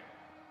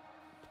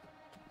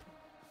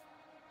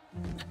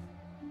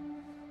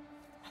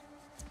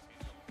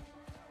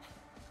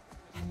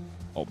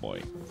 Oh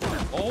boy.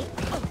 Oh!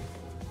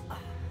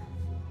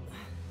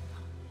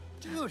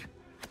 Dude,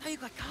 I thought you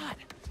got caught.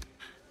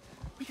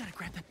 We gotta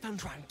grab that thumb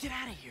drive and get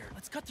out of here.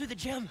 Let's cut through the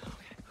gym.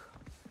 Okay.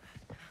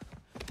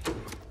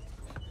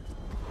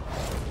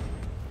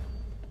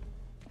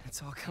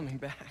 It's all coming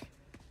back.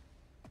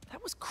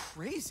 That was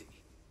crazy.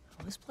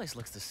 Well, this place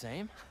looks the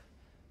same.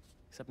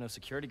 Except no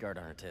security guard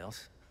on our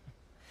tails.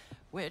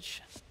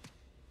 Which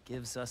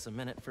gives us a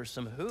minute for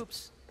some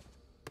hoops.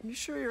 You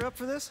sure you're up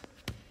for this?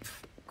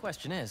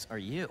 Question is, are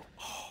you?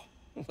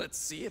 Let's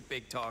see it,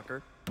 big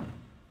talker.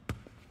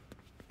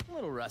 A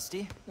little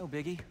rusty, no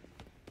biggie.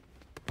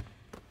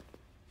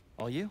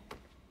 All you?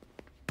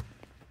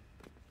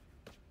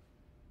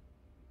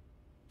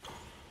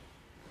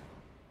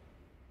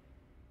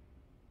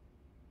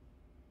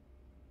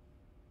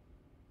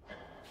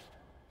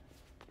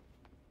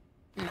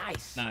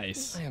 Nice.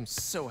 Nice. I am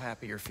so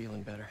happy you're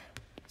feeling better.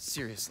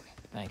 Seriously.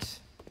 Thanks.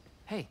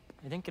 Hey,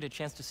 I didn't get a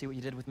chance to see what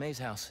you did with May's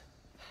house.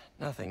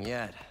 Nothing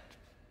yet.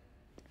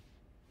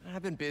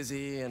 I've been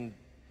busy and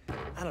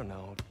I don't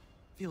know. It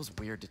feels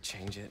weird to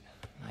change it.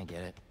 I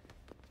get it.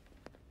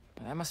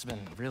 That must have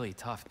been really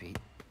tough, Pete.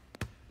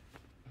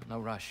 No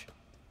rush.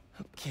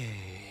 Okay,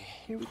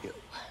 here we go.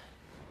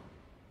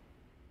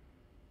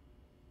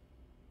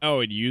 Oh,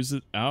 it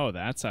uses... Oh,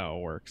 that's how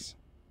it works.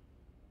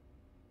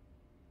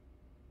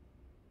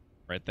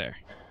 Right there.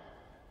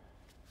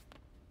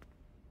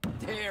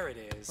 There it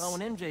is. Well,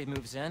 when MJ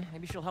moves in,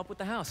 maybe she'll help with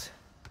the house.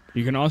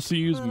 You can also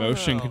use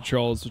motion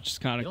controls, which is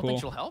kind You of don't cool.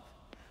 think she'll help?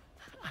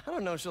 I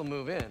don't know if she'll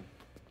move in.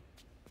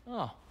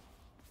 Oh.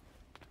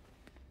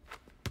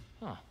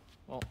 Huh.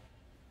 Well,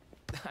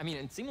 I mean,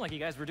 it seemed like you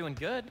guys were doing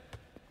good.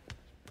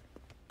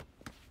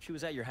 She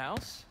was at your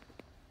house?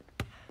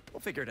 We'll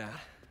figure it out.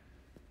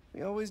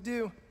 We always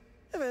do.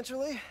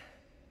 Eventually.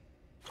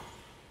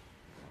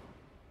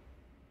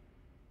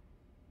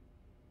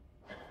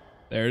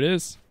 There it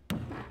is.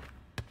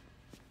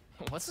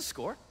 What's the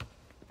score?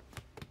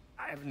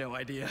 I have no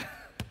idea.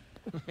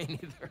 Me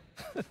neither.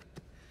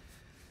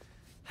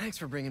 Thanks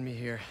for bringing me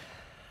here.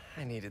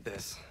 I needed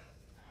this.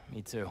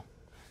 Me too.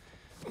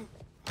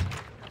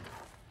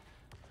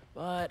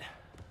 But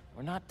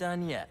we're not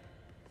done yet.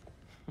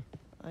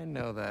 I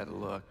know that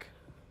look.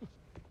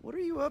 What are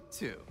you up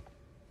to?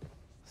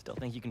 Still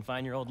think you can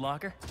find your old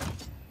locker?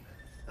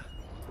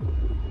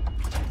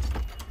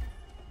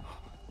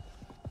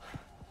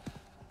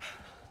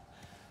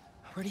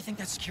 Where do you think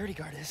that security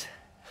guard is?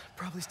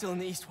 Probably still in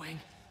the East Wing.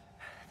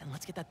 Then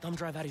let's get that thumb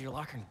drive out of your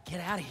locker and get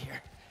out of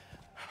here.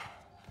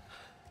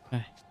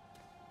 Okay.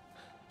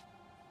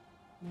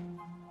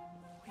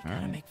 We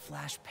gotta make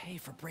Flash pay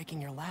for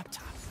breaking your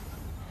laptop.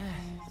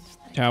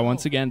 Ciao,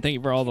 once again, thank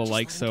you for all the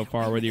likes so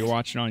far, whether you're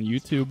watching on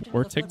YouTube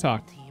or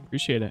TikTok.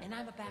 Appreciate it. And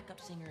I'm a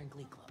backup singer in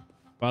Glee Club.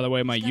 By the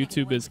way, my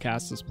YouTube is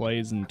Casas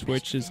Plays and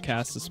Twitch is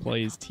Casas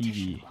Plays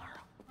TV.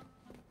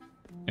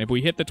 And if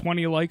we hit the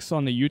 20 likes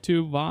on the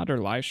YouTube VOD or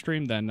live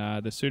stream, then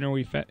the sooner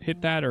we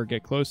hit that or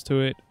get close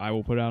to it, I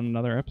will put out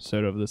another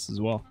episode of this as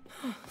well.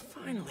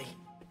 Finally.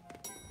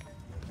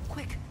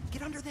 Quick,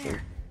 get under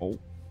there. Oh.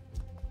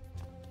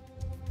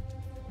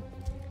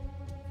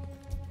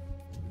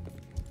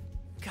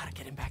 Gotta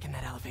get him back in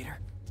that elevator.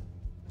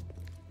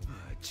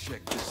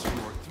 Check this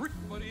floor 3.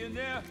 Anybody in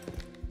there?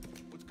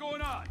 What's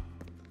going on?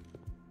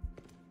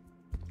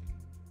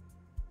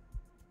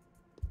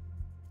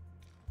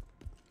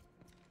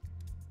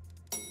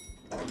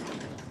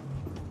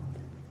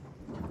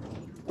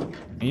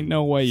 Ain't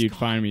no way you'd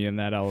find me in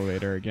that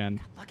elevator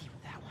again. Lucky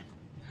with that one.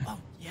 Oh,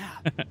 yeah.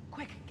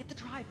 Quick, get the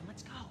drive and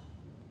let's go.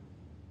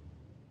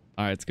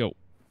 All right, let's go.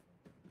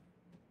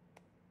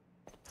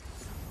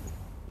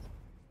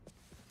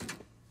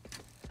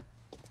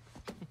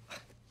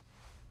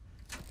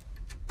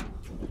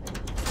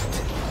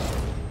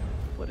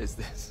 What is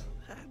this?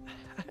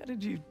 How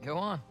did you... Go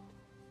on.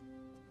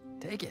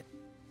 Take it.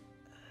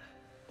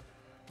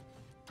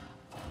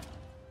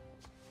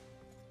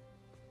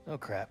 Oh,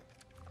 crap.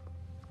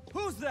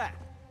 Who's that?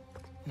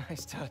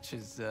 Nice touch.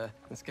 Is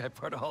this guy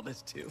part of all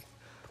this too?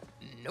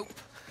 Nope.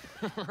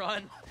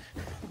 Run.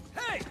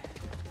 Hey!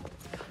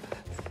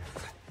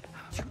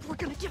 Dude, we're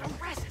gonna get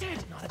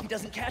arrested! Not if he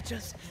doesn't catch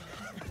us.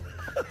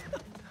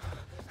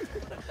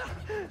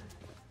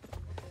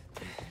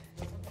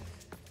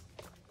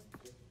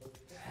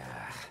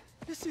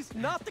 This is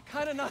not the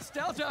kind of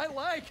nostalgia I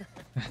like.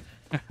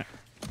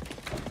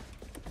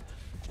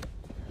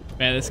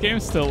 Man, this game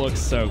still looks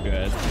so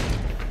good.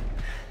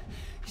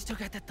 You still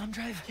got that thumb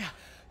drive? Yeah.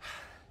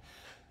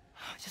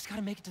 Just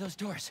gotta make it to those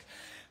doors.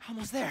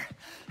 Almost there.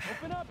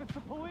 Open up, it's the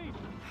police.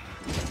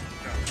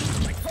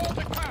 I called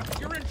the cops.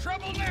 You're in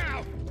trouble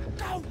now.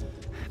 No!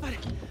 But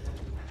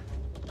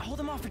hold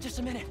them off for just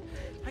a minute.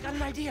 I got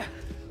an idea.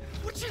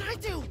 What should I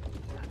do?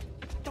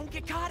 Don't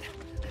get caught?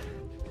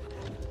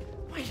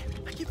 Why Wait,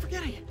 I keep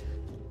forgetting.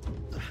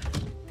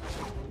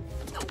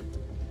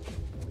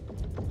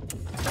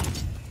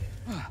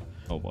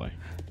 Oh boy.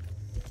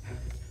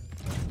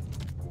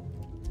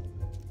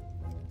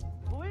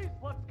 Police,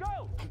 let's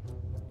go!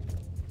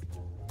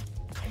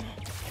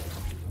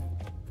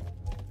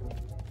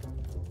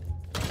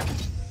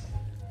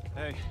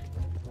 Hey,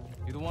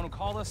 you the one who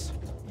called us?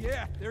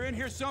 Yeah, they're in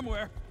here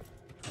somewhere.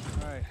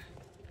 All right,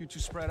 get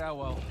you spread out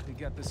while we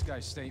get this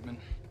guy's statement.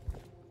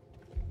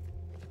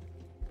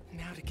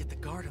 Now to get the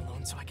guard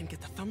alone so I can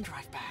get the thumb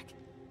drive back.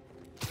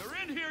 They're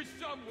in here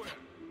somewhere!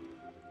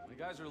 The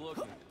guys are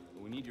looking,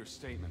 but we need your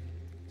statement.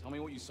 Tell me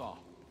what you saw.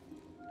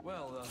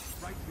 Well,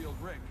 right field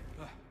rig.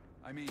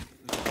 I mean...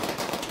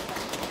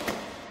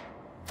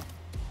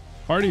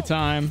 Party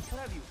time.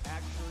 What have you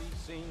actually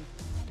seen?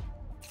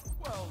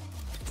 Well,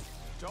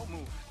 don't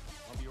move.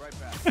 I'll be right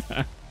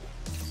back.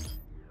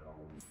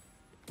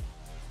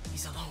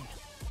 He's alone.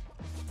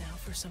 Now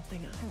for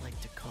something I like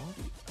to call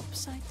the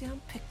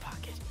upside-down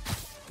pickpocket.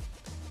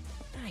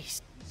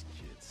 Nice.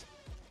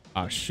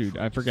 Oh shoot,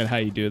 I forget how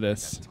you do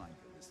this.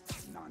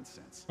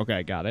 Okay,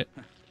 I got it.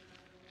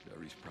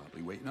 Sherry's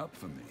probably waiting up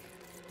for me.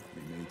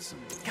 We made some...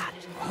 Got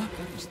it.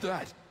 What was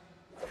that?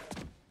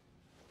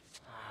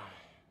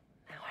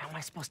 Now how am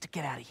I supposed to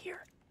get out of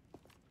here?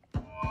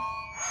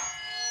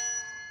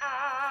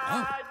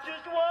 I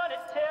just want to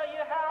tell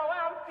you how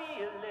I'm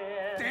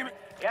feeling. Damn it!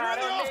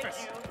 Gotta You're in the make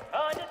office! you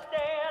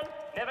understand.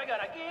 Never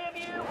gonna give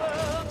you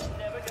up.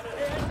 Never gonna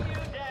let you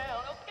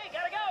down. Okay,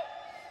 gotta go.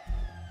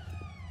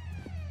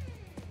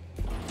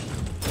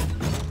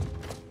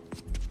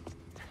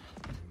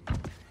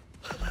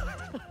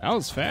 That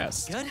was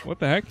fast. Good? What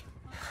the heck?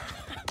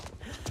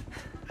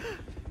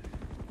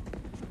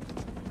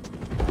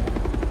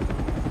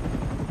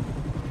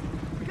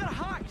 We gotta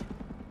hide!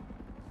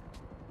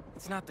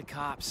 It's not the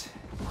cops.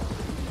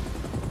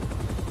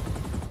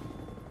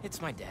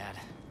 It's my dad.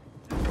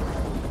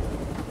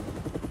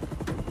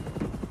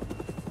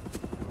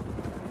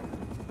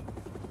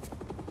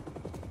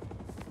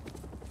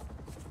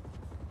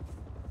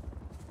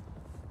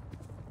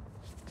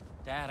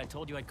 Dad, I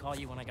told you I'd call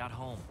you when I got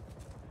home.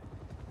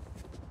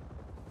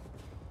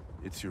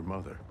 It's your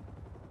mother.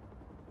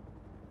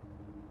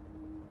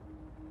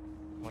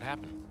 What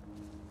happened?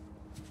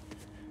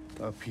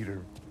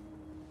 Peter,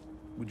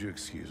 would you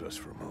excuse us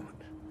for a moment?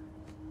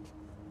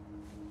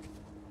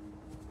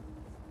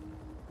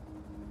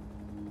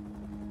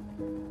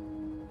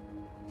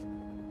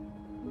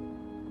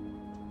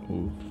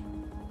 Oof.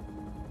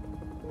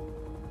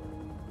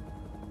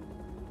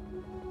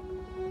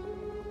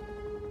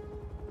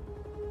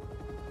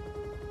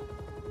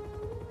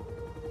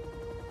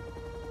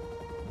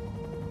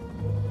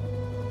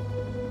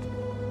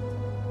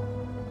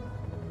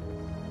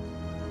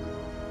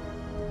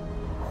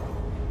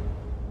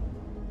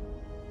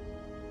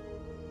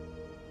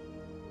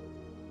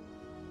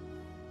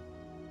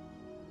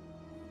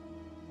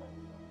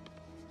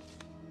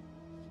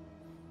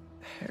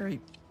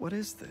 Harry, what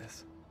is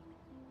this?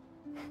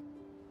 You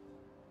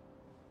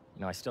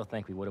know, I still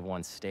think we would have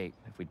won state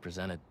if we'd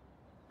presented.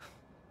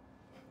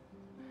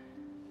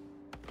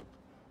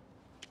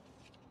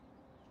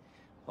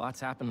 A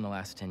lot's happened in the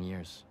last 10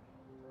 years.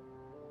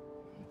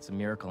 It's a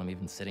miracle I'm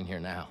even sitting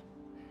here now.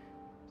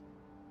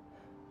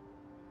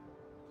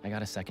 I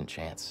got a second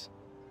chance.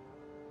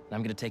 And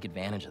I'm gonna take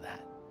advantage of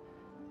that.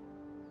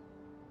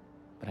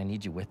 But I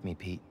need you with me,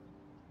 Pete.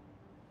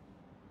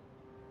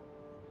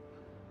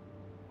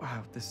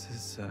 Wow, this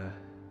is,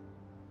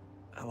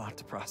 a lot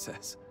to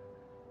process.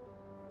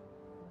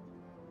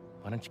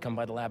 Why don't you come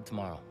by the lab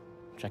tomorrow?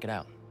 Check it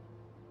out.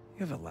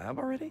 You have a lab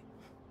already?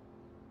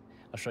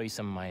 I'll show you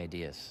some of my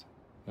ideas,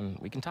 and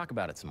we can talk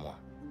about it some more.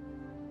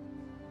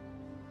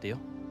 Deal?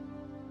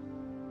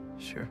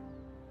 Sure.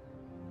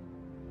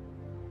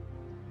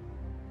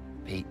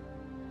 Pete,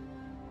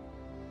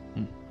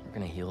 we're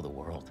gonna heal the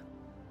world.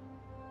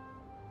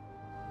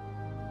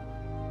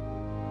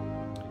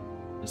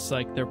 Just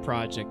like their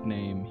project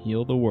name,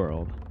 Heal the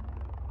World.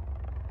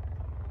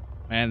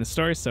 Man, the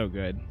story's so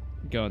good.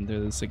 Going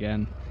through this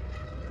again.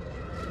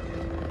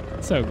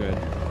 So good.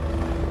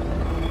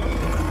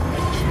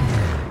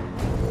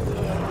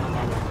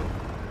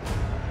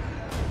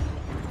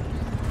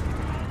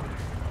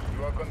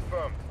 You are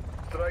confirmed.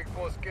 Strike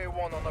Force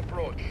K1 on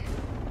approach.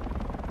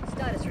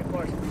 Status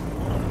report.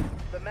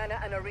 The Mana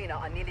and Arena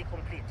are nearly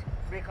complete.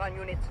 Recon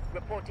units,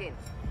 report in.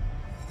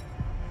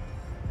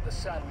 The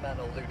Sandman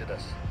eluded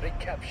us.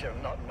 Recapture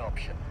not an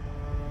option.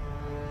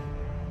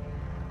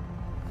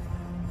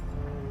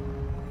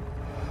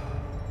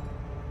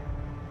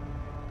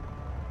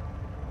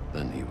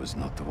 Then he was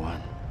not the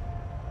one.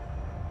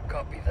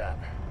 Copy that.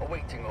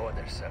 Awaiting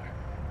orders, sir.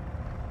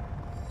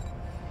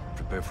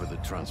 Prepare for the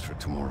transfer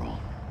tomorrow.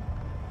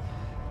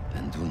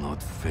 And do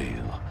not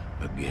fail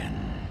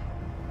again.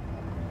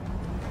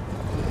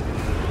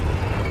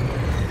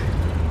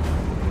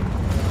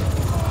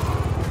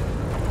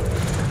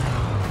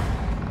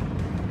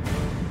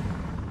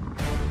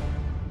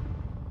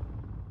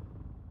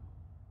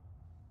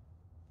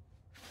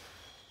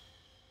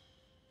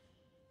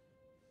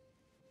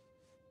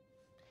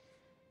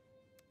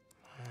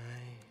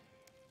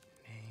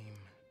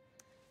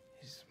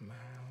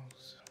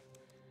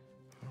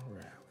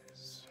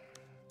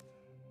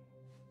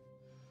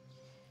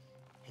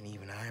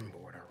 I'm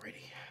bored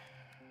already.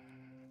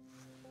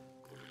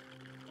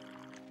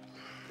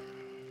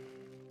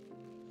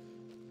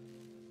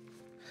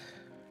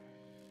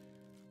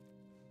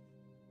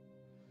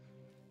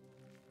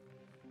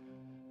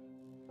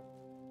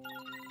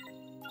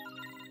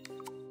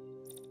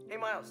 Hey,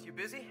 Miles, you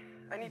busy?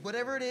 I need...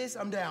 Whatever it is,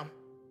 I'm down.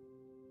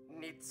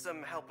 Need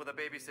some help with a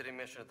babysitting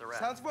mission at the raft.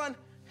 Sounds fun.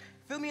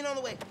 Fill me in on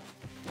the way.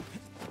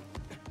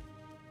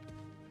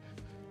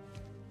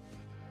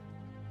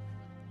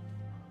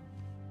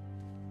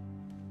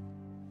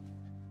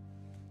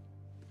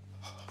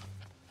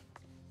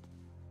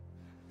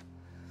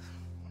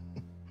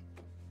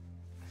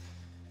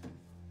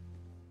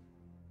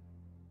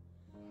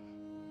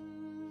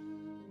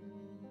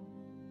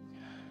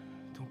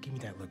 Don't give me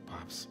that look,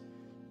 Pops.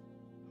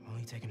 I'm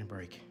only taking a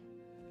break.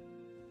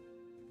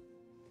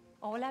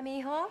 Hola,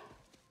 mijo.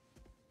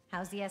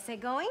 How's the essay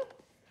going?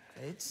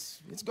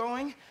 It's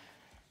going.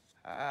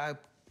 I'm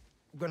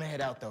gonna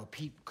head out, though.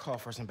 Pete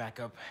called for some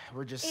backup.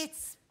 We're just...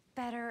 It's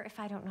better if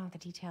I don't know the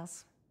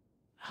details.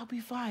 I'll be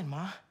fine,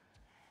 Ma.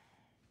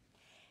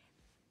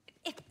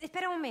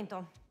 Espera un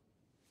momento.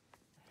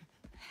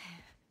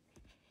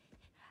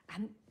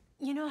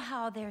 You know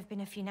how there have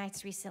been a few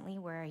nights recently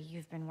where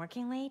you've been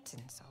working late,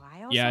 and so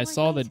I also Yeah, I work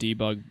saw late? the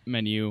debug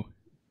menu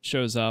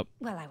shows up.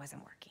 Well, I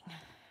wasn't working.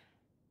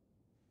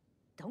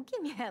 Don't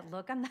give me that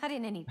look. I'm not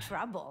in any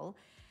trouble.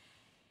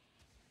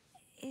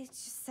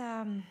 It's just,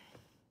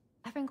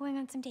 I've been going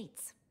on some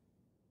dates.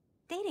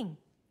 Dating,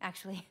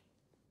 actually.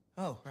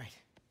 Oh, right.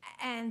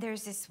 And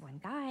there's this one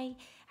guy.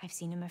 I've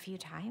seen him a few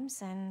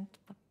times, and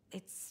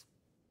it's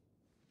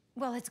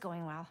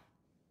going well.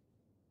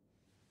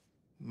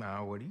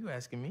 Ma, what are you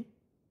asking me?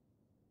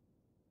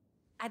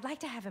 I'd like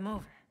to have him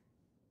over.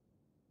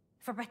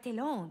 For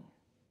Bartelone.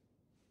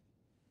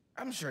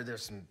 I'm sure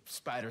there's some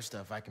spider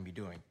stuff I can be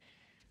doing.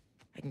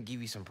 I can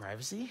give you some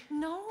privacy.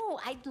 No,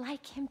 I'd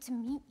like him to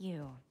meet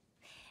you.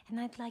 And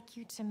I'd like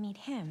you to meet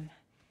him.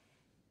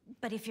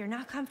 But if you're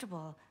not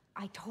comfortable,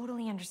 I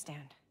totally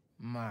understand.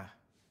 Ma.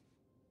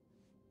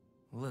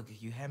 Look,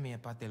 you had me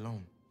at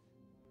Bartelone.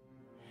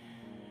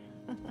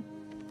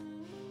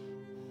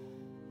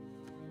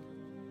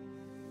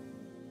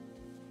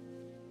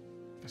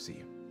 I'll see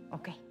you.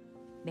 Okay.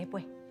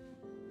 Después.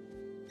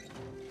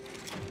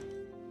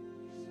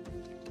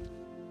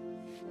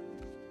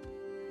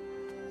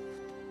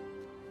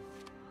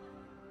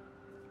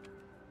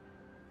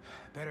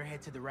 Better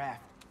head to the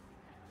raft.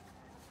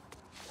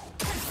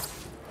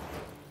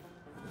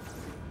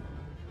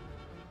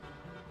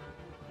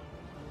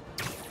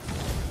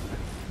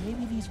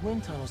 Maybe these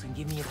wind tunnels can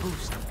give me a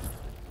boost.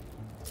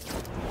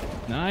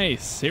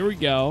 Nice. Here we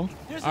go.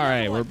 All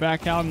right, we're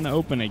back out in the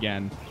open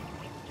again.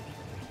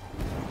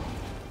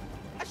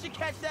 I should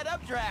catch that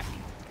updraft.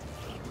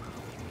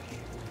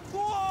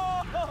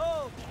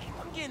 Whoa!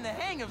 I'm getting the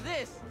hang of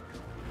this.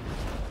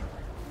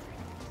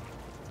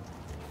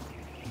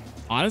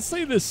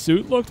 Honestly, the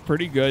suit looked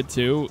pretty good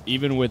too,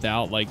 even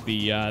without like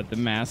the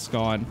mask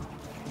on.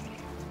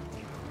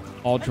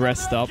 All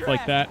dressed up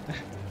like that.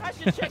 I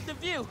should check the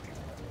view.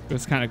 It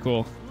was kind of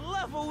cool.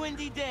 Love a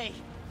windy day.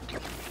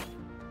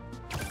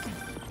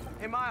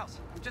 Hey, Miles,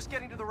 I'm just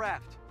getting to the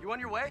raft. You on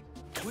your way?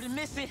 Wouldn't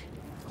miss it.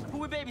 Who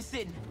we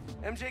babysitting?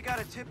 MJ got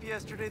a tip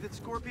yesterday that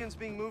Scorpion's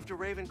being moved to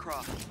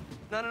Ravencroft.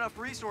 Not enough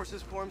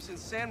resources for him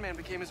since Sandman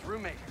became his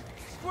roommate.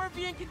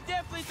 Scorpion can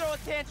definitely throw a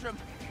tantrum.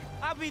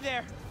 I'll be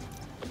there.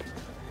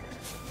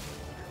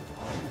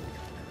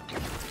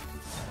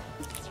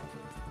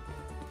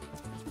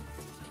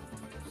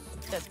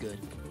 That's good.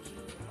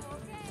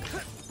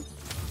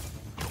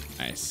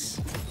 Nice.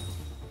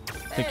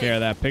 Take care of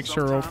that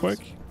picture real quick.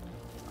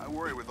 I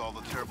worry with all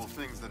the terrible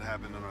things that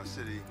happen in our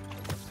city.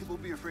 People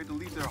be afraid to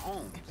leave their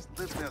homes,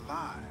 live their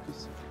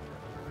lives.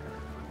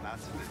 But not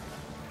today.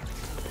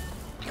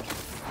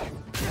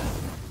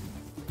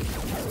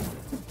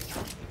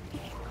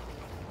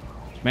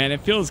 Man,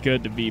 it feels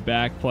good to be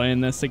back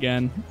playing this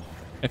again.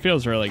 It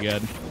feels really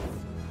good.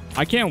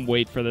 I can't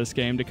wait for this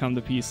game to come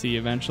to PC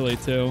eventually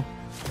too,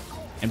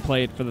 and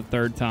play it for the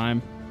third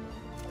time.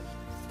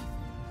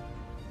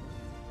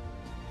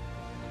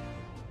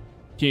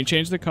 Can you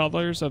change the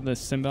colors of the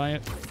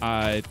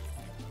symbiote?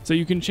 So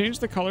you can change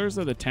the colors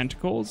of the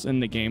tentacles in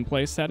the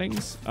gameplay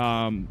settings,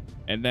 and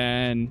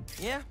then...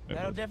 Yeah,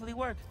 that'll definitely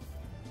work.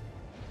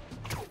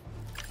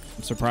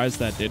 I'm surprised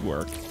that did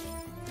work.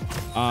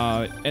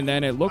 And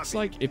then it looks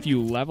like if you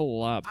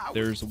level up,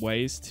 there's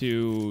ways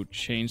to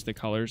change the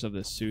colors of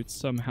the suits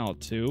somehow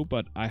too,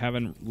 but I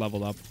haven't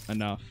leveled up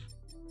enough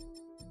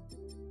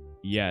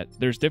yet.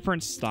 There's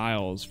different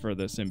styles for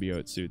the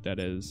symbiote suit, that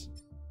is.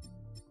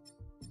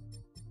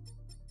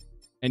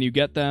 And you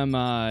get them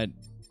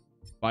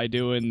by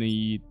doing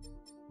the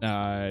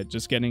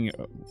just getting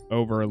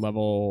over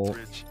level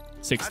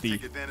 60 I'd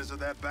take advantage of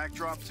that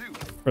backdrop too.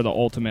 for the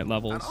ultimate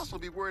levels. I'd also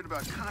be worried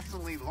about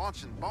constantly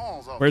launching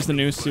balls off. Where's the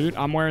new suit?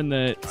 I'm wearing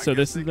the... So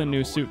this is the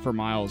new suit for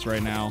Miles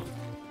right now.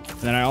 And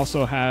then I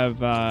also have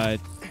the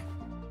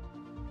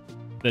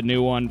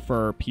new one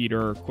for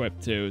Peter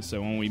equipped too,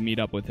 so when we meet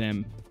up with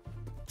him,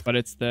 but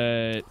it's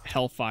the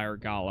Hellfire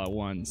Gala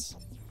ones.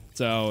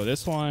 So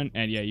this one,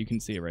 and yeah, you can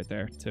see it right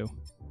there too.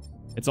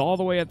 It's all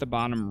the way at the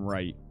bottom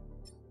right.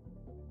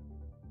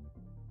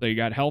 So you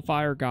got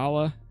Hellfire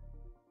Gala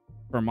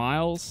for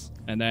Miles,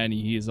 and then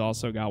he's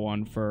also got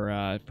one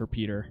for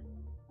Peter.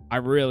 I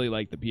really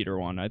like the Peter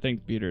one. I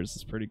think Peter's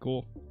is pretty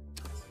cool.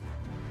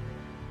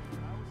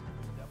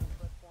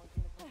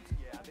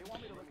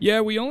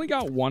 Yeah, we only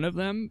got one of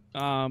them,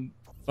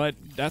 but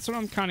that's what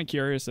I'm kind of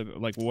curious about.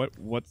 Like,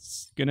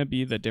 what's gonna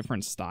be the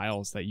different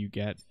styles that you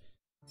get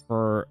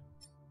for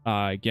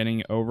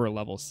getting over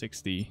level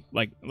 60?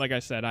 Like I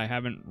said, I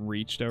haven't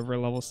reached over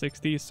level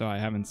 60, so I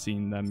haven't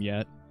seen them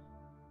yet.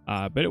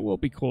 But it will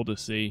be cool to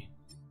see.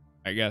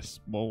 I guess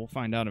we'll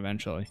find out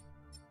eventually.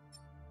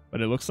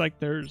 But it looks like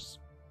there's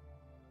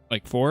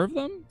like 4 of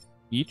them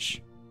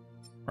each,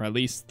 or at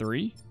least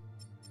 3.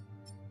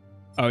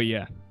 Oh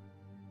yeah,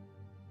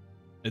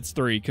 it's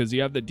 3 because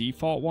you have the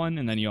default one,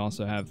 and then you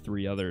also have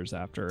 3 others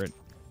after it.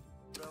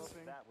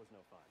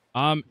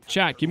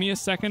 Chat, give me a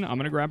second. I'm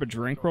gonna grab a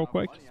drink real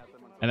quick,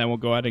 and then we'll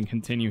go ahead and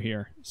continue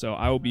here. So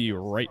I will be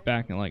right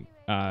back in like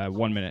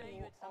 1 minute.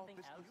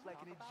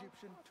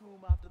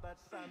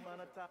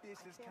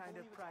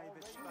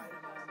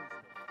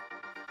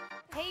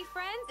 Hey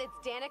friends,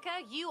 it's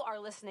Danica. You are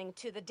listening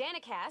to the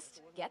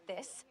Danicast. Get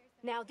this.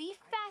 Now the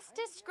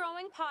fastest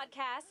growing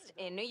podcast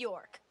in New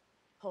York.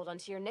 Hold on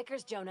to your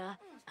knickers, Jonah.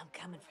 I'm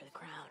coming for the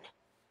crown.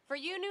 For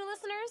you new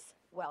listeners,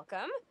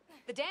 welcome.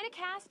 The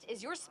Danicast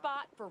is your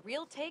spot for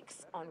real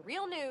takes on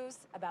real news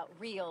about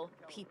real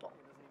people.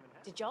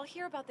 Did y'all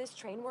hear about this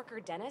train worker,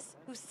 Dennis,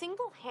 who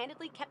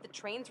single-handedly kept the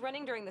trains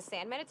running during the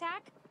Sandman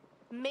attack?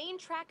 Main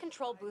track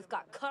control booth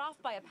got cut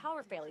off by a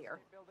power failure,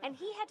 and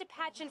he had to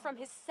patch in from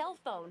his cell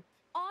phone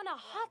on a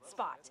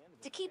hotspot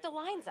to keep the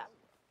lines up.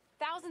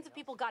 Thousands of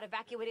people got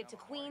evacuated to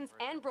Queens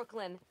and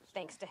Brooklyn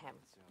thanks to him.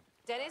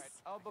 Dennis,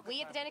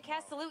 we at the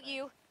Danicast salute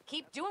you.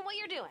 Keep doing what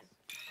you're doing.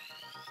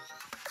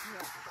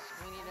 Yeah,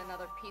 we need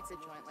another pizza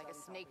joint like a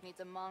snake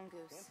needs a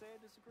mongoose. Can't say I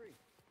disagree.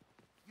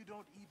 You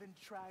don't even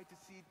try to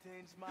see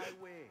things my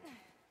way.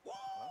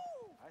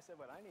 Woo! I said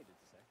what I needed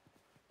to say.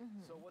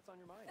 So what's on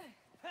your mind?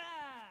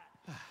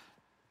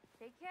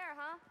 Take care,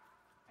 huh?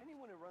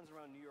 Anyone who runs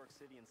around New York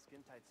City in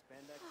skin-tight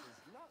spandex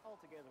is not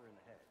altogether in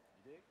the head,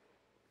 you dig?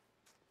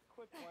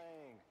 Quit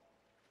playing.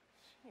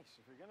 Sheesh,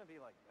 if you're gonna be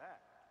like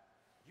that,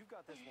 you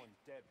got this one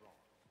dead wrong.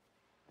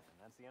 And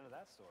that's the end of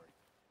that story.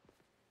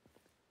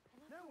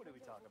 Now what do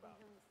we talk about?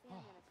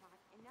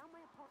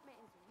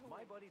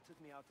 My buddy took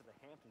me out to the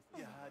Hamptons.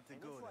 You had to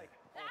go it's there. like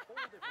a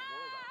whole different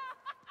world out there.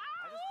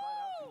 I just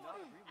flat out do not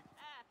agree with you.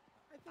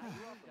 I think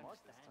you're off the mark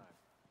this time.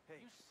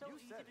 Hey, you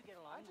said it.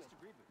 I just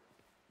agreed with you.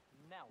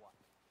 Now what?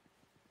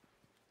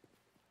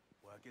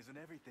 Work isn't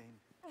everything.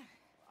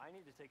 I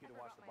need to take you to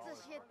watch the ball. 这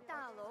些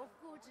大楼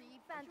估值一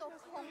半都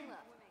空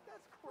了，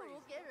不如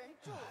给人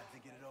住。 I have to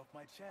get it off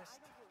my chest.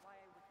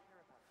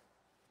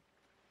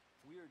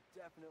 We are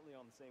definitely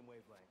on the same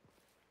wavelength.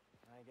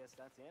 I guess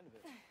that's the end of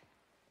it.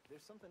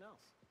 There's something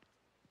else.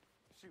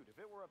 Shoot, if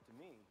it were up to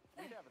me,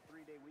 we'd have a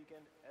 3-day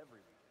weekend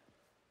every weekend.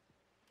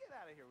 Get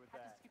out of here with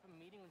Had that. to skip a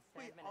meeting when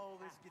We Sandman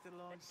always attacked. get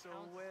along That so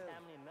counts well.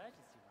 Family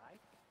emergency,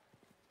 right?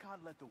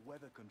 Can't let the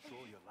weather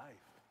control your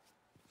life.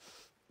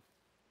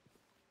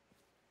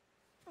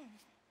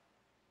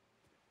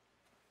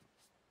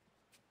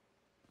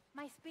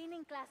 My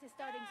spinning class is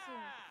starting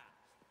soon.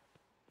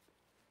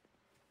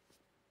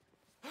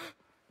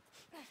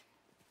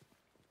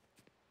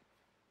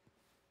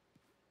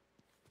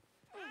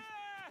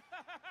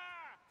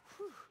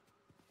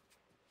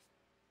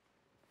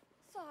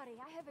 Sorry,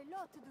 I have a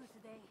lot to do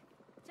today.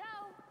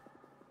 Ciao!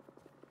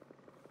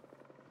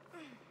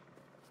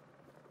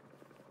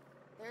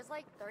 There's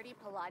like 30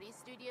 Pilates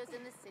studios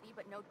in the city,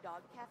 but no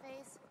dog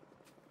cafes.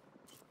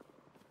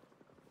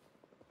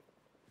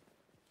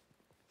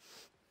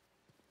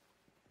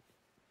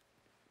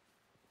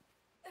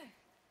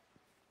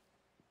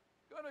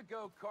 Gonna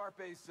go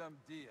carpe some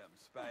diem,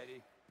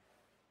 Spidey.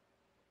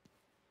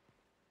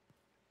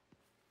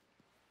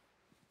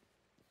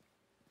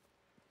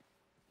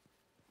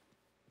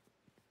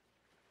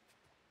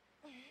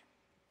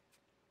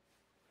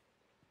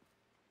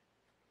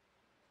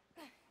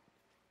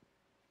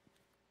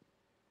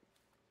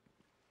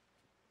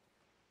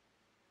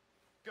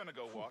 Gonna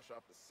go wash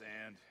off the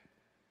sand.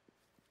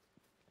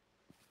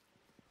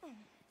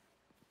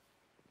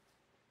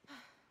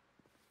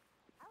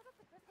 Out of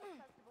the Christmas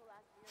festival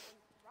last year when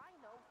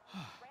Rhino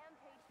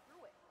rampaged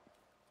through it.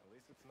 At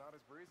least it's not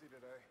as breezy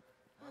today.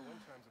 My wind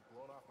chimes have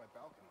blown off my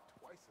balcony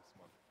twice this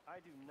month.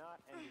 I do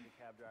not envy the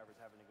cab drivers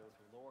having to go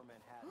through Lower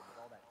Manhattan with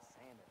all that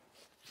sand in it.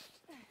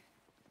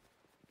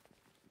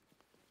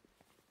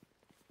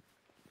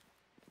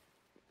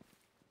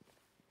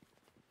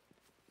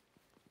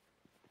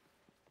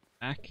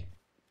 Back.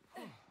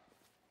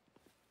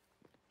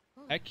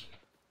 Heck.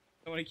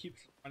 Somebody keeps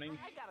running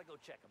I gotta go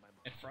check on my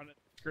mom. in front of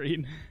the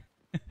screen.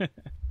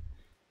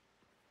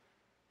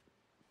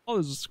 Oh,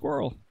 there's a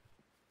squirrel.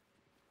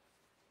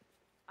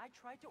 I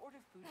tried to order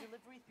food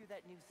delivery through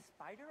that new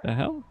spider The app,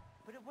 hell?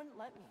 but it wouldn't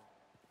let me.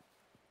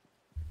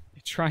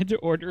 Tried to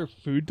order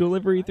food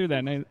delivery through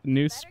that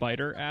new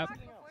Spider app.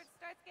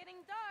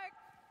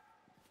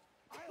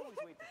 I always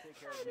wait to take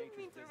care of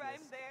nature's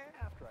business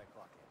after I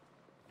clock in.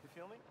 You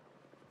feel me?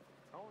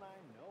 Don't I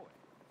know it?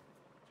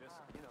 Just,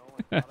 you know,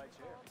 I thought I'd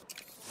share.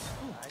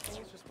 I think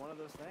it's just one of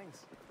those things.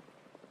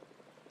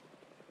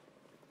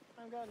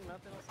 I've got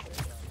nothing else to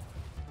say about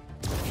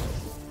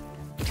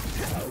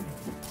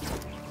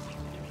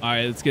it. All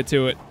right, let's get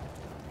to it.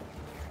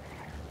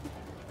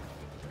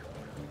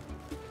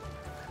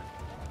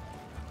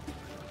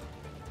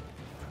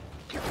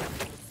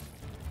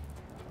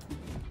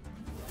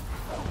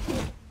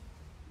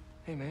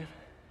 Hey, man.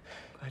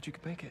 Glad you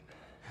could make it.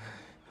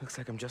 Looks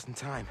like I'm just in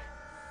time.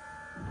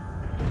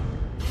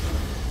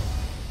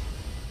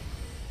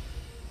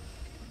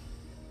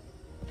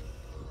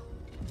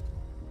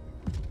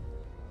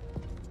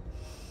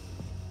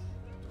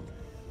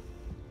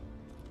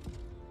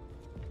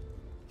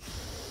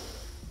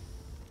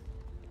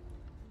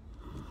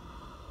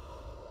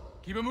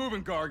 Keep it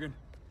moving, Gargan.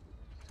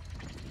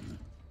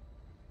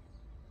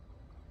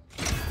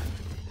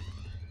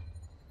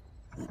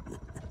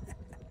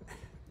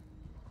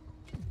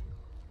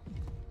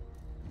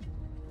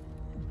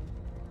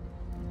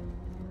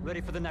 Ready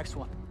for the next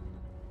one.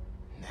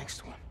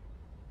 Next one?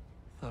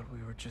 Thought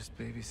we were just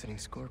babysitting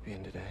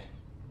Scorpion today.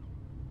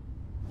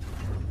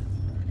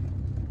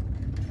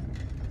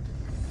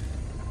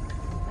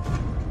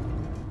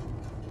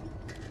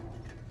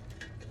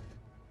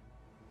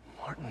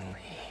 Martin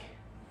Lee.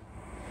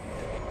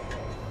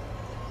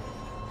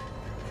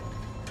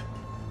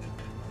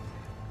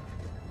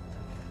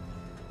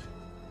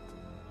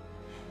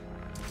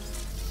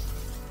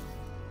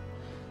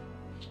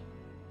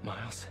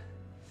 Miles.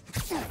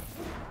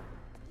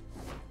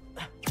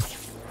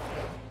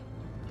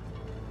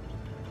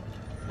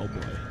 Oh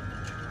boy.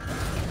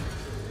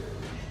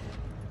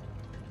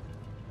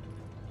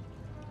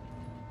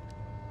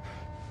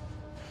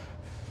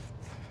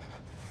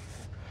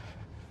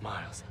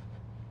 Miles.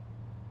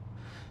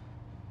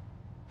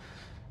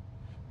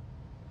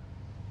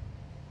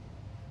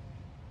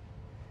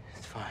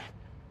 It's fine.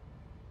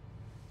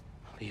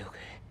 I'll be okay.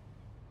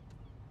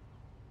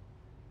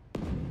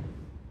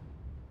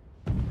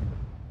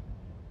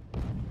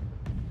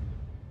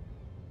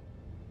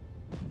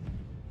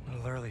 A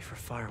little early for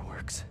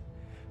fireworks.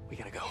 We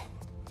gotta go.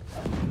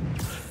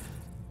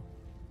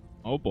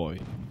 Oh boy.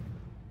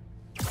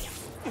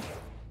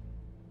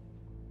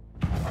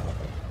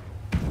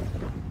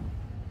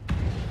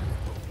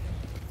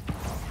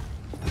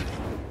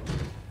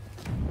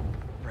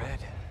 Red,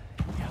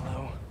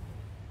 yellow.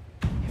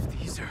 If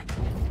these are...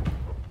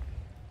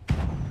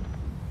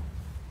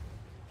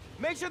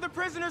 Make sure the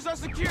prisoners are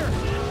secure.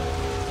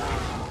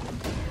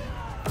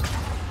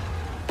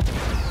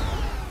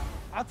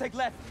 I'll take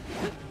left.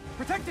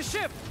 Protect the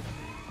ship.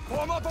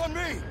 Form up on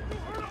me!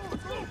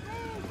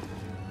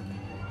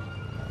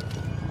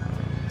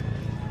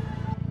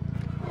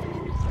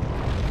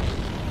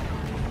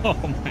 Oh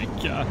my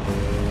god.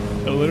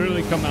 It'll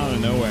literally come out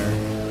of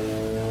nowhere.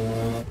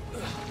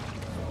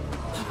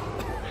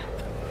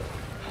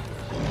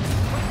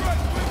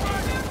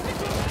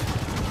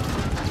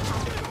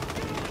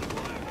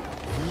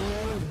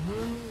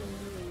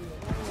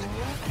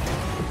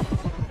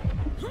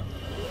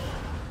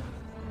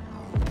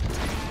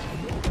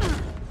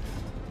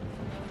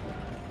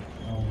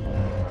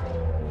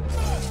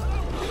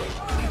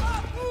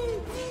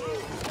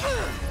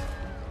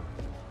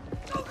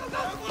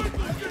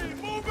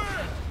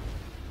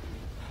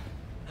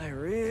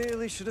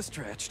 Should have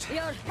stretched.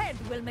 Your head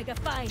will make a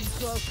fine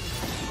trophy.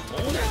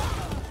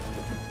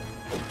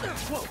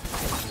 Whoa,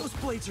 those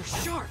blades are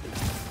sharp.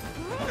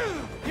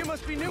 You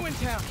must be new in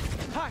town.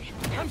 Hi,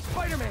 I'm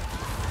Spider-Man.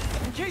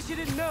 In case you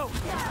didn't know,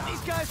 these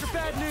guys are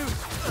bad news.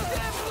 They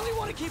absolutely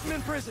want to keep him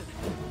in prison.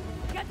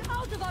 Get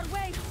out of our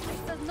way. This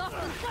does not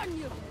concern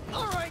you.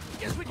 All right,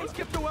 guess we can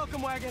skip the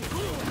welcome wagon.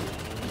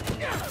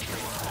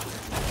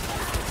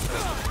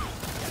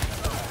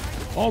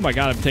 Oh my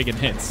god, I'm taking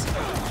hits.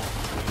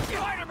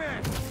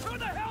 Spider-Man! Who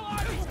the hell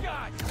are these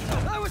guys?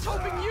 I was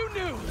hoping you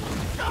knew.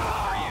 Who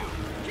are you?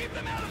 Keep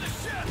them out of the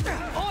ship!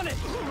 On it!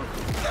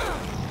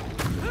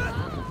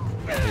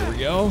 Here we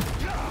go.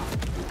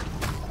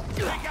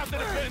 Take out the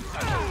defense!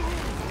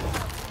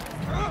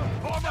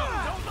 Form up!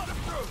 Don't let them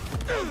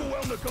through!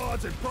 Overwhelm the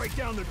guards and break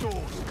down the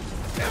doors!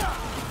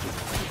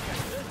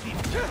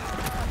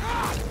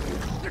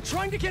 They're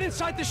trying to get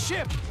inside the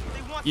ship!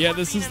 Yeah,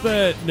 this is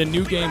the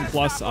New Game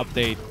Plus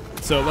update.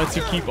 So it lets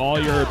you keep all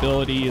your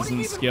abilities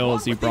and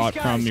skills you brought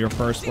from your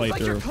first Seems like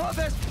your playthrough. club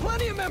has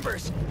plenty of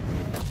members!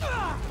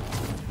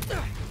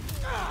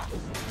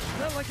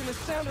 Not liking the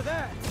sound of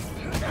that.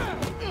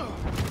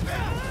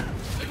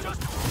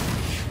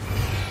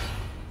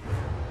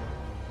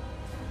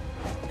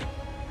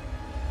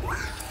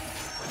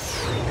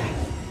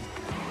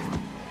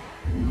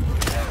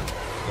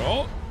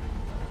 Oh,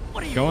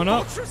 what are you, going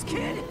up. Ultras,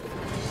 kid?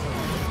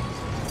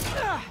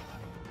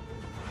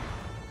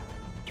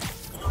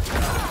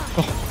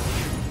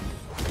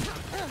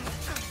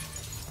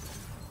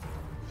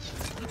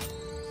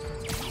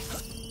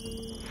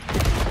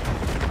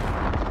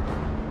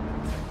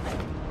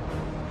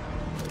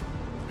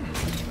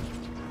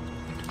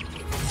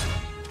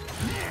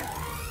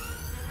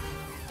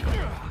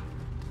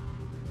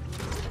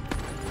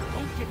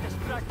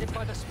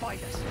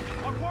 fight us.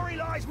 Our quarry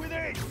lies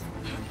within.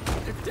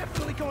 They're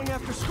definitely going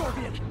after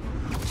Scorpion.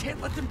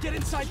 Can't let them get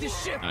inside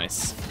this ship.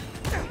 Nice.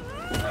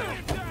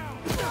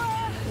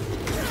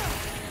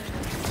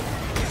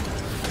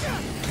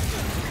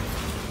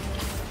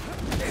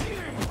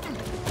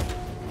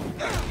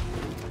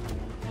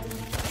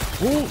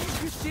 Ooh. You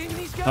seeing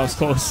these guys? That was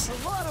close.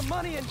 A lot of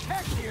money and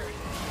tech here.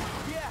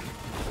 Yeah,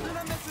 they're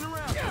not messing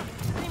around.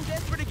 Seem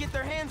desperate to get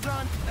their hands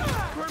on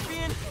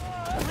Scorpion,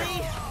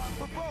 Lee,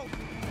 or both.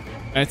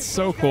 It's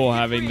so cool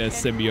having the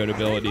symbiote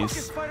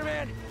abilities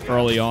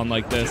early on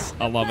like this.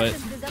 I love it.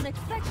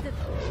 Unexpected,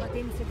 but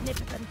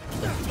insignificant.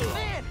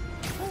 Man,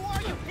 who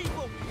are you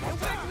people? And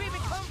where do you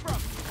even come from?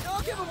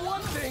 I'll give them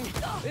one thing.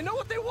 They know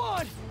what they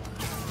want.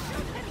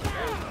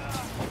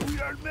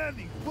 We are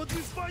many, but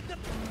we fight them.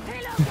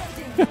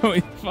 We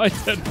fight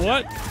that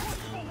what?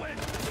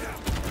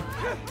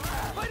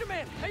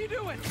 Spider-Man, how you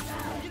doing?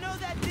 You know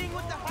that thing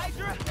with the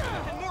Hydra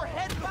and more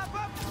heads pop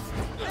up?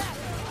 That.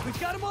 We've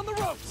got him on the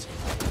ropes.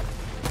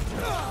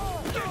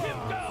 Get him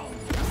down.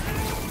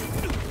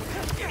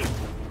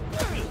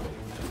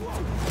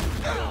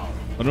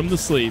 Put him to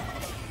sleep.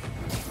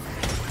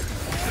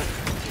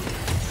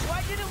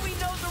 Why didn't we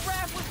know the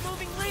raft was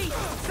moving Lee?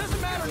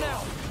 Doesn't matter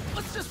now.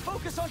 Let's just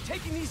focus on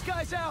taking these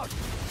guys out,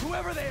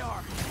 whoever they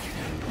are.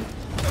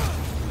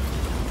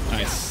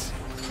 Nice.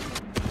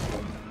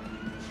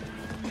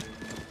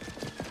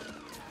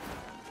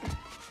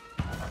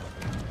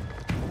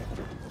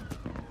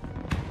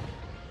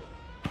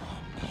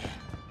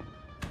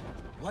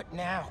 What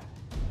now?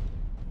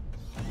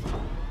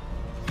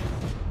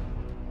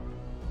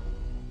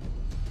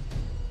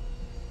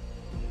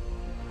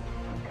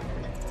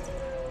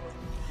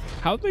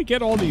 How'd they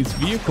get all these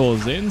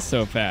vehicles in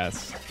so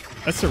fast?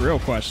 That's the real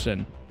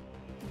question.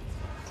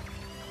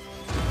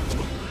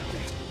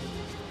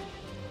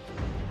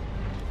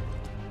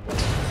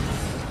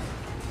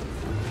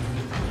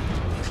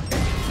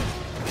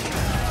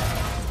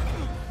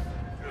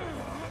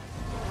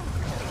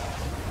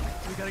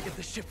 We gotta get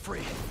the ship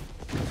free.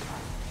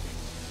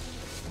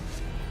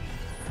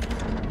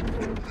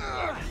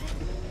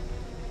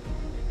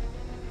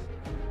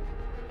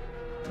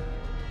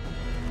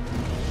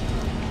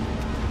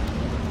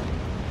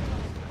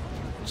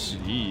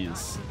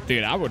 Jeez.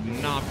 Dude, I would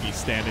not be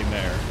standing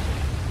there.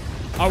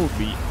 I would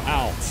be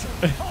out.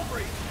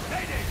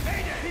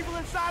 People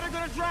inside are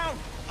gonna drown.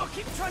 I'll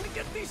keep trying to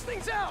get these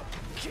things out.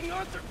 King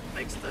Arthur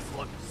makes this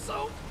look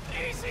so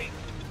easy.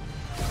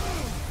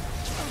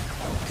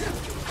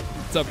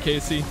 What's up,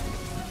 Casey?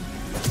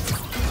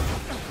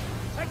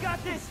 I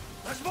got this.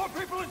 There's more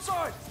people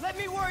inside. Let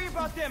me worry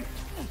about them.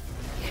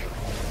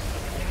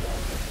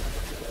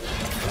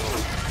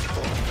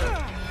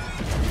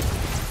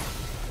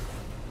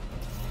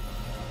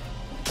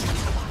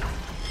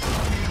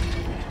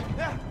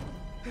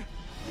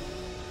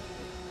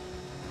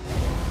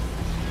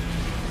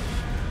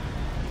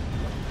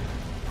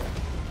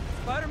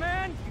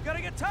 Spider-Man, you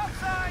gotta get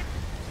topside.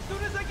 As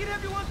soon as I get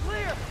everyone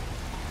clear.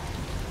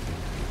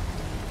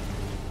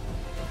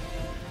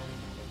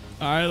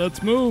 All right,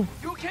 let's move.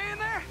 You okay in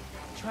there?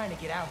 Trying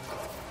to get out.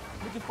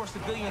 Looking for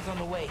civilians on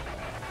the way.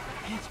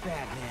 It's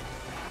bad, man.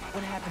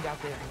 What happened out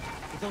there?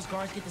 Did those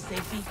guards get to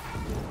safety?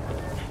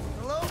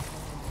 Hello?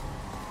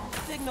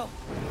 Signal.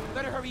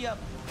 Better hurry up.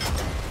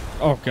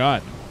 Oh,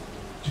 God.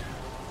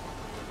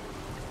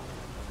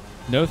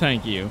 No,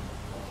 thank you.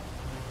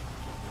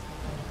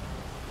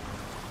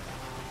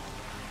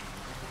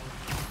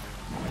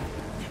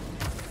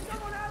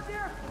 Someone out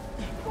there?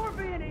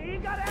 Scorpion, he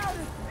got out.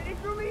 He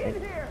threw me in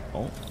here.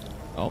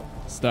 Oh,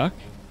 stuck.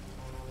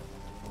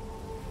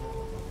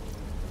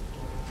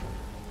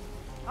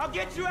 I'll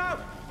get you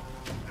out.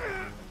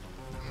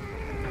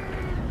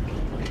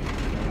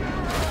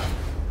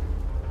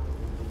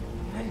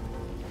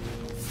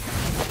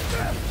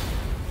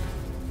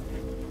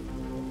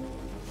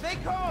 Stay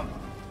calm.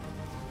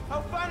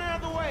 I'll find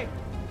another way.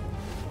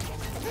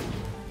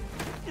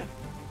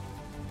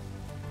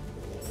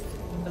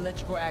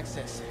 Electrical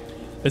access.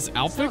 This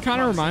outfit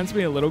kind of reminds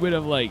me a little bit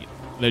of like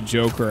the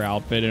Joker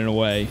outfit in a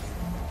way.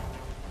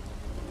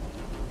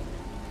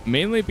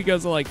 Mainly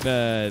because of like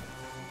the,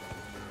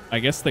 I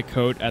guess the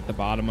coat at the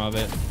bottom of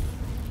it.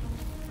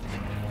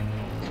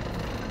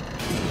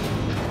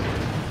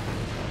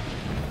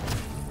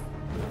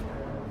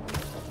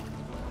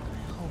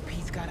 Oh,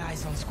 Pete's got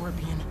eyes on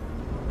Scorpion.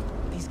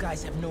 These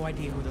guys have no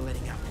idea who they're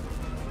letting out.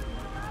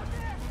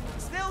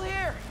 Still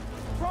here.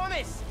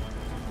 Promise.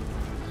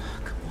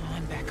 Come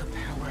on, backup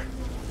power.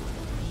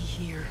 Be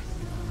here.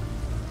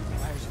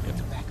 Wires are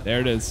to backup.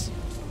 There it is.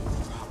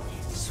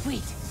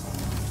 Sweet.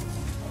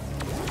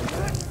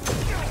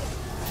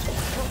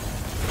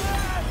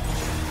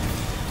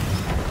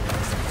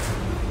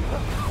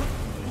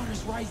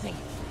 Water's rising.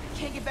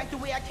 Can't get back the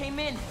way I came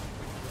in.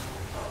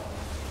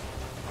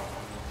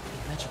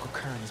 The electrical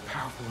current is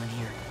powerful in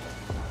here.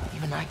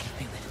 Even I can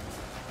feel it.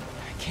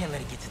 I can't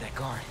let it get to that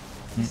guard.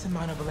 This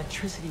amount of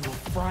electricity will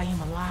fry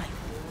him alive.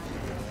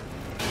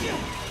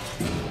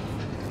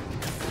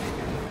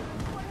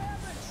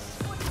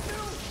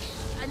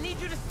 I need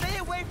you to stay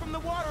away from the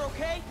water,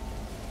 okay?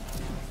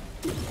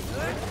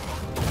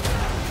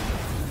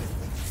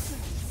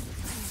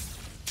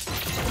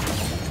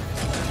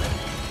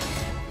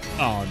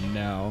 Oh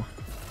no.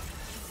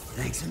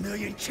 Thanks a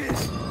million, kid.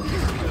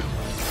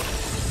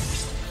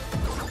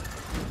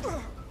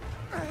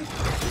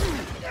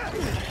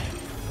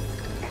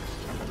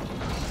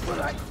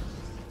 But I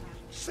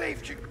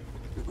saved you.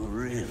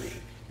 Really?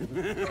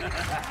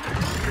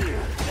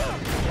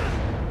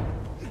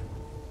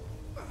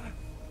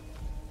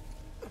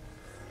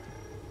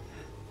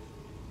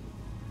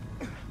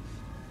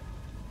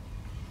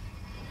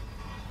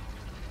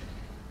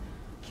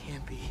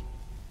 Can't be.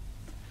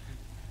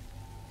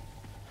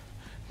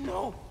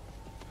 No.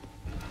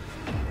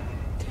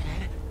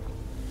 Dad?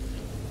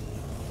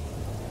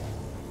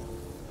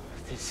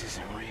 This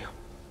isn't real.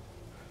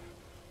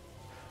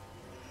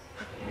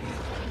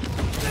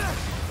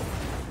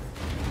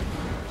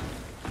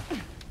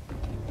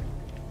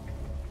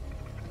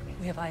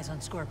 We have eyes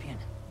on Scorpion.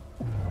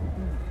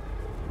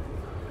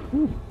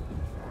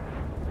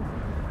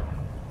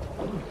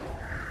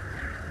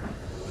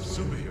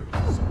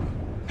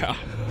 Yeah.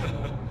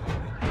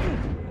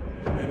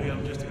 Maybe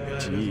I'm just a guy.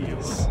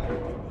 Jeez.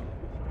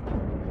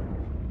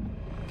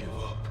 Give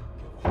up.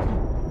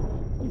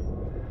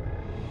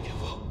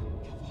 Give up.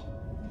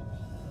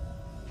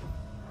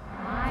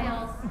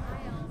 Miles.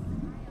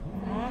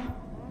 Huh?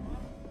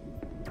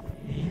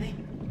 Anything?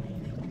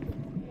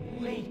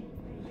 Wait.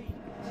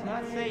 It's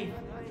not safe.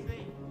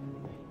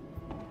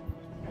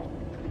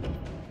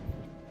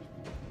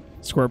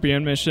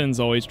 Scorpion missions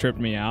always tripped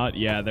me out.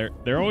 Yeah,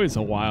 they're always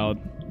a wild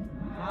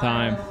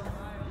time.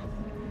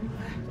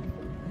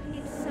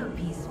 It's so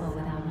peaceful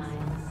without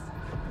Miles.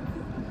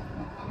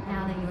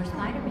 Now that you're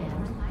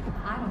Spider-Man,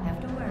 I don't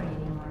have to worry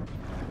anymore.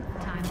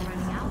 Time's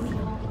running out,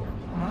 Neil.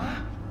 Huh?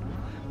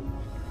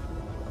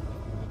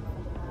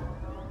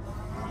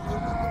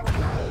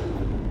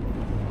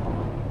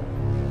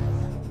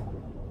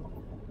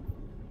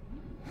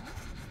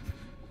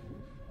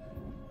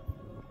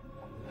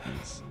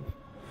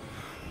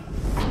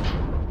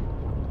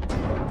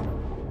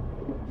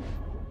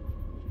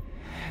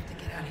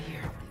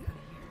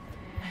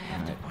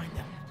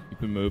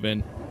 Keep it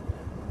moving.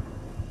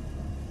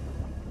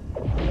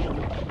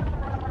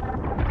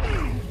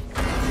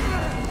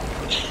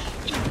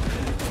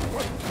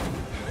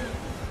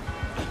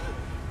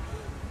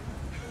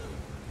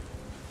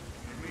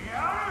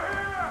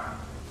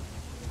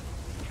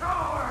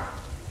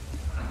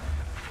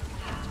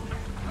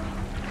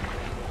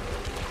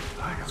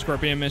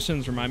 Scorpion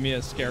missions remind me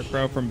of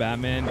Scarecrow from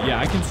Batman. Yeah,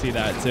 I can see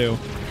that too.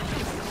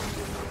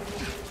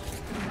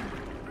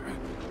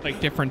 Like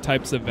different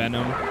types of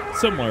Venom.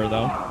 Similar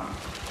though.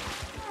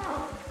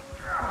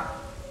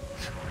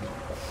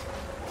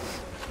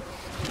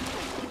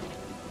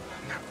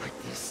 Not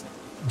like this.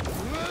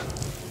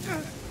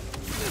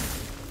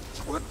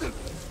 What the?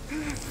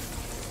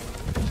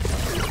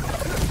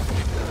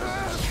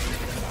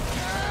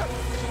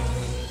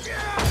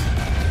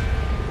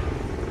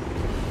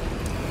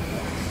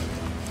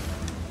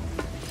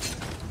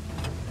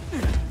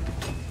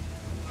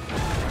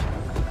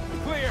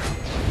 Clear.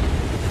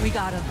 We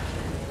got him.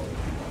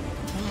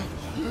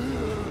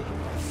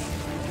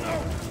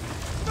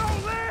 No,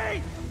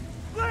 Lee!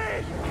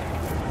 Lee!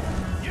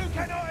 You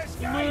cannot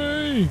escape!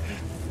 Lee!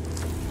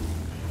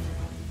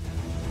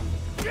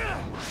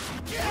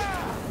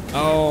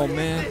 Oh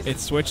man, it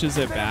switches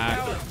it back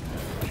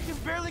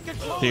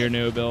to your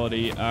new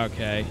ability.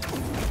 Okay.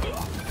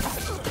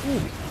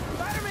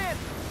 Spider-Man!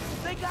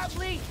 They got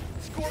Lee!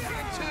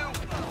 Scorpion 2!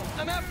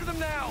 I'm after them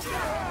now!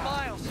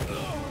 Miles,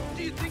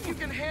 do you think you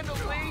can handle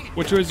Lee?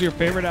 Which was your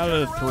favorite out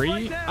of the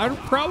three? I'd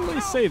probably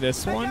say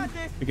this one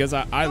because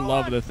I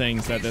love the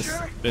things that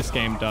this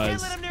game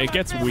does. It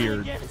gets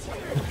weird,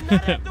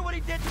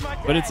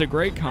 but it's a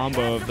great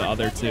combo of the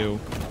other two.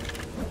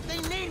 They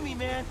need me,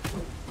 man.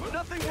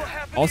 Nothing will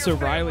happen. Also,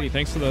 Riley,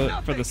 thanks for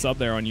the sub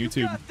there on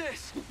YouTube. Got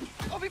this.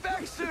 I'll be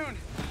back soon.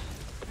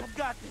 I've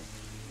got this.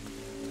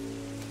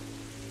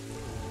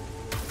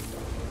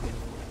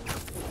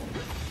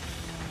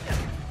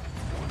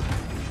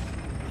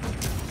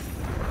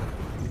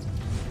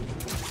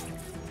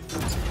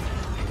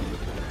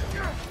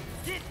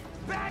 Get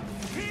back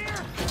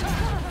here!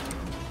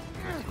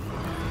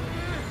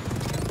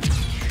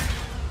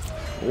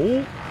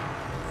 Oh.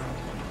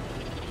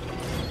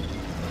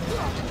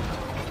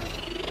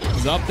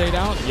 Is the update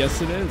out?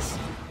 Yes, it is.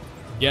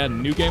 Yeah,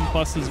 New Game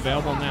Plus is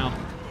available now.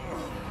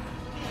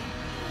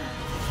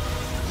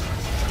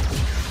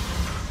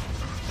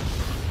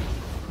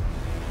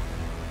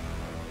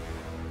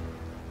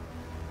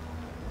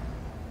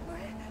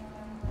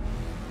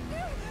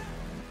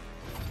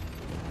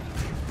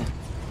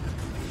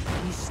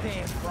 He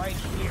stands right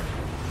here.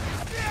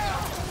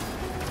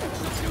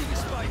 Do the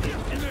spider,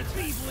 and there's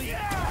Beasley.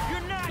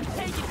 You're not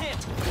taking him.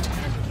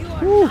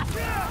 Woo.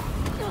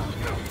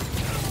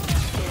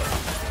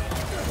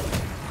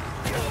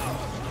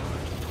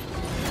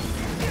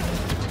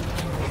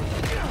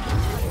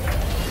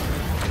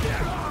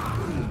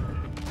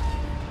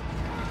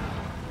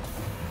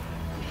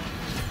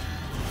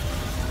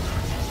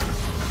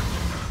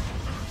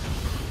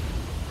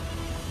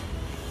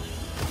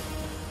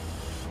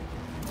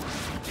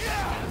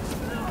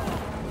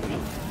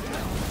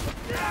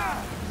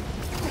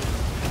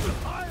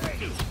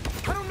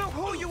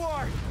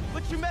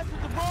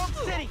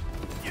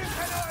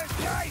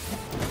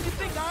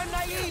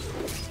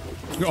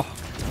 Oh.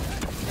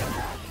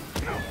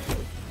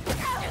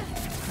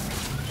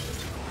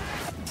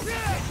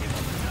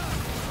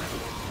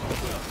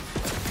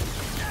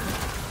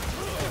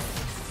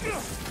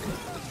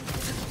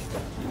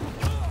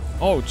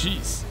 Oh,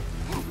 jeez.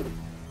 I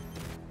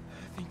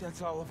think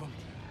that's all of them.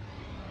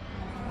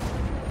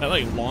 That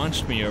like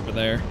launched me over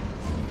there.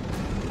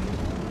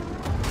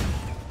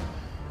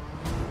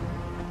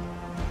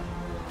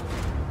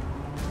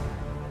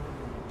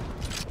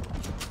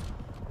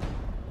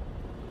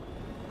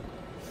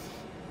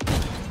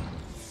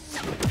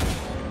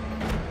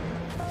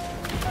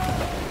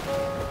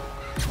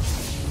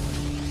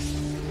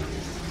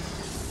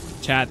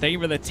 Chat, thank you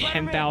for the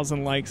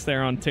 10,000 likes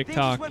there on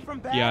TikTok.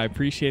 Yeah, I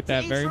appreciate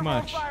that very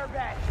much.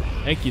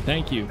 Thank you,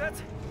 thank you.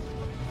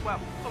 Well,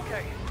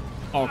 okay.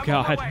 Oh,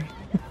 God.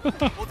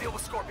 We'll deal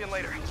with Scorpion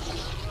later.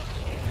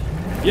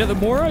 Yeah, the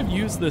more I've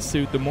used this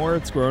suit, the more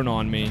it's grown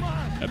on me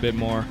a bit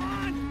more. It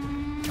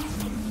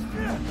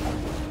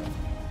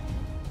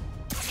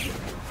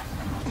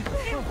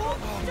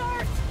won't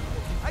start!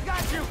 I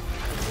got you!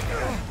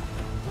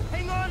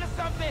 Hang on to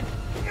something!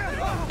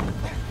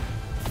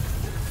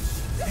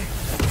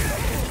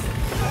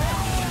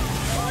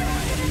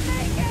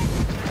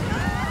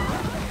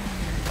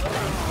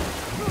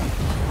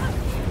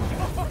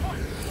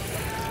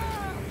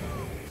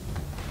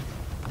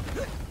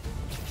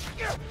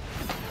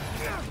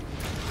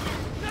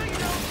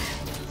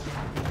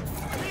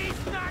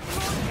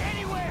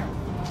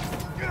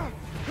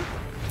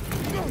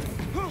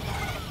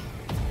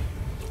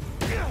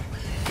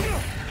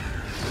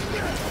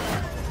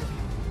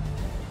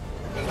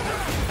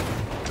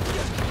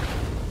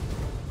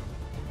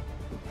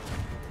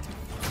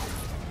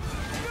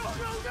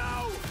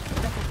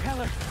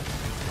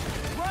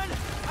 Run!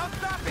 I'll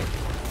stop it!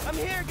 I'm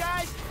here,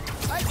 guys!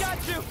 I got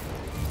you!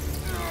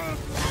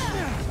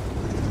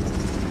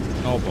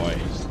 Oh boy.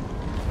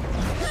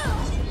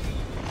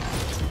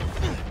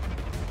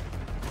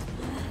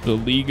 The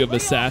League of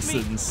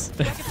Assassins.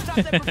 I'll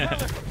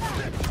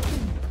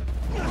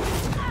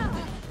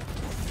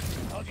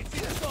get you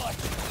the sword.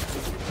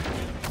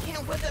 I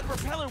can't whip that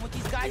propeller with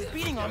these guys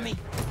beating on me.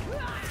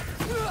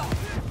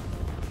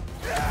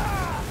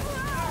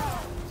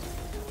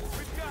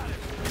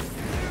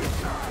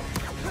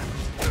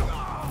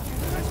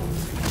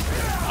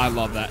 I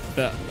love that.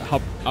 The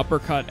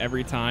uppercut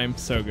every time,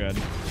 so good.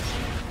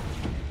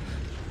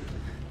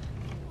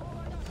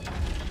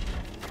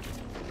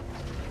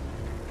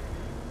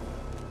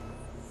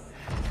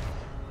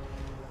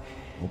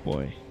 Oh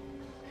boy.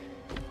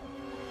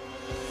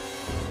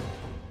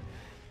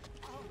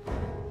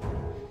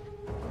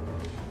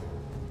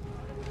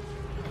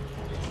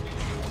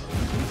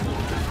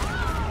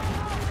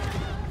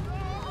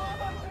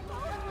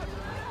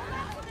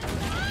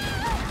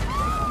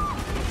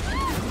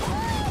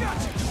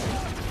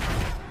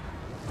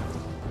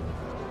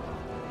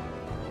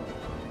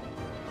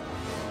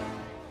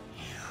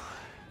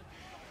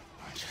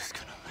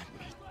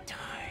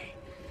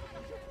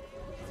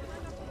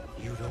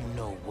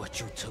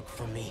 You took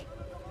from me.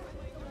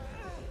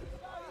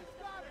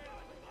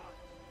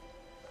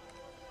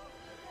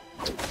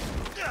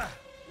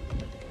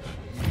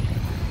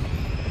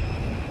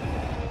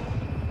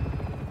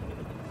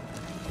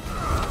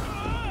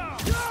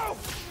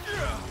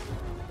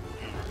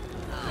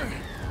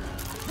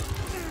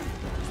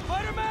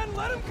 Spider-Man,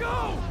 let him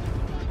go!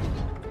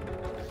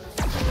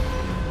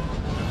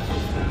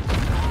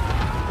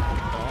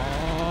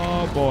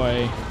 Oh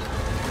boy.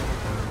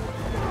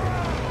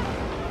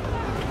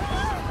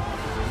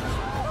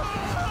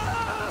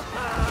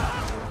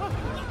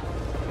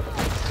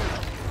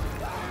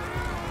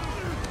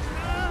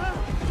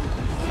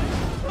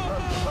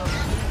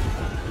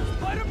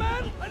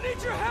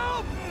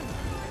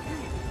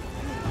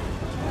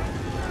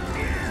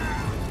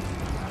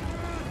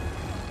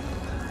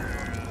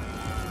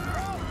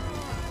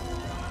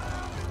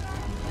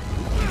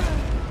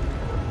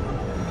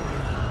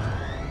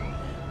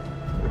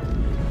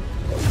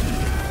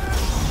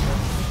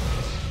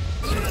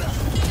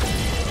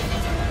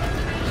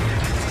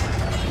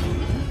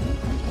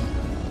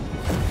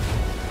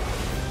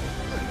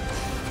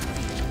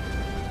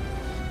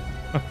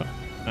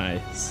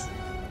 Nice.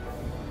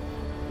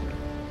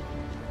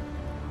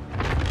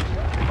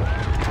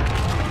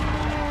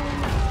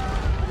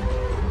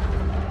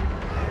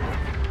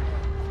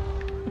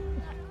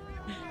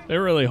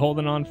 They're really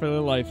holding on for their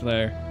life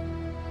there.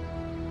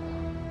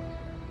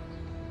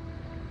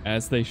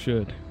 As they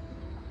should.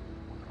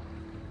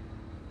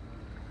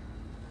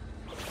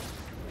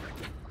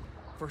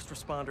 First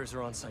responders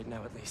are on site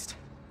now, at least.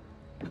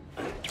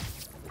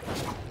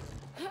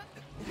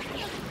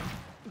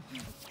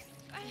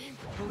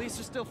 Police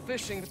are still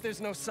fishing, but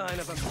there's no sign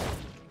of them.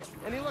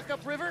 Any luck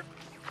upriver?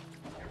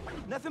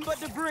 Nothing but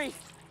debris.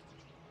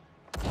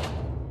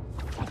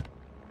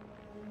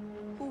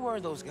 Who were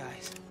those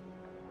guys?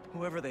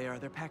 Whoever they are,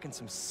 they're packing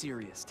some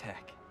serious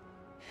tech.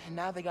 And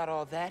now they got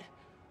all that,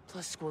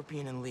 plus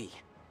Scorpion and Lee.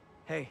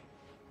 Hey,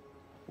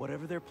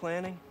 whatever they're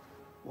planning,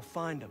 we'll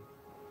find them.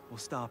 We'll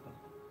stop them.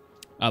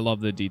 I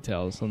love the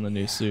details on the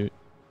new suit.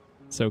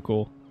 So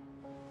cool.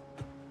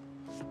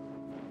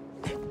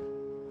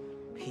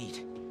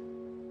 Pete,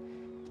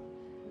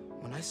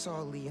 when I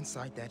saw Lee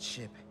inside that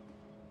ship,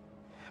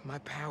 my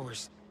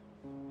powers,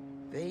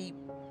 they...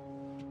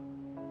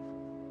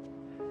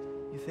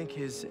 You think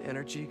his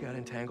energy got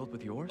entangled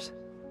with yours?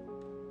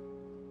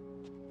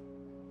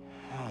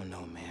 I don't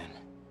know, man.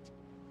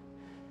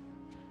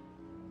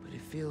 But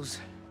it feels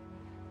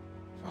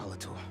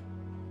volatile.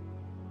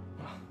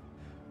 Well,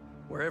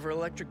 wherever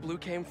Electric Blue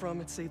came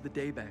from, it saved the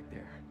day back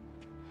there.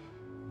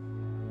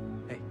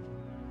 Hey.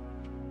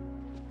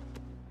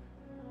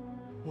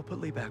 We'll put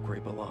Lee back where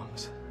he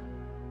belongs.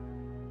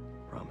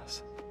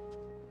 Promise.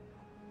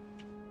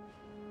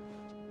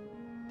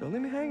 Don't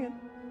leave me hanging.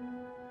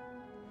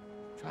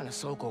 Trying to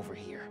soak over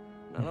here.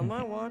 Not on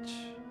my watch.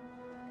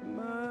 Come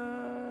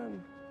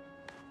on.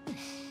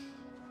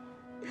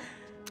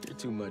 You're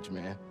too much,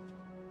 man.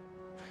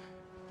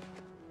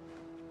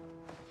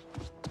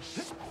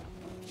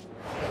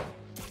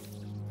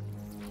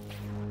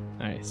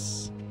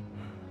 Nice.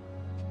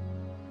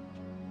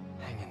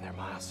 Hang in there,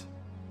 Miles.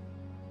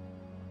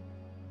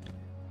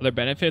 Other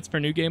benefits for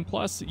New Game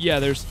Plus? Yeah,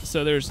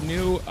 there's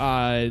new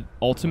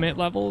ultimate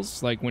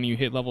levels. Like when you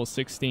hit level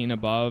 16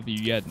 above,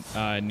 you get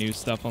new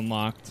stuff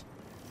unlocked.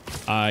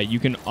 You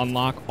can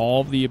unlock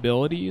all of the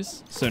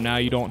abilities, so now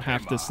you don't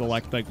have to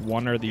select like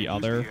one or the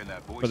other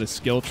for the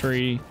skill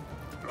tree.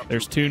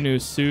 There's 2 new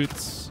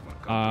suits.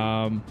 Hey,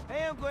 I'm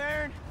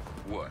Glenn.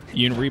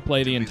 You can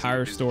replay the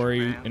entire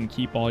story and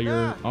keep all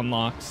your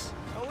unlocks.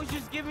 I was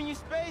just giving you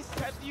space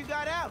after you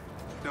got out.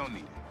 Don't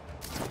need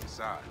it.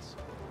 Besides.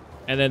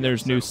 And then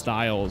there's new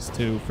styles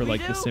too for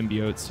like the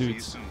symbiote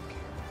suits,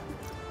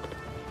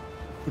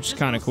 which is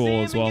kind of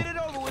cool as well. Get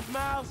it over with,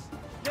 Miles.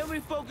 Then we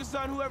focus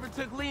on whoever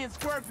took Lee and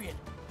Scorpion.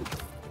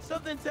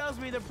 Something tells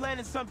me they're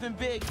planning something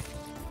big.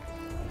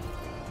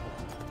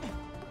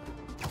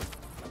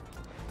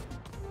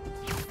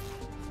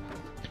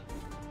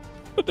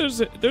 But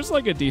there's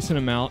like a decent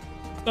amount,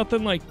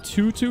 nothing like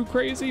too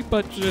crazy,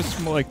 but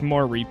just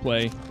more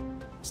replay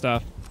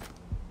stuff.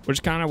 Which is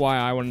kind of why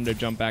I wanted to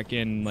jump back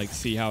in and like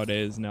see how it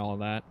is and all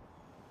that.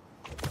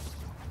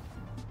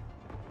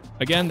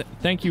 Again,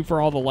 thank you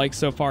for all the likes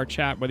so far,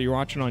 chat, whether you're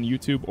watching on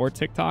YouTube or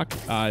TikTok.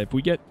 If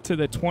we get to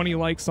the 20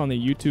 likes on the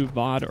YouTube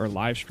VOD or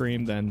live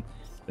stream, then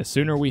the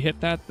sooner we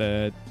hit that,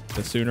 the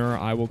sooner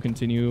I will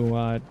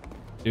continue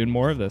doing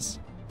more of this.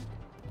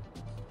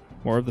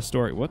 More of the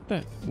story. What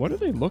are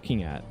they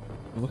looking at?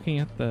 They're looking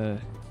at the...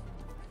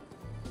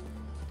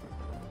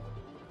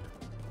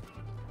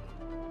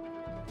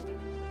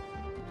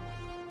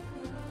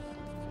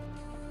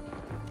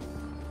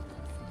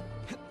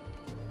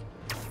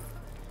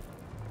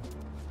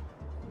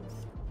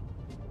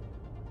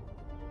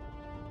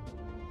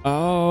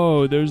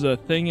 Oh, there's a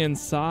thing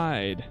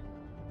inside.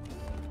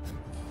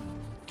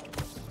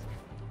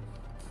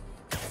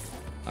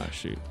 Oh,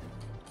 shoot.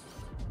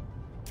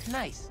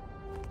 Nice.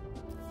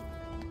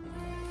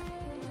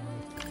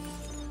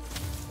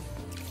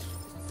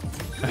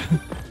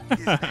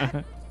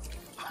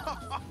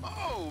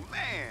 Oh,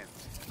 man.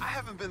 I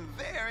haven't been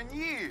there in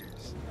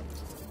years.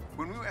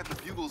 When we were at the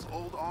Bugle's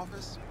old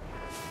office,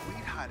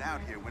 we'd hide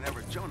out here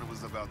whenever Jonah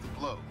was about to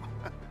blow.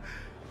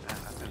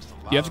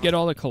 You have to get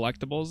all the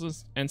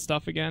collectibles and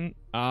stuff again.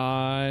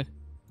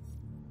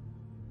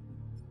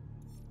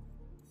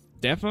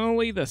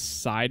 Definitely the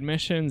side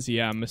missions.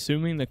 Yeah, I'm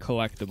assuming the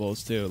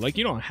collectibles too. Like,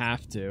 you don't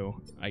have to,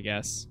 I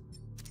guess.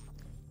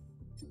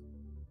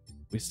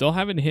 We still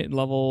haven't hit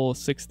level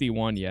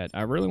 61 yet.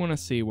 I really want to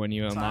see when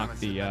you unlock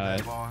the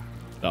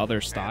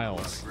other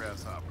styles.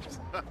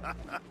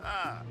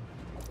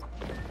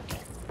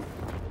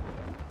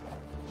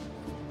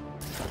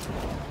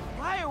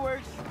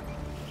 Fireworks?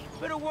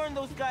 Better warn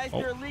those guys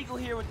they're illegal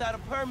here without a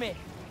permit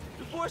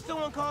before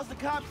someone calls the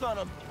cops on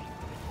them.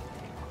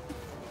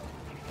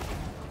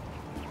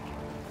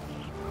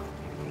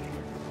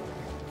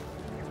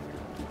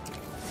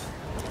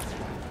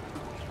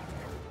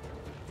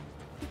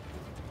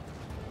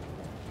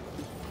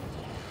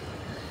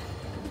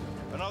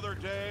 Another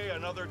day,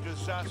 another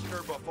disaster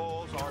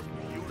befalls our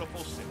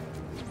beautiful city.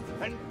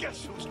 And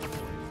guess who's to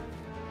blame?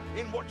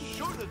 In what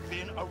should have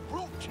been a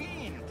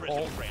routine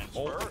prison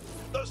transfer,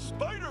 the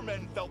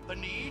Spider-Men felt the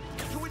need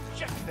to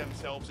inject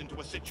themselves into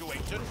a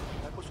situation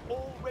that was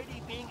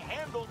already being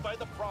handled by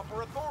the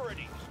proper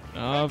authorities.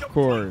 Of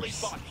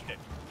course. Botched it.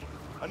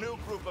 A new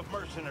group of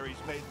mercenaries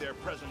made their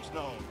presence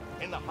known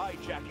in the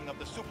hijacking of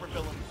the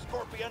supervillain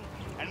Scorpion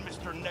and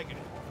Mr. Negative.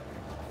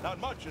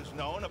 Not much is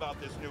known about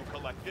this new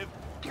collective,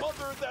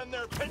 other than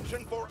their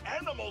penchant for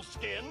animal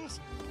skins,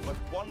 but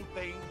one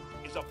thing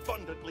is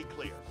abundantly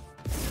clear.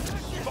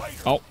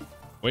 Oh,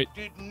 wait.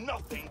 Did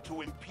nothing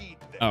to impede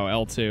them. Oh,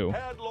 L2.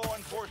 Had law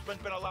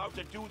enforcement been allowed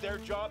to do their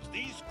jobs,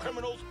 these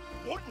criminals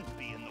wouldn't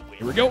be in the way.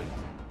 Here we go.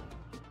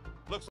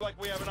 Looks like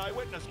we have an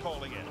eyewitness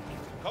calling in.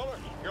 Caller,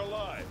 you're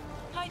live.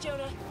 Hi,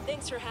 Jonah.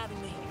 Thanks for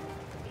having me.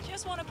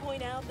 Just want to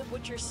point out that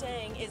what you're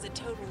saying is a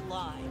total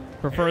lie.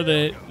 Prefer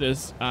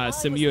this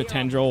symbiote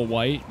tendril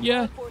white?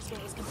 Yeah.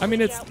 I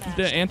mean, it's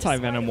the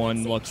anti-venom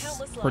one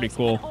looks pretty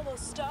cool.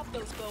 Almost stopped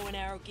those Bow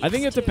an arrow I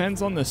think it too.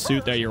 depends on the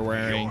suit that you're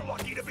wearing. You're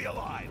lucky to be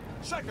alive.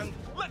 Second,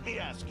 let me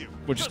ask you.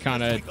 Which is just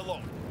kind this of week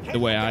alone, the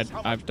can way you guess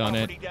how I've much done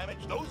it. property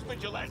damage those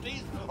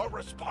vigilantes are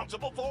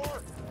responsible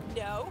for?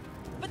 No,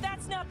 but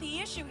that's not the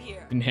issue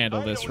here. Can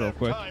handle this real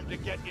quick. Time to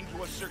get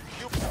into a circuit.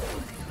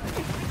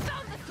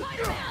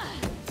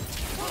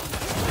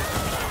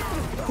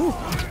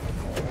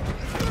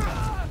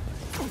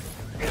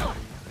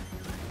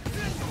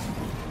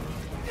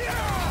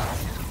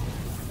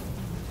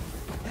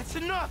 That's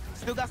enough.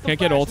 Still got some Can't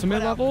get fires to ultimate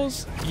put out.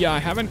 levels? Yeah, I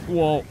haven't.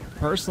 Well,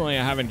 personally,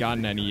 I haven't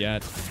gotten any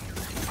yet.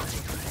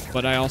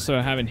 But I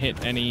also haven't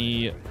hit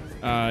any.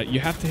 You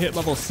have to hit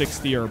level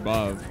 60 or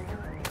above.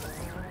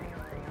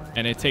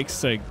 And it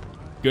takes a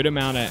good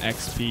amount of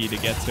XP to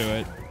get to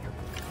it.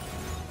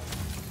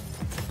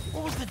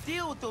 What was the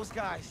deal with those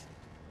guys?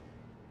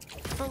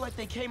 Felt like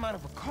they came out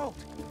of a cult.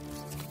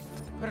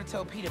 Better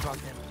tell Pete about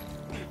them.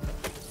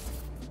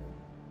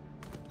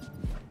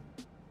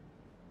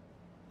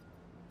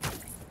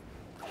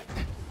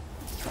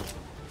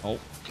 Oh,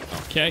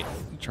 okay.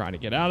 Trying to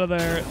get out of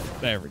there.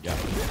 There we go.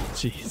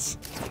 Jeez.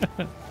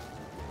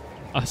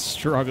 I was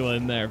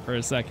struggling there for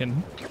a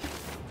second.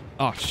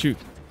 Oh, shoot.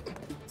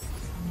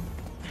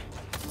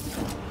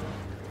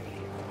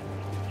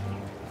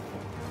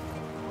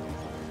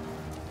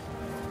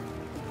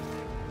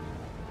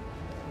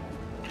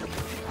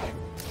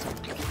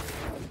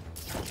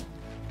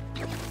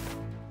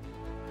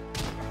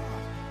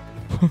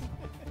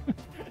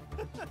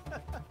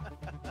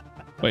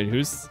 Wait,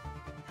 who's...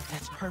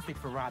 That's perfect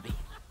for Robbie.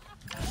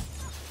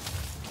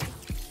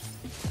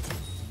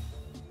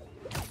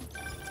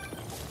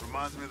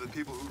 Reminds me of the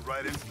people who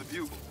write into the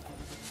Bugle.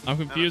 I'm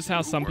confused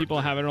how some people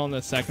have it on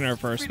the second or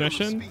first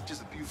mission.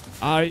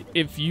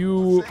 If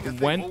you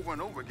went...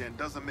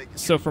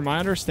 So from my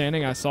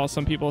understanding, I saw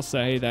some people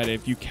say that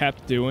if you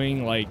kept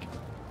doing, like,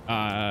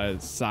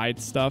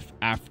 side stuff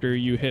after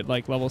you hit,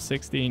 like, level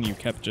 60 and you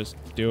kept just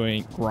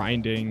doing,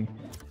 grinding,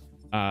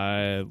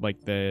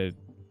 like, the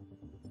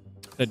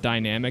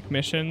dynamic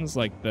missions,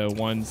 like the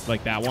ones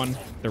like that one,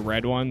 the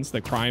red ones, the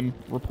crime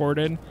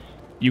reported,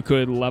 you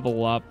could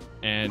level up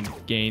and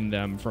gain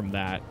them from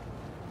that.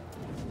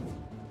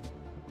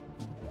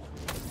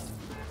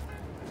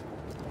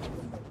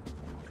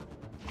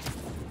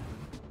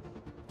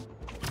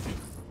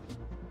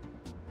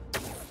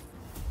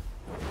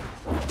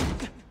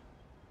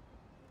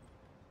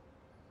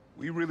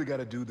 We really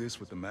gotta do this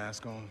with the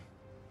mask on?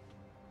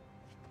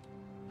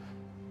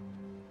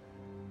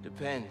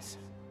 Depends.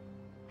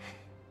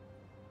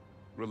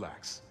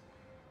 Relax.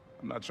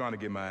 I'm not trying to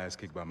get my ass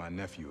kicked by my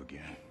nephew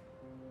again.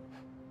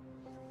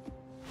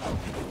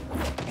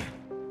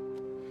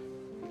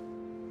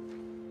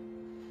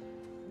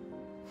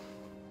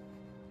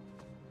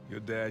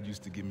 Your dad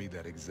used to give me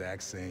that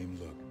exact same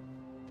look.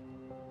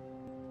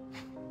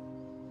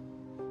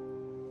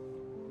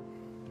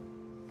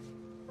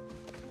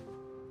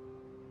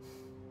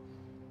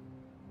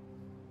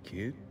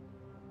 Kid?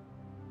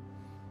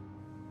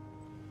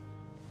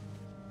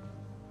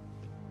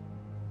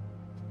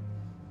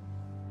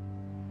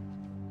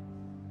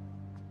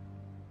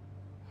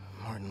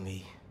 Martin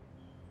Lee.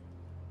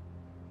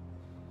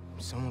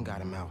 Someone got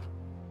him out.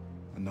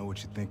 I know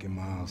what you're thinking,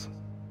 Miles.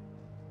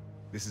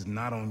 This is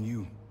not on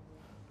you.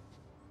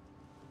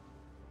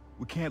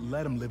 We can't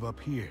let him live up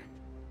here.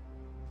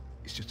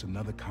 It's just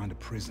another kind of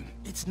prison.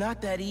 It's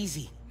not that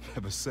easy.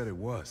 Never said it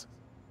was.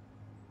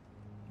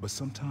 But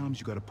sometimes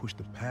you gotta push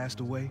the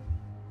past away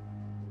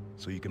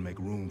so you can make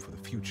room for the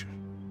future.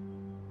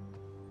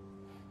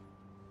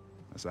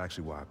 That's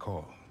actually why I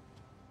called.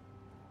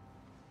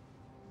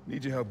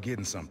 Need your help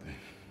getting something.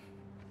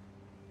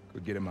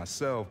 Could get it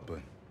myself, but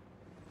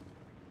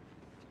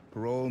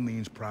parole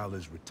means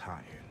Prowler's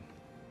retired.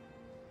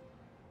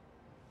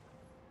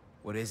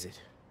 What is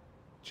it?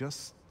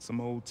 Just some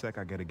old tech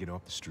I gotta get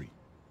off the street.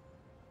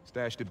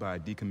 Stashed it by a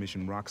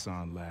decommissioned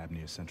Roxxon lab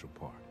near Central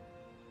Park.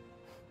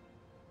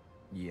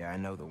 Yeah, I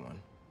know the one.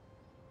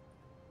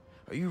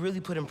 Are you really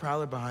putting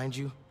Prowler behind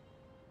you?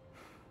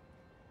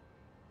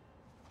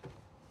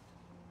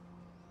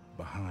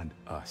 Behind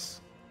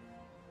us.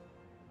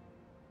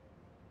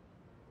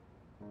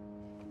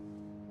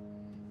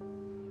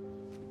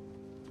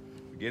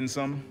 You getting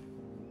something?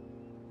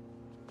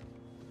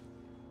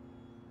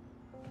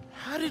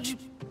 How did you...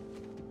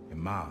 And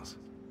Miles,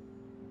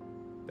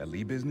 that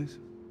Lee business?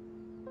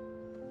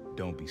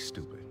 Don't be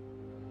stupid.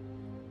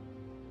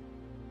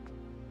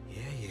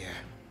 Yeah.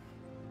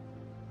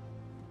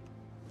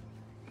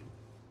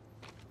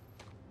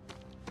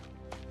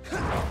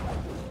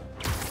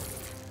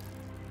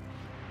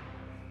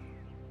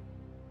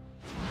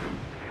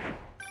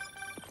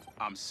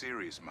 I'm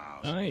serious,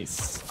 Miles.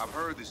 Nice. I've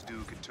heard this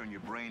dude can turn your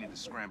brain into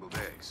scrambled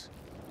eggs.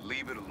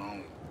 Leave it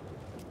alone.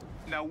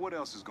 Now, what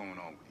else is going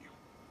on with you?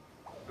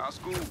 How's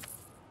school?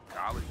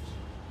 College?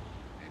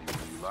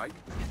 Anyone you like?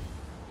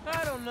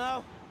 I don't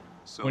know.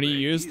 So When he there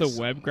used the is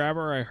web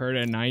grabber, I heard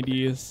a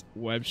 90s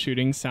web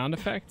shooting sound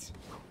effect.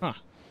 Huh.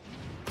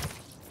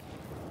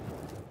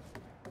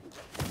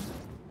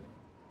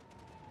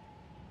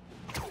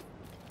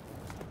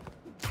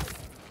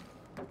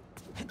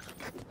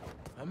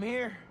 I'm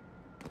here.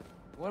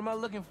 What am I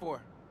looking for?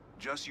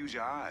 Just use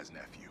your eyes,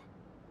 nephew.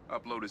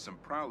 Uploaded some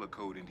Prowler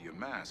code into your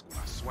mask when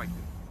I swiped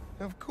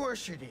it. Of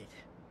course you did.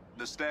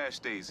 The stash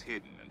stays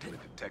hidden until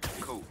it detects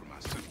the code from my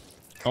suit.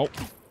 Oh.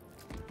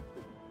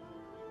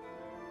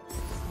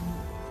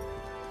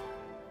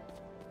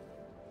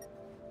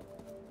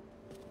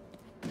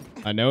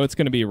 I know it's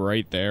going to be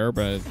right there,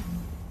 but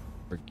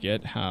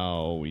forget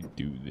how we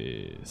do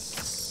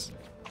this.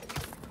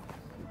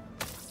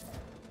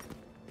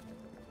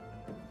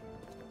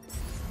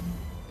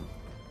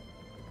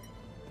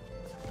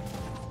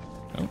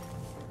 Nope.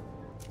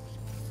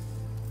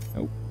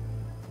 Nope.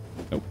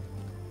 Nope.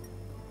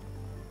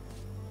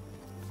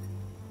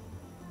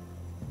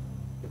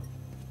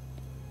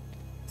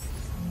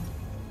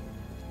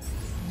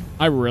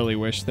 I really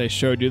wish they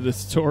showed you the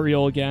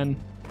tutorial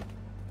again.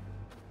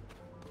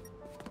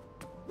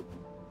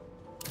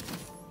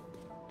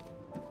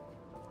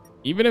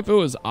 Even if it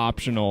was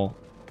optional,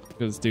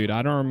 because dude,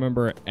 I don't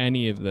remember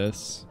any of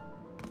this.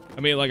 I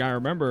mean, like, I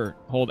remember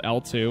hold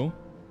L2.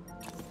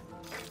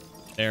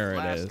 There it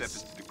is. Last step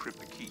is to decrypt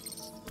the key.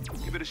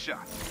 Give it a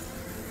shot.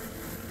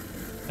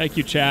 Thank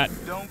you, chat.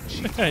 Don't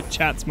cheat.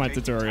 Chat's my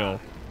tutorial.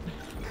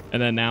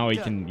 And then now we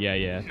can,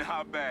 yeah.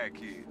 Not bad,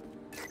 kid.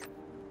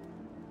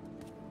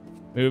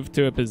 Move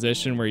to a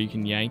position where you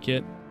can yank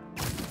it.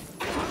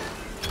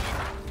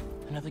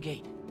 Another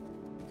gate.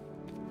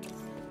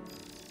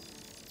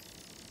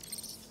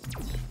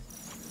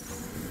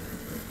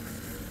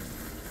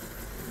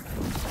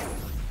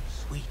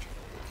 Sweet.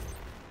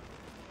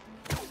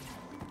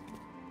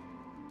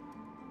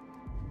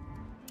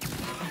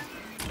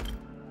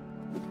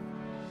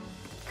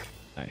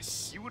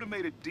 Nice. You would have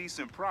made a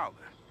decent Prowler.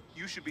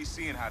 You should be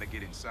seeing how to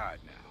get inside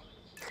now.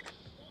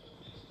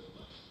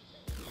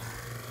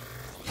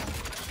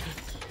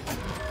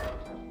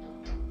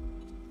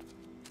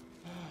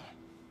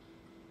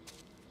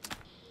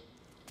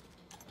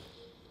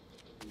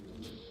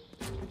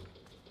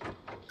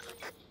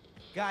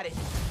 Got it.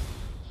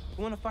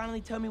 You want to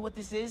finally tell me what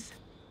this is?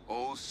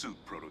 Old suit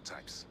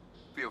prototypes.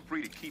 Feel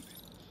free to keep it.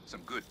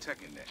 Some good tech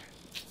in there.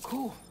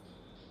 Cool.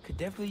 Could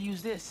definitely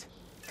use this.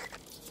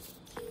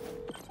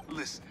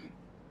 Listen,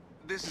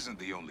 this isn't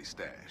the only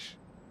stash.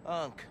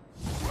 Unc.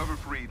 Whoever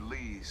freed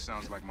Lee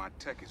sounds like my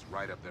tech is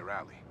right up their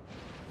alley.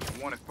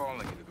 I want it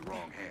falling into the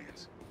wrong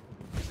hands.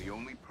 He's the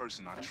only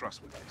person I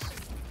trust with this.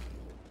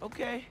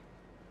 Okay,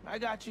 I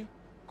got you.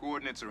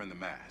 Coordinates are in the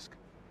mask.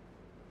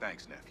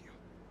 Thanks, nephew.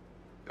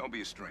 Don't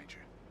be a stranger.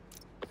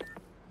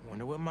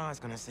 Wonder what Ma's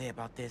gonna say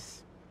about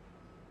this.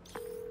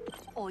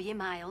 Oye,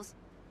 Miles,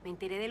 me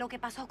enteré de lo que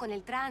pasó con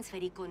el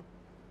transfer y con...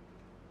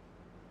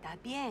 ¿Estás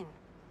bien?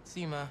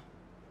 Sí, Ma.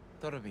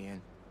 Todo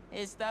bien.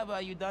 Estaba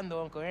ayudando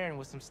a Uncle Aaron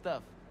with some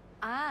stuff.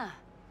 Ah.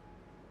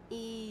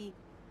 ¿Y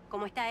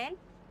cómo está él?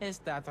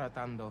 Está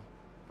tratando.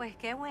 Pues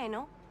qué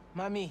bueno.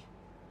 Mami,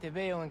 te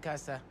veo en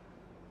casa.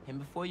 And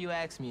before you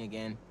ask me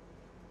again,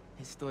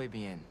 estoy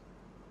bien.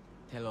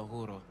 Te lo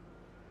juro.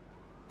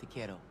 Te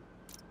quiero.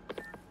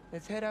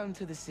 Let's head out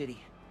into the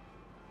city.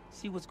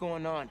 See what's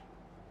going on.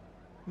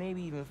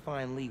 Maybe even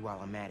find Lee while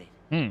I'm at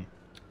it.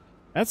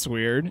 That's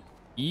weird.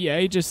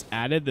 EA just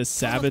added the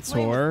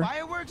Saboteur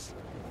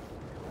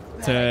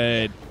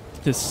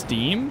to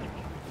Steam.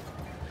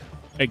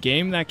 A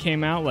game that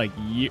came out like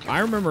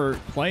I remember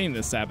playing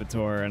the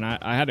Saboteur and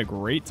I had a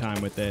great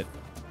time with it.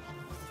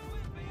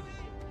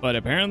 But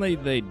apparently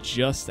they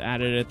just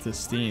added it to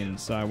Steam,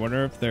 so I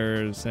wonder if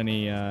there's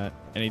any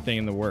anything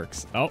in the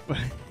works. Oh.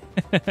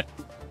 You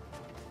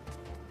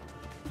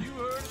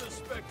heard of the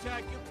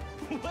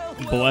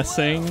spectacular?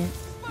 Blessing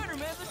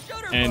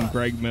and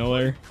Greg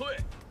Miller.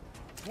 Quit.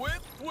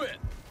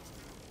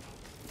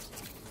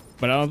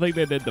 But I don't think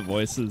they did the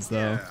voices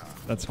though. Yeah.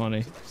 That's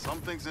funny.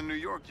 Some things in New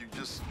York you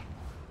just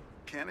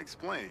can't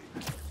explain.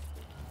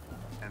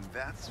 And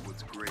that's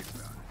what's great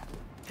about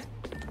it.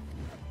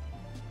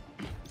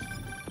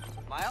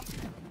 Miles,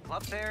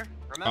 club fair,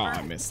 Oh, remember?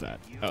 I missed that.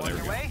 You Oh, on there we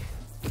your go. way?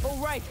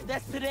 Oh, right,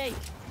 that's today.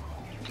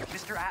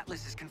 Mr.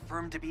 Atlas is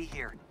confirmed to be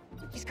here.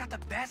 He's got the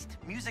best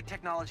music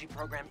technology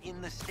program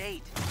in the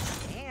state.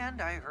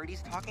 And I heard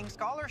he's talking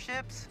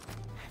scholarships.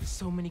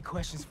 So many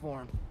questions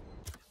for him.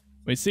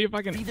 Let me see if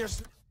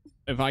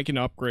I can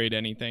upgrade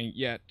anything.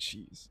 Yeah,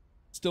 jeez.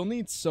 Still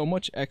need so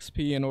much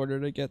XP in order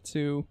to get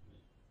to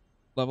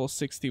level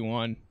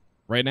 61.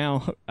 Right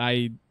now,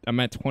 I'm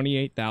at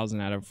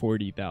 28,000 out of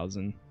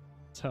 40,000.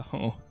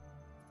 So,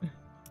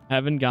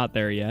 haven't got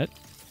there yet.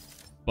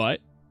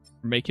 But,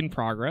 we're making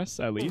progress,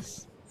 at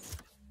least.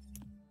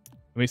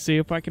 Let me see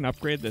if I can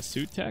upgrade the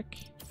suit tech.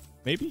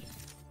 Maybe?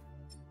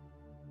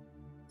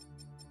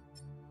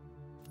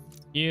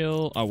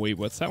 Heal. Oh, wait,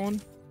 what's that one?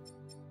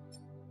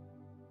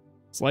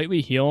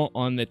 Slightly heal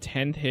on the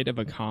 10th hit of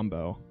a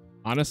combo.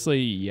 Honestly,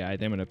 yeah, I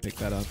think I'm going to pick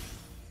that up.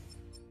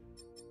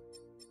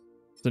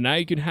 So now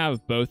you can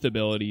have both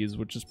abilities,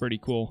 which is pretty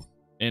cool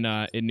in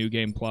New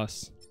Game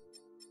Plus.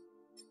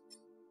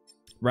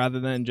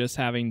 Rather than just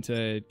having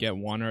to get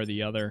one or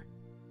the other.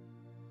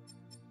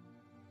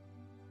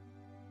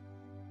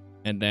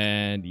 And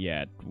then,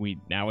 yeah,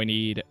 now we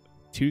need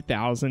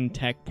 2,000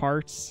 tech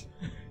parts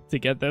to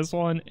get this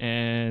one,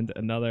 and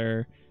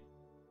a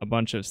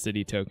bunch of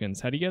city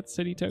tokens. How do you get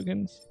city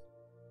tokens?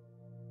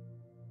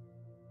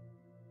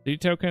 City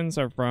tokens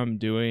are from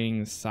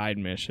doing side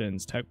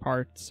missions. Tech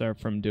parts are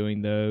from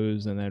doing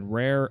those, and then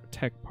rare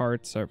tech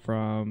parts are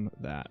from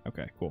that.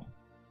 Okay, cool.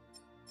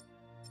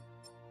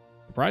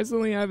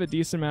 Surprisingly, I have a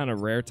decent amount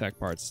of rare tech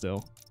parts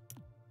still.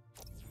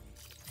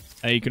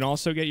 You can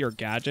also get your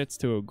gadgets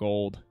to a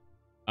gold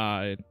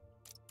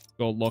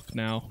look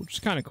now, which is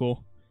kind of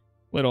cool.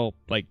 Little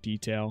like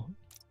detail.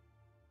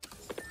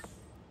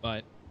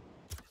 But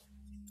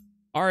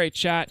all right,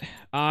 chat.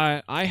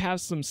 I have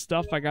some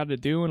stuff I got to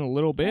do in a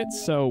little bit,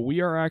 so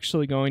we are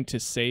actually going to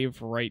save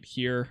right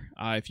here.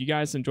 If you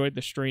guys enjoyed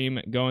the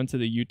stream, go into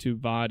the YouTube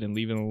VOD and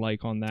leaving a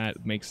like on that.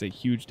 It makes a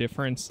huge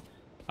difference.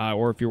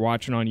 Or if you're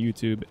watching on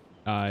YouTube,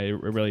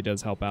 it really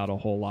does help out a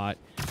whole lot.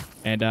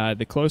 And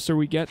the closer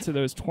we get to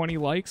those 20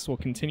 likes, we'll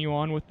continue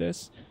on with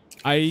this.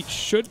 I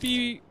should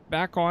be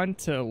back on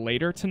to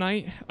later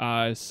tonight.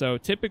 So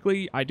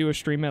typically I do a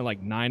stream at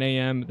like 9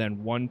 a.m.,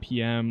 then 1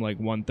 p.m., like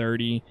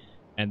 1:30,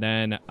 and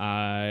then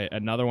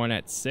another one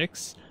at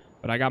 6.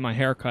 But I got my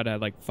haircut at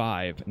like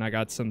 5, and I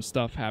got some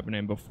stuff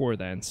happening before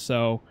then.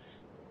 So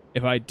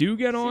if I do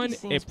get on,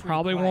 it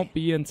probably won't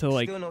be until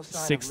like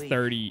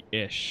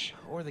 6:30-ish.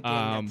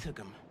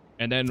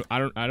 And then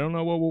I don't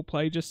know what we'll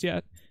play just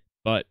yet,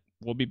 but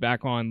we'll be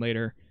back on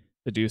later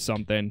to do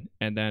something,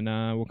 and then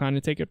we'll kind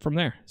of take it from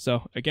there.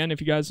 So again,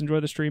 if you guys enjoy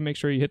the stream, make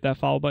sure you hit that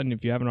follow button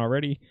if you haven't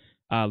already.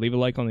 Leave a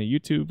like on the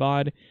YouTube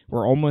VOD.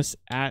 We're almost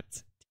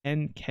at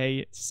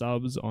 10K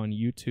subs on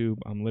YouTube.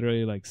 I'm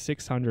literally like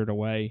 600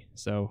 away,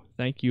 so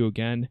thank you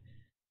again.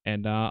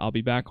 And I'll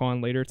be back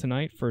on later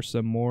tonight for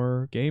some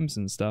more games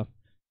and stuff.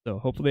 So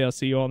hopefully I'll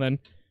see you all then.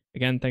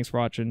 Again, thanks for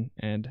watching,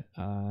 and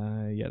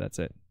yeah, that's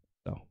it.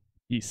 So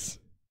peace.